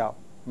 Yeah.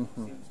 Seems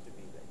to be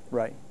like that.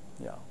 Right.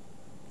 Yeah.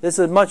 It's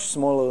a much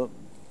smaller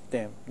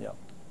dam. Yeah.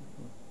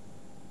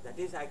 That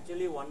is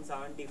actually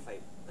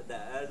 175, the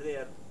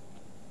earlier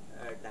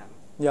dam.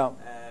 Yeah.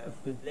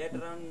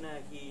 Later on,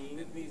 he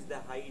increased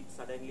the height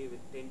suddenly with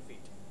 10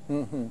 feet.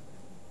 Mm-hmm.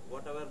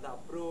 Whatever the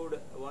approved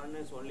one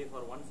is only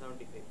for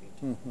 175 feet.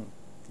 Mm-hmm.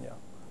 Yeah.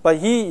 But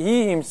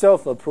he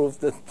himself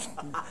approved it.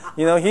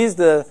 He's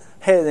the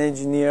head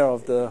engineer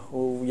of the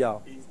whole. Yeah.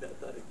 He's the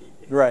authority.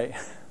 Right.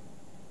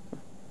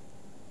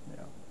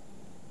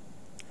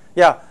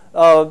 Yeah.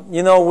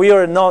 We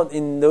are not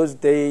in those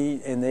day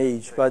and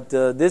age, but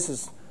this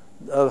is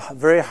a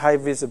very high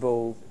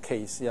visible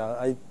case. Yeah,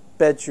 I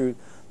bet you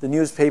the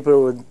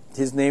newspaper,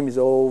 his name is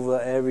all over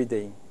every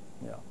day.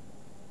 Yeah,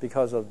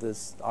 because of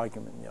this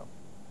argument. Yeah.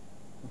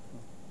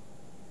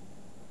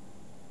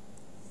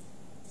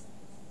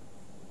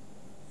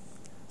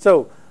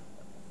 So,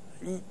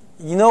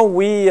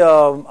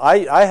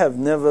 I have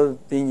never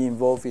been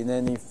involved in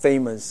any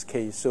famous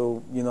case.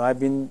 So,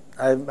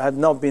 I've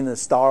not been a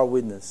star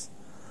witness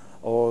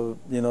or,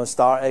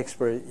 star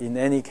expert in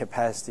any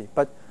capacity.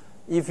 But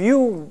if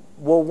you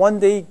were one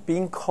day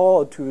being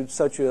called to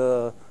such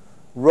a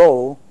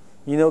role,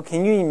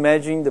 can you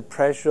imagine the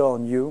pressure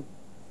on you?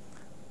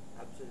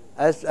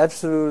 Absolutely.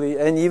 Absolutely.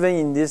 And even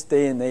in this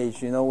day and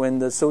age, when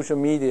the social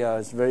media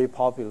is very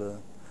popular,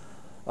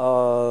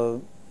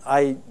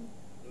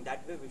 In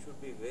that way, we should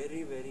be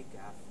very, very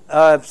careful.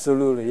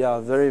 Absolutely, yeah,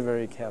 very,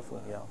 very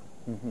careful, yeah.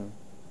 Mm-hmm.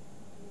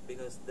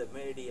 Because the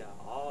media,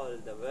 all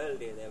the world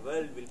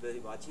will be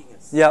watching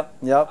us. Yep.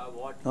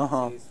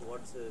 What he says,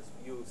 what's his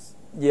views.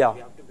 Yeah.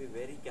 We have to be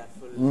very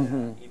careful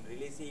Mm-hmm. in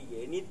releasing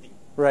anything.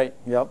 Right.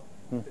 Yep.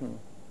 Mm-hmm.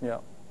 Yeah.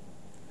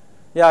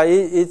 Yeah.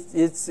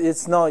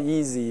 It's not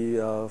easy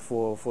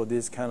for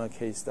this kind of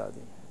case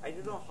study. I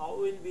don't know how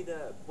will be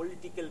the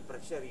political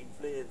pressure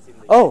influence in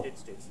the United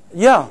States.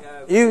 Yeah.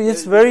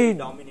 It's very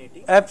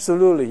dominating.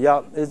 Absolutely.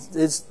 Yeah.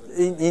 It's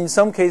in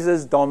some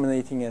cases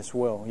dominating as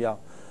well. Yeah.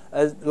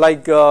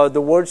 Like the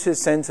World Trade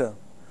Center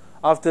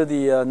after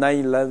the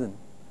 9/11.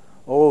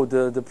 Oh,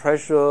 the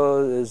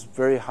pressure is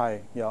very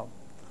high. Yeah.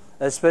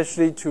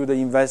 Especially to the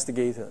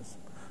investigators,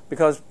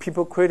 because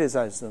people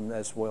criticize them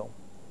as well.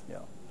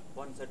 Yeah.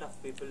 One set of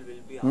people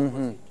will be opposite.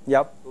 Mm-hmm.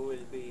 Yep. Who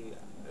will be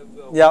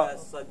who Yeah.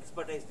 has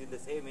expertise in the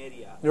same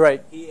area.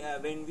 Right.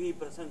 When we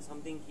present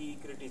something, he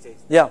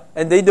criticizes. Yeah,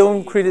 and they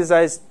don't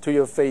criticize to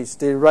your face.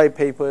 They write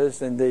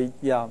papers and they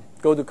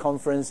go to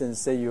conference and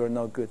say you are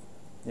not good.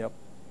 Yep.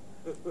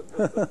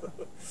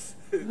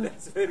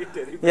 That's very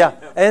terrible. Yeah,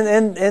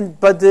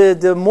 but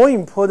the more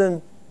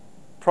important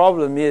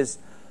problem is,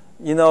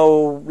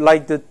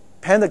 like the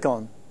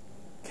Pentagon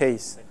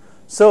case.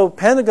 So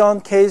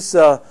Pentagon case,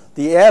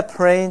 the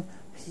airplane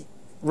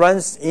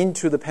runs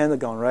into the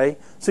Pentagon, right?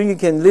 So you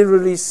can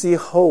literally see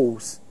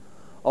holes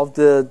of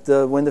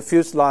the when the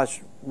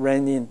fuselage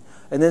ran in,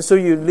 and then so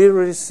you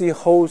literally see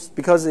holes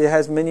because it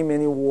has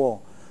many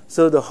walls.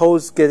 So the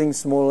holes getting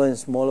smaller and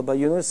smaller, but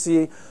you don't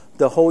see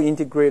the whole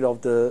integrate of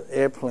the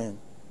airplane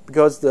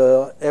because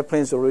the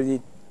airplane is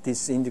already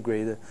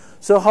disintegrated.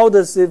 So how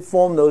does it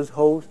form those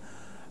holes?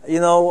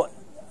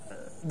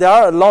 There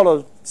are a lot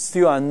of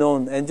still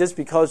unknown, and just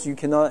because you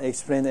cannot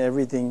explain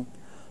everything,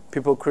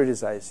 people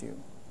criticize you.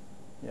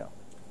 Yeah.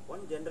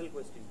 One general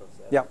question,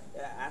 Professor. Yeah.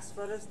 As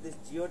far as this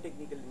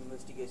geotechnical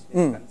investigation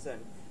is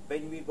concerned,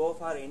 when we go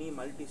for any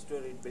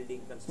multi-story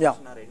building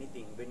construction or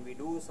anything, when we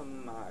do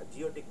some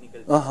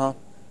geotechnical testing,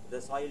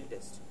 the soil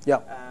test.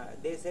 Yeah.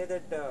 They say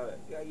that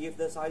if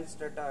the soil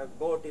strata,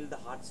 go till the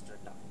hard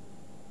strata.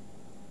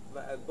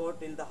 Go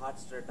till the hard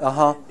strata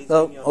and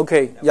design your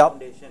okay. Yep.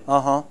 foundation.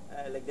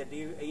 Like that,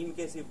 in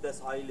case if the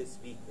soil is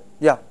weak.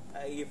 Yeah.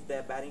 If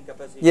the bearing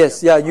capacity. Yes.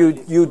 of the Yeah. soil You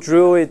is you good,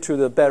 drew it to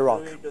the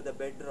bedrock. Drew it to the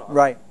bedrock.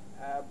 Right.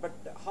 But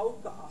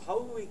how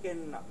we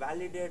can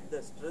validate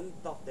the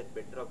strength of that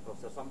bedrock,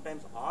 Professor?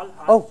 Sometimes all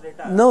hard Oh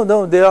strata.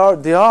 no,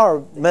 there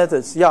are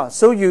methods. Yeah.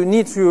 So you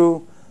need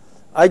to.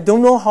 I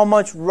don't know how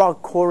much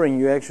rock coring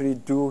you actually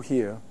do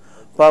here,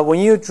 but when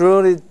you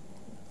drill it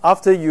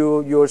after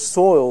your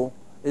soil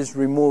is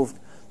removed,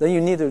 then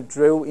you need to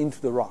drill into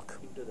the rock.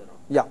 Into the rock.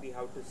 Yeah. We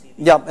have to see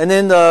the Yeah, and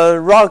then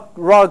rock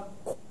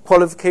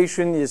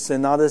qualification is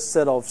another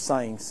set of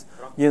science.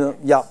 rock You know,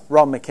 mechanics. yeah,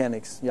 rock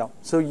mechanics. Yeah.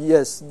 So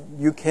yes,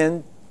 you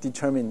can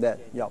determine that.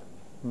 Yeah.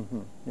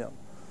 Yeah.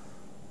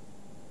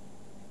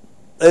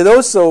 And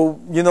also,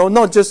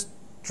 not just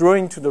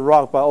drilling to the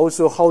rock, but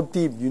also how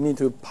deep you need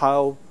to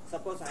pile.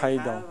 Suppose tie I it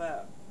have down.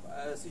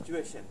 a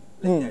situation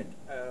like that.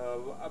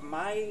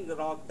 My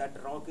rock, that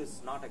rock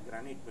is not a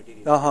granite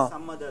material. Uh-huh. It is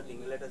some other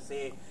thing. Let us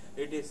say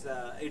it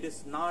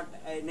is not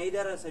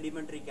neither a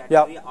sedimentary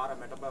category or a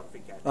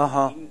metamorphic category.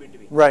 Uh-huh. In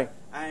between. Right.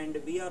 And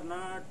we are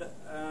not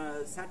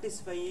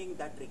satisfying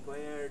that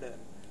required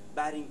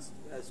bearing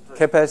strength.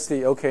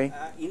 Capacity. Okay.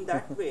 In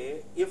that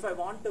way, if I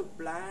want to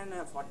plan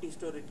a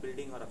 40-story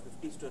building or a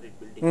 50-story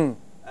building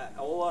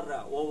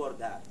over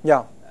that,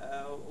 Yeah.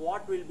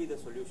 what will be the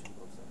solution,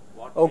 Professor?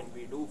 What Oh. can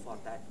we do for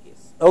that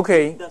case?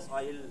 Okay. If the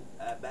soil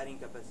bearing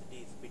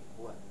capacity is bit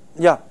poor.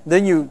 Yeah.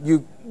 Then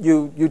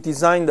you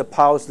design the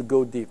piles to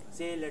go deep.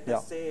 Say, let Yeah.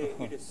 us say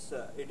it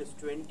is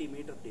 20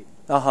 meter deep.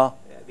 Uh-huh.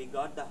 We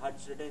got the hard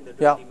strata in the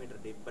Yeah. 20 meter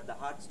deep, but the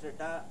hard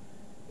strata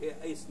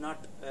is not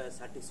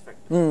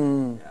satisfactory.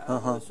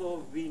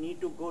 So we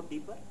need to go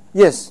deeper.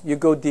 Yes, you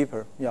go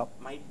deeper. Yeah.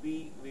 Might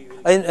be we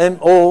will. And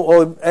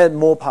or add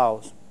more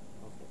piles.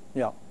 Okay.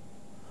 Yeah.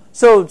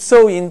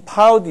 So in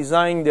pile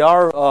design, there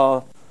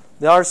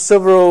are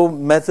several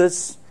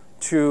methods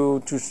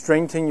to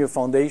strengthen your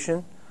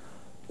foundation.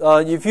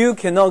 If you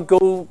cannot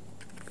go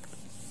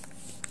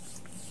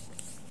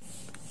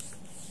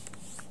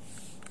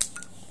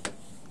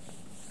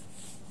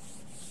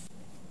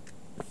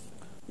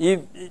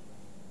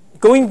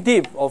going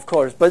deep, of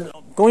course, but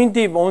going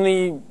deep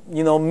only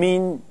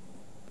mean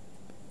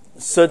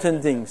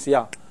certain things.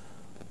 Yeah.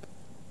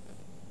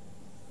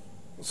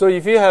 So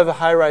if you have a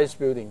high-rise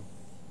building,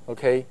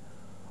 okay,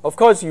 of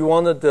course you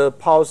wanted the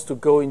piles to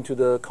go into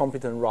the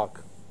competent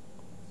rock.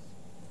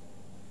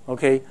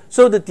 Okay,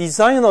 so the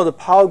design of the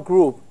pile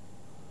group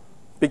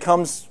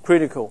becomes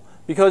critical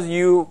because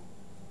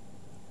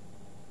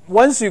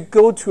once you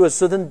go to a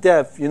certain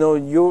depth,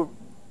 you're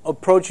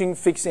approaching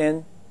fixed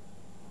end,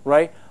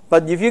 right?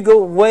 But if you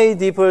go way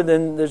deeper,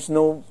 then there's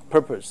no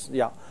purpose.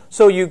 Yeah.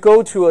 So you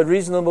go to a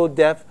reasonable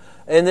depth,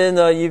 and then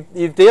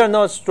if they are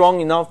not strong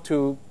enough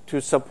to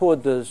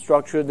support the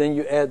structure, then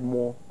you add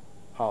more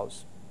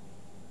piles.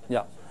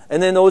 Yeah.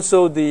 And then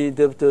also the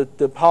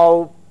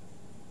pile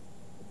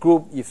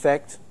group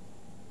effect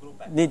you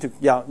need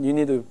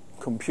to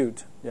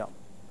compute. Yeah.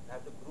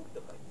 Have to group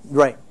the piles.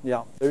 Right.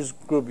 Yeah. There's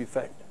group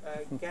effect.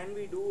 Can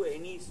we do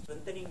any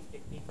strengthening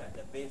technique at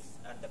the base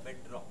and the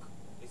bedrock?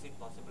 Is it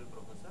possible,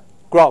 Professor?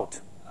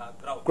 Grout.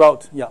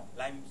 Grout. Yeah.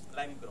 Lime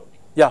grouting.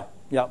 Yeah.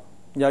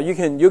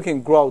 You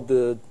can grout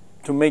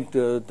to make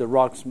the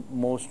rocks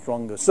more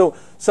stronger. So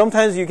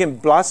sometimes you can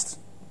blast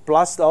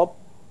up,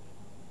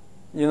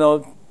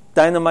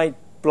 dynamite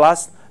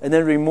blast, and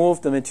then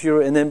remove the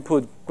material and then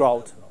put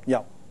grout.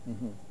 Yeah.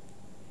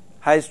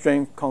 High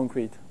strength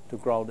concrete to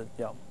grout it.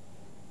 Yeah.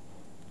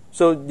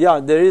 So yeah,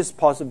 there is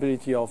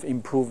possibility of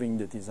improving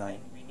the design.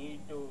 We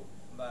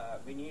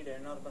need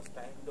enormous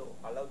time to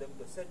allow them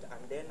to set,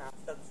 and then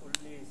after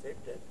fully set,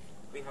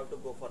 we have to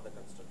go for the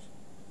construction.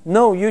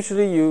 No,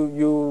 usually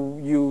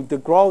the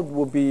grout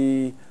will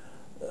be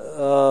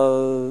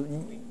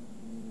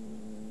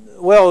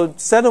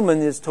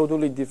settlement is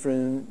totally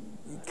different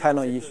kind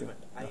of issue.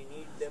 I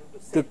need them to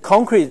set The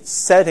concrete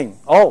setting.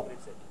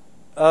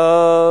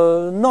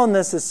 Not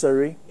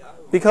necessary,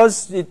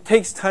 because it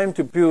takes time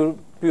to build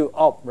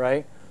up,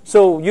 right?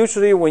 So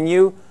usually when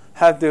you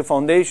have the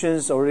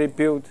foundations already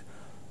built,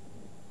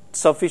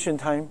 sufficient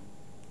time,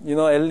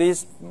 at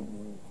least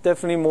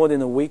definitely more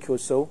than a week or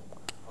so.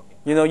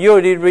 Okay. You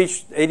already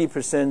reached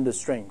 80% the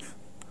strength.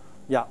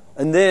 Yeah.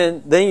 And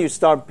then you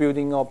start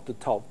building up the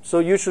top. So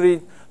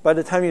usually by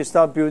the time you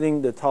start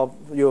building the top,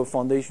 your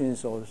foundation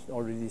is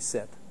already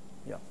set.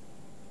 Yeah.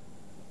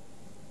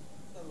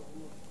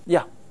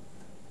 Yeah.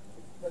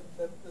 That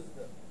is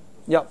there.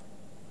 Yeah.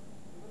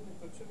 Even the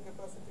friction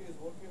capacity is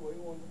okay. Why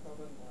you want to come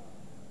and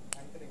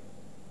anchoring?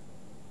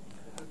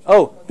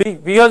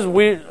 Because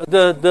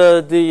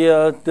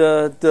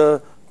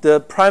the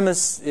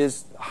premise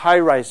is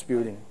high-rise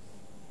building.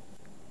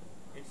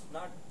 It's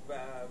not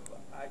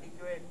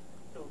adequate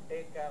to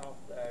take care of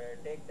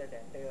take that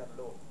entire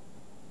load.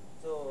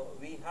 So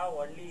we have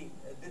only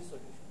this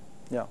solution.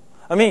 Yeah.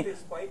 I mean, It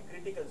is quite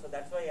critical, so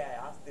that's why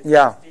I asked this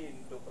Yeah. question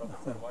to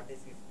Professor. What is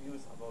his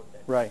views about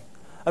that? right.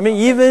 I mean,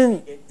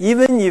 even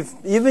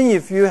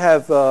if you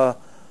have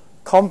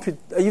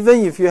even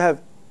if you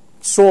have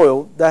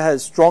soil that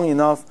has strong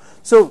enough,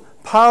 so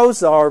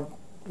piles are,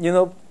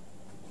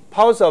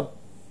 piles are,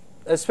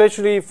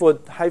 especially for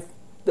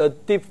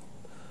deep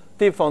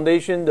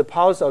foundation, the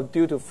piles are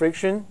due to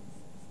friction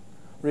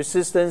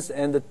resistance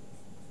and the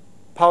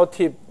pile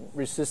tip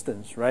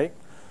resistance, right?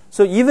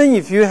 So even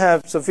if you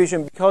have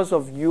sufficient, because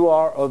of you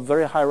are a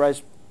very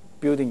high-rise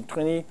building,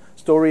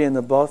 20-story and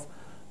above,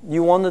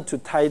 you wanted to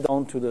tie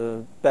down to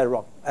the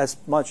bedrock as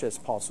much as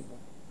possible.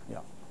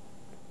 Yeah.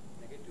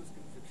 Negative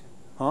skin friction.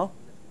 Huh?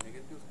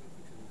 Negative skin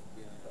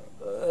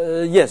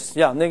friction is Yes.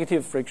 Yeah.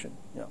 Negative friction.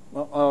 Yeah.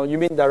 You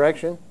mean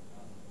direction?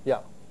 Yeah.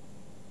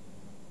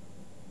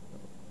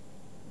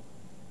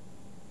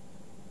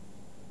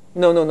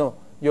 No.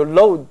 Your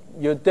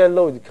dead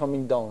load is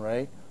coming down,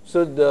 right?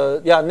 So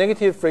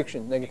negative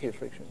friction.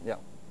 Yeah.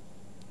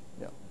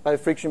 By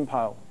friction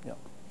pile. Yeah.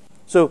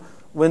 So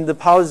when the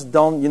pile is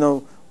down,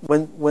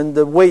 when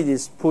the weight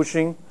is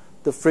pushing,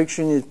 the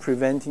friction is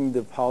preventing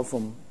the pile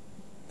from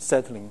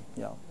settling.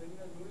 Yeah. When you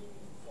are doing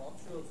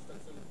offshore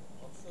structure,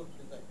 offshore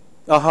design,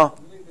 Generally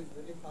it is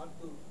very hard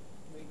to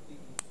make the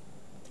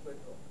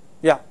bedrock.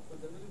 Yeah. So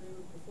generally we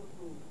would prefer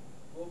to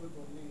go with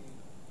only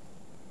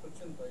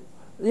friction pipes.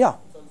 Yeah.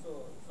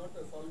 It's not a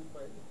solid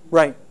pipe.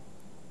 Right.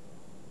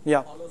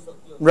 Yeah. Hollow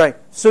circular. Right.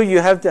 So you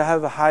have to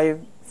have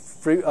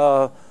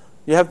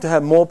you have to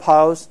have more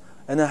piles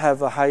and then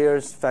have a higher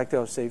factor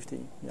of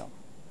safety. Yeah.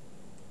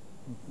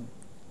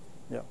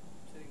 Yeah.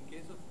 So in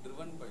case of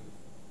driven piles,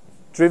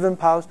 Driven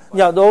piles.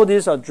 Yeah. All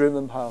these are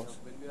driven piles.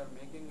 when we are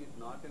making it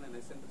not in an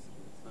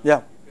eccentricity, Yeah.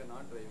 if you are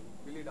not driving,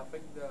 will it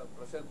affect the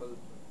pressure bulb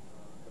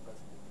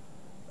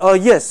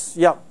capacity? Yes.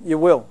 Yeah. It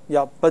will.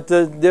 Yeah. But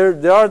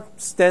there are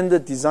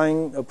standard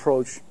design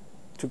approach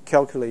to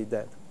calculate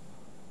that.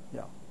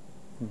 Yeah.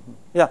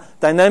 Yeah.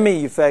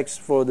 Dynamic effects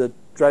for the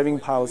driving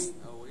piles.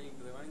 While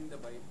driving the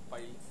piles,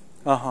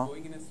 Uh-huh.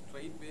 going in a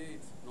straight way,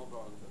 it's no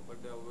problem, sir. But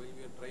while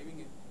we are driving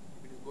it,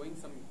 if it is going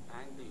some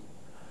angle,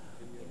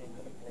 then we are doing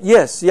it.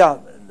 Yes. Yeah.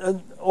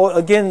 Or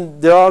again,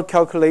 there are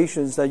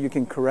calculations that you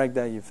can correct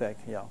that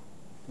effect. Yeah.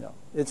 Yeah.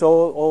 It's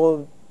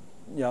all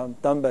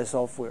done by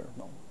software.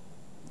 No.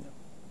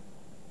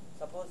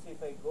 Suppose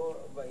if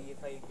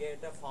I get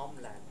a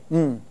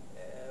farmland,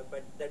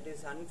 but that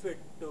is unfit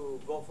to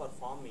go for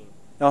farming.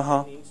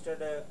 Uh-huh. And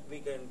instead, we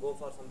can go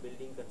for some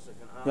building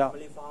construction. Yeah.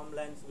 Normally,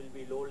 farmlands will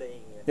be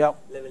low-lying Yeah.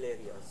 level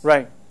areas.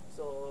 Right.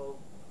 So,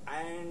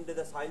 and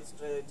the soil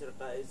structure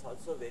is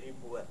also very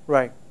poor.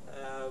 Right.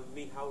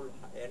 We have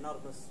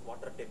enormous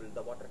water table.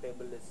 The water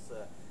table is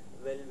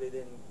well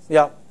within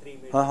Yeah. 3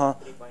 meters, Uh-huh.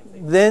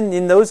 3.5. Then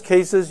in those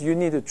cases, you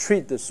need to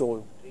treat the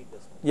soil. Treat the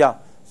soil. Yeah.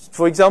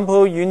 For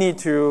example, you need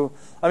to,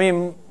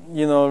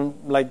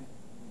 like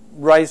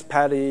rice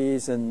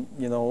paddies and,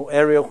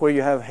 area where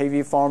you have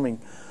heavy farming.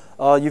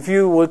 If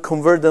you would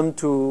convert them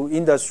to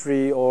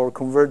industry or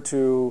convert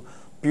to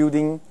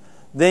building,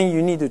 then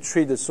you need to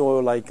treat the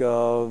soil like,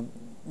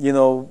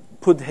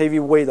 put heavy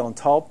weight on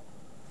top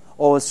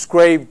or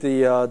scrape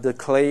the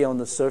clay on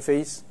the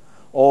surface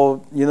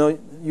or,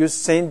 use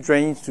sand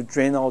drains to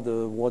drain out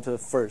the water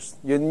first.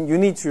 You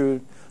need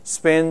to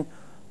spend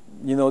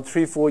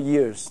 3-4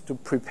 years to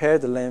prepare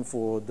the land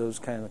for those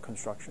kind of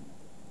construction.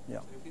 Yeah.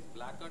 So if it is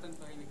black cotton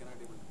soil, we cannot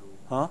able to do it.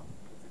 Huh?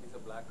 If it is a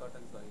black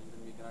cotton soil,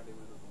 then we cannot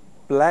able to do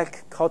it.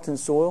 Black cotton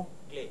soil,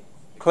 Clay.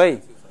 clay.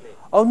 Clay.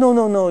 Oh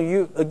no!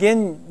 You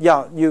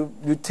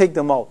take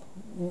them out.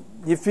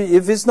 If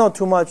it's not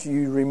too much,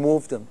 you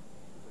remove them.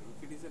 So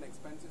if it is an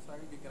expensive soil,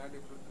 we cannot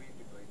able to treat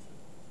it, right, sir?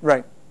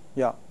 Right.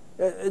 Yeah.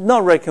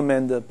 Not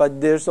recommended, but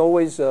there's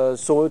always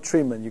soil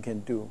treatment you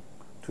can do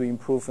to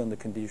improve on the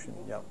condition.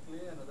 Yeah. Clay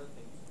and other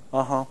things.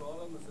 Uh-huh.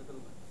 Problem is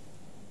settlement.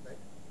 Right?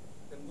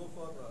 Can go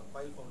for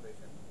pile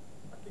foundation.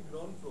 At the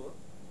ground floor,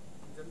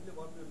 generally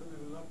what we do, we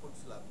will not put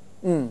slab.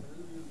 We will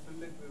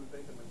fill it, we will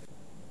take a measure.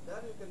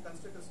 There you can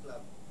construct a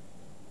slab.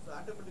 So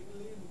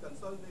automatically in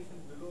consolidation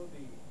below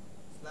the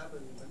slab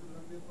element will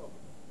not be a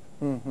problem.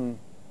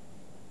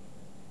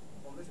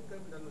 Foundation can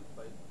be done with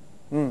pile.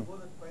 Before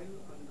that pile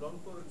on ground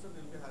floor itself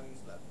we will be having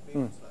slab,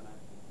 beam and slab.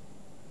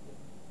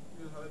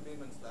 You will have a beam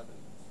and slab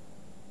elements.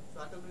 So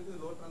automatically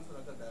load transfer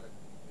occur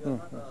directly. We are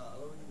not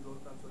allowing the load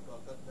transfer to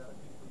occur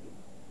directly to the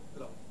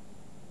ground.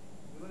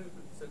 Even if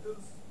it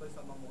settles by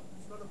some amount,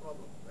 it's not a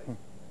problem, right?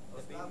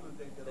 The slab will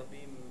take care The of it.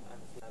 beam and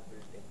slab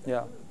will take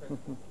Yeah. care.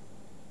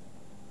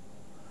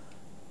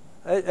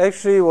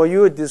 Actually, while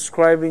you were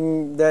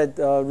describing that,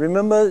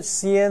 remember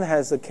Shen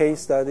has a case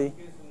study. Case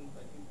in,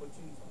 I think,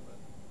 Cochin somewhere.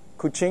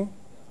 Kuching?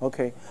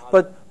 Okay.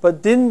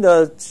 But didn't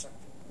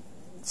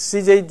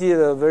CJ did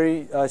a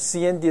very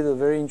CN did a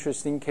very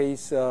interesting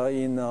case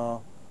in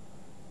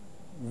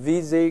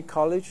VZ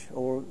College,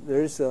 or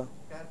there's a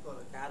Care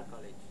college. Care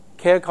college.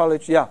 Care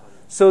College, yeah.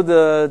 So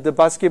the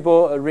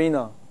basketball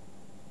arena,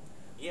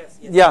 Yes.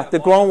 yeah, the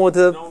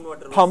groundwater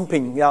was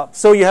pumping, used. yeah.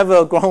 So you have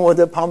a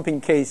groundwater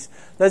pumping case.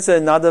 That's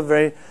another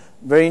very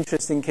Very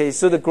interesting case.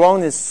 So the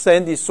ground is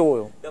sandy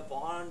soil. The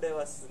pond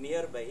was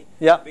nearby.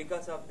 Yeah.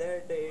 Because of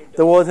that,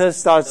 The water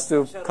starts the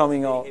to pressure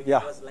coming was out. very heavy. Yeah.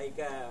 It was like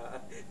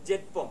a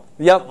jet pump.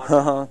 Yep. The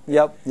water.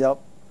 Yep. Yep.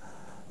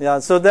 Yeah.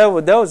 So that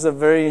was a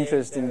very And,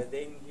 interesting.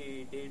 then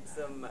he did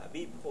some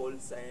weep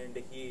holes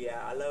and he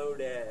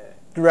allowed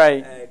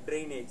Right.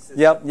 drainage system.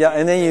 Yep. Yeah.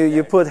 And then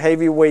you that. put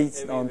heavy weights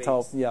Heavy on weights.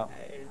 top. Yeah.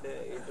 And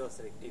it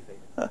was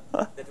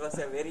rectified. That was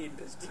a very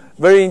interesting.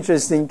 Very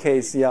interesting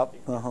case. Yep.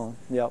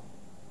 Yep.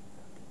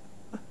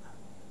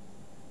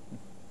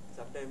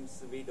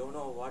 Sometimes we don't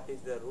know what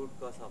is the root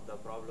cause of the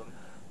problem,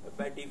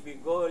 but if we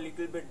go a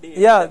little bit deep,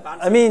 Yeah, the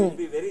concept I mean, will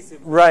be very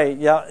simple. Right.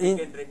 Yeah. We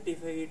can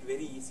rectify it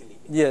very easily.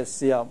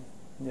 Yes. Yeah.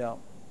 Yeah.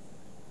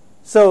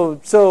 So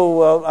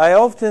I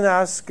often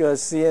ask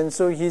CN.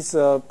 So his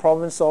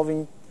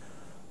problem-solving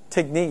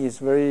technique is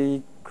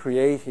very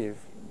creative.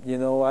 You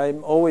know,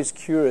 I'm always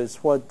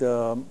curious what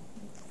the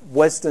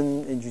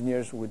Western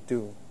engineers would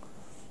do.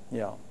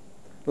 Yeah.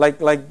 Like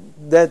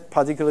that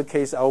particular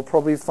case, I will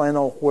probably find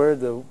out where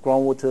the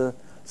groundwater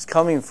is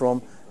coming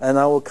from, and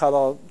I will cut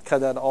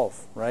that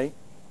off, right?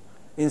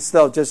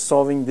 Instead of just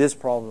solving this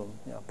problem.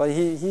 Yeah. But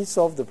he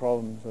solved the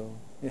problem, so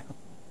yeah.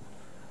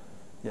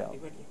 Yeah.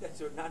 Ultimately, that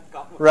should not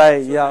come.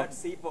 Right, Should yeah. not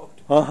seep out.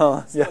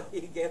 So Yeah.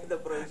 he gave the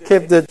provision.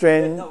 Keep the let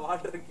drain. the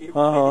water keep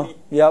draining.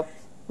 Yep.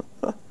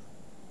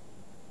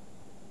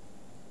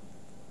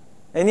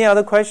 Any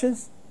other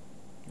questions?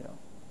 Yeah.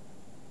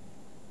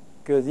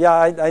 Good. Yeah,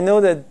 I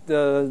know that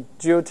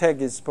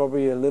geotech is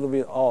probably a little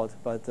bit odd,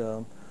 but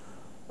Sir,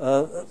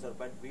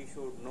 but we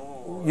should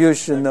know. you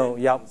should certain know.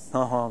 Yep.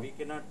 things. We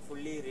cannot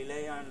fully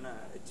rely on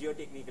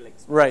geotechnical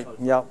experts. Right.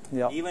 Also. Yep.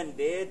 Yep. Even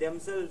they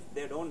themselves,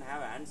 they don't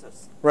have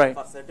answers Right.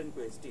 for certain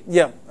questions.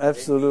 Yeah, Let me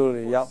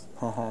absolutely. Yep.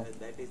 pose,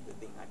 that is the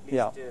thing. At least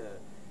Yeah.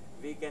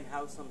 we can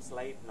have some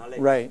slight knowledge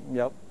Right.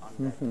 Yep.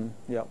 on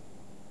that. Yep.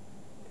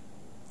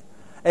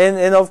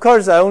 And of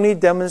course, I only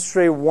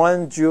demonstrate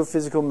one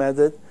geophysical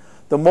method.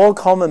 The more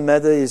common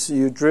method is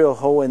you drill a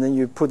hole and then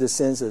you put the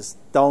sensors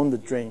down the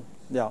drain.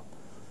 Yeah.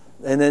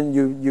 And then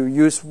you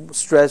use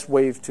stress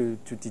wave to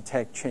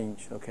detect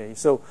change. Okay.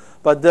 So,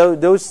 but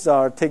those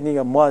techniques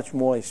are much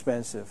more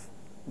expensive.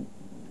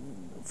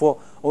 For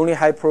only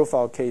high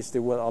profile case, they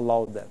will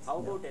allow that. How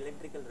Yeah. about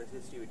electrical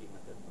resistivity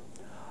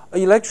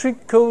method?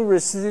 Electrical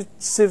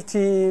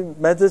resistivity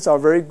methods are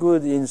very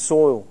good in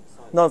soil,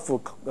 not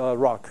for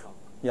rock.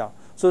 Yeah.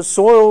 So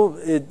soil,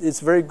 it's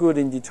very good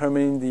in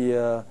determining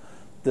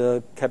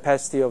the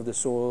capacity of the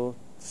soil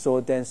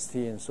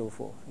density, and so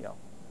forth. Yeah.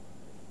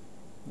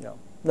 Yeah.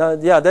 Now,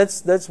 yeah,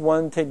 that's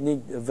one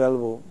technique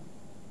available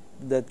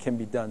that can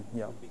be done.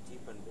 Yeah. Would be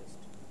cheap and best.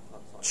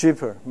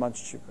 Cheaper,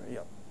 much cheaper. Yeah.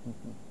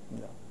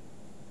 Yeah.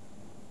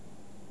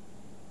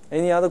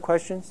 Any other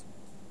questions?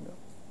 No.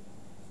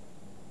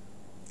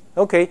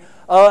 Okay.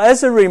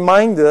 As a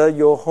reminder,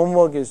 your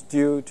homework is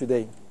due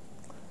today.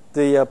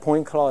 The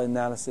point cloud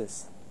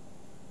analysis.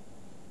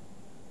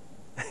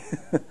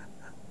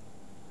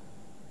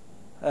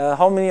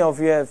 How many of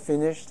you have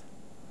finished?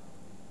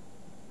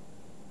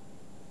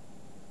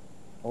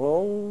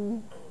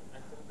 Oh,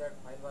 Actually, that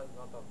file was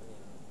not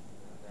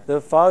opening.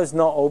 the file is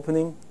not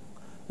opening.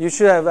 You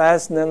should have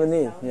asked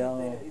Navneet. Yeah.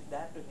 Is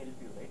that to help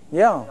you, right?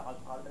 Yeah.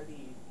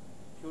 Already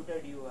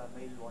shooted you a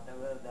mail,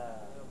 whatever the.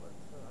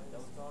 I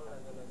installed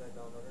as well as I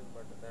downloaded,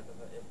 but that is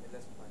a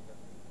FLS pointer.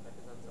 That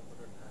is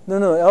unsupported.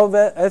 No,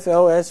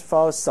 FLS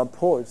file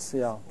supports,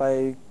 yeah,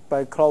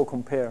 by Cloud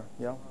Compare,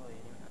 yeah.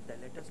 The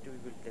latest we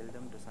will tell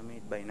them to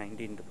submit by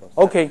 19th process.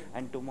 Okay.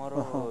 And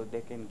tomorrow they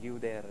can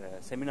give their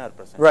seminar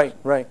presentation. Right,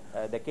 right.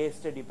 The case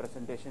study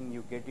presentation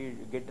you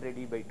get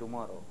ready by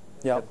tomorrow.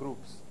 Yeah. The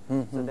groups,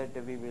 so that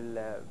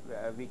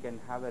we can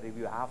have a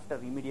review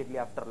immediately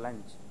after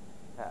lunch.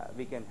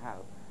 We can have,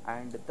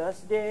 and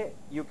Thursday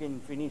you can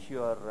finish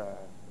your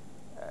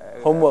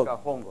Homework.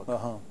 Homework.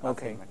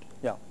 Okay. Assignment.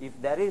 Yeah.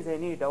 If there is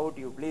any doubt,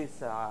 you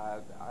please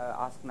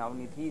ask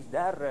Navneet. He is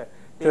there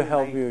To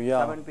help you,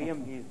 yeah. 7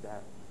 p.m. he is there.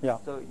 Yeah.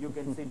 So you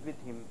can sit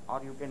with him,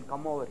 or you can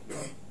come over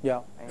here,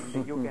 Yeah.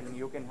 and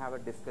you can have a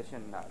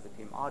discussion with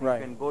him, or Right.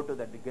 you can go to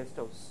the guest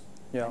house,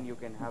 Yeah. and you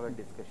can have a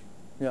discussion.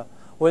 Yeah.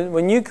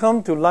 When you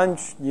come to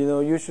lunch,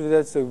 usually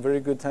that's a very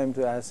good time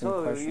to ask some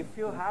So questions. if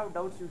you have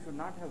doubts, you should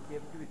not have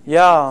kept with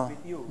Yeah.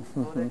 with you,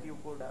 so that you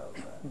could have.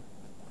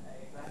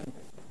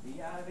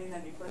 We are in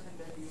an impression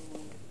that you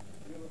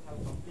have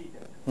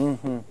completed.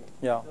 Mm-hmm.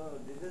 Yeah. So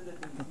this is the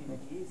thing. See, when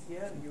he is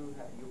here, you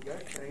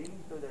get trained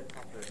to that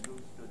software,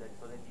 used to that,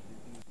 so that it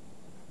will be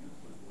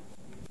useful.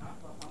 If not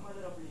for some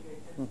other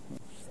application,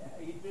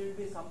 it will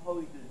be somehow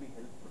it will be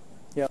helpful.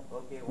 Yeah.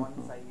 Okay,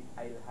 once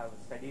I'll have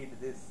studied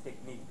this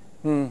technique,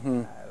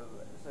 Mm-hmm.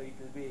 so it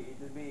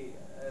will be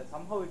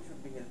somehow it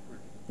should be helpful.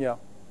 Yeah.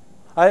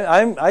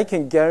 I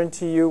can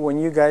guarantee you when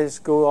you guys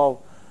go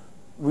out,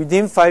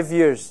 within 5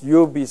 years,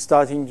 you'll be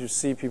starting to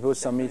see people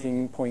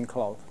submitting point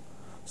cloud.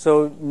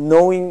 So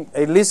knowing,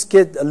 at least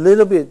get a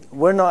little bit,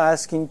 we're not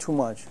asking too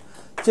much.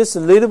 Just a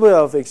little bit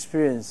of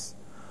experience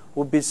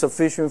would be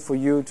sufficient for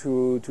you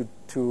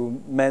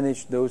to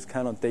manage those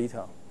kind of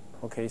data.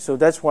 Okay, so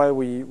that's why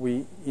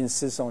we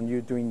insist on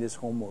you doing this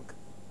homework.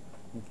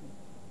 Okay.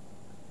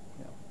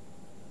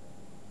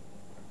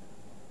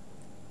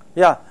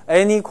 Yeah.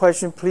 Any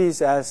question,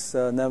 please ask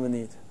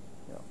Navneet.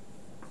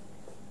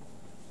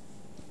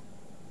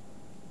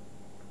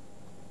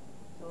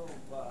 So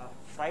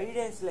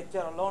Friday's lecture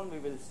alone we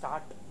will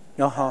start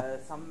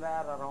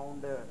somewhere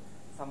around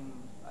some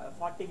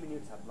 40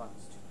 minutes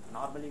advanced.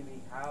 Normally we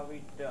have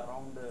it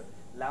around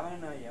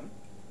 11 a.m.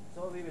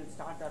 So we will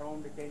start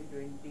around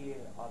 10:20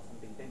 or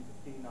something,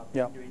 10:15 or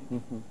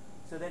 10:20,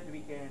 so that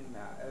we can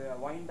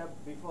wind up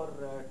before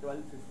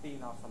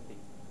 12:15 or something.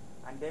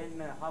 And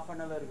then half an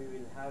hour we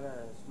will have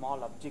a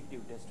small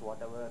objective test,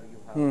 whatever you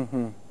have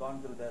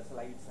gone through the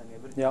slides and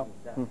everything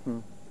is there.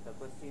 The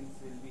questions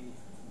will be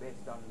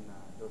based on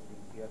those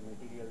things. Your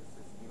materials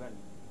is given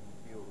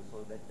to you,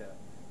 so that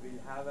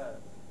we'll have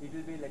it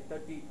will be like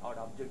 30 odd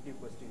objective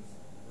questions.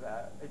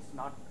 It's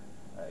not,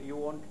 you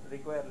won't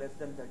require less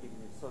than 30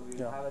 minutes. So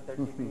we'll have a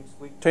 30 minutes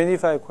quick.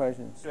 25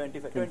 questions.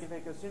 25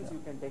 questions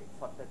you can take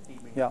for 30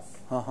 minutes. Yeah.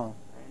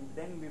 And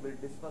then we will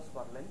discuss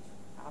for lunch.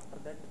 After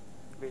that,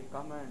 we'll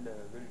come and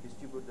we'll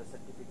distribute the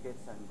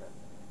certificates and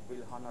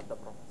we'll honor the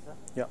professor.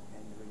 Yeah.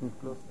 And we'll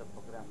close the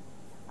program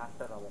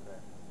after our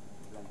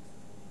lunch.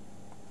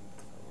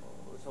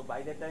 So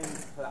by that time,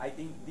 I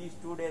think these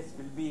 2 days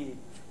will be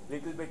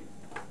little bit,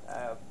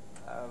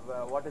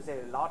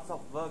 lots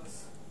of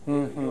works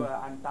you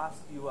are, and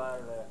tasks you are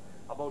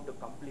about to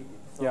complete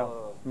it.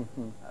 So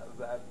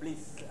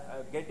please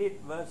get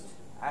it versed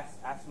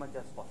as much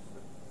as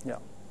possible. Yeah.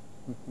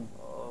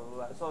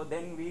 So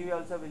then we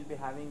also will be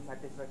having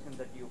satisfaction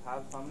that you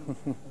have some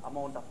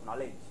amount of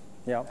knowledge.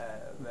 Yeah.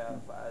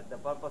 The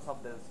purpose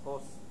of this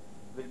course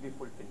will be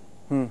fulfilled.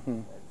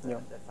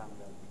 That's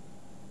another.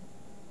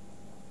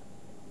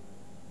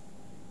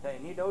 So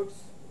any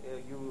doubts,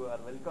 you are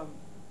welcome.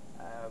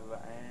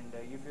 And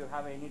if you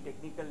have any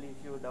technical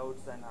issue,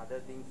 doubts and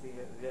other things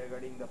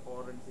regarding the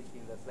forensic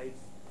in the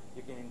slides,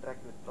 you can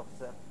interact with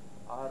professor,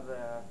 or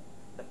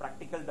the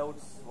practical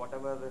doubts,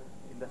 whatever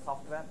in the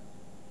software,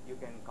 you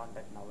can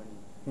contact Navani.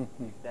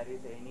 If there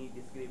is any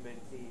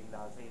discrepancy in the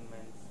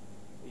assignments,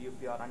 if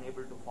you are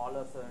unable to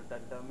follow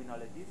certain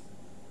terminologies,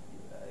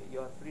 you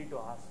are free to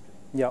ask.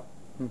 Yeah.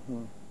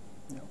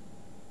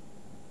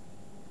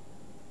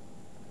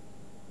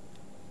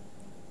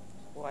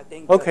 So I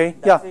think okay.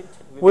 that's it.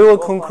 We will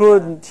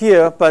conclude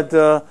here, but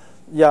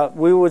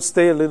we would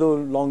stay a little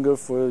longer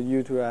for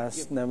you to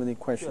ask Navani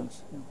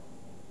questions. Sure.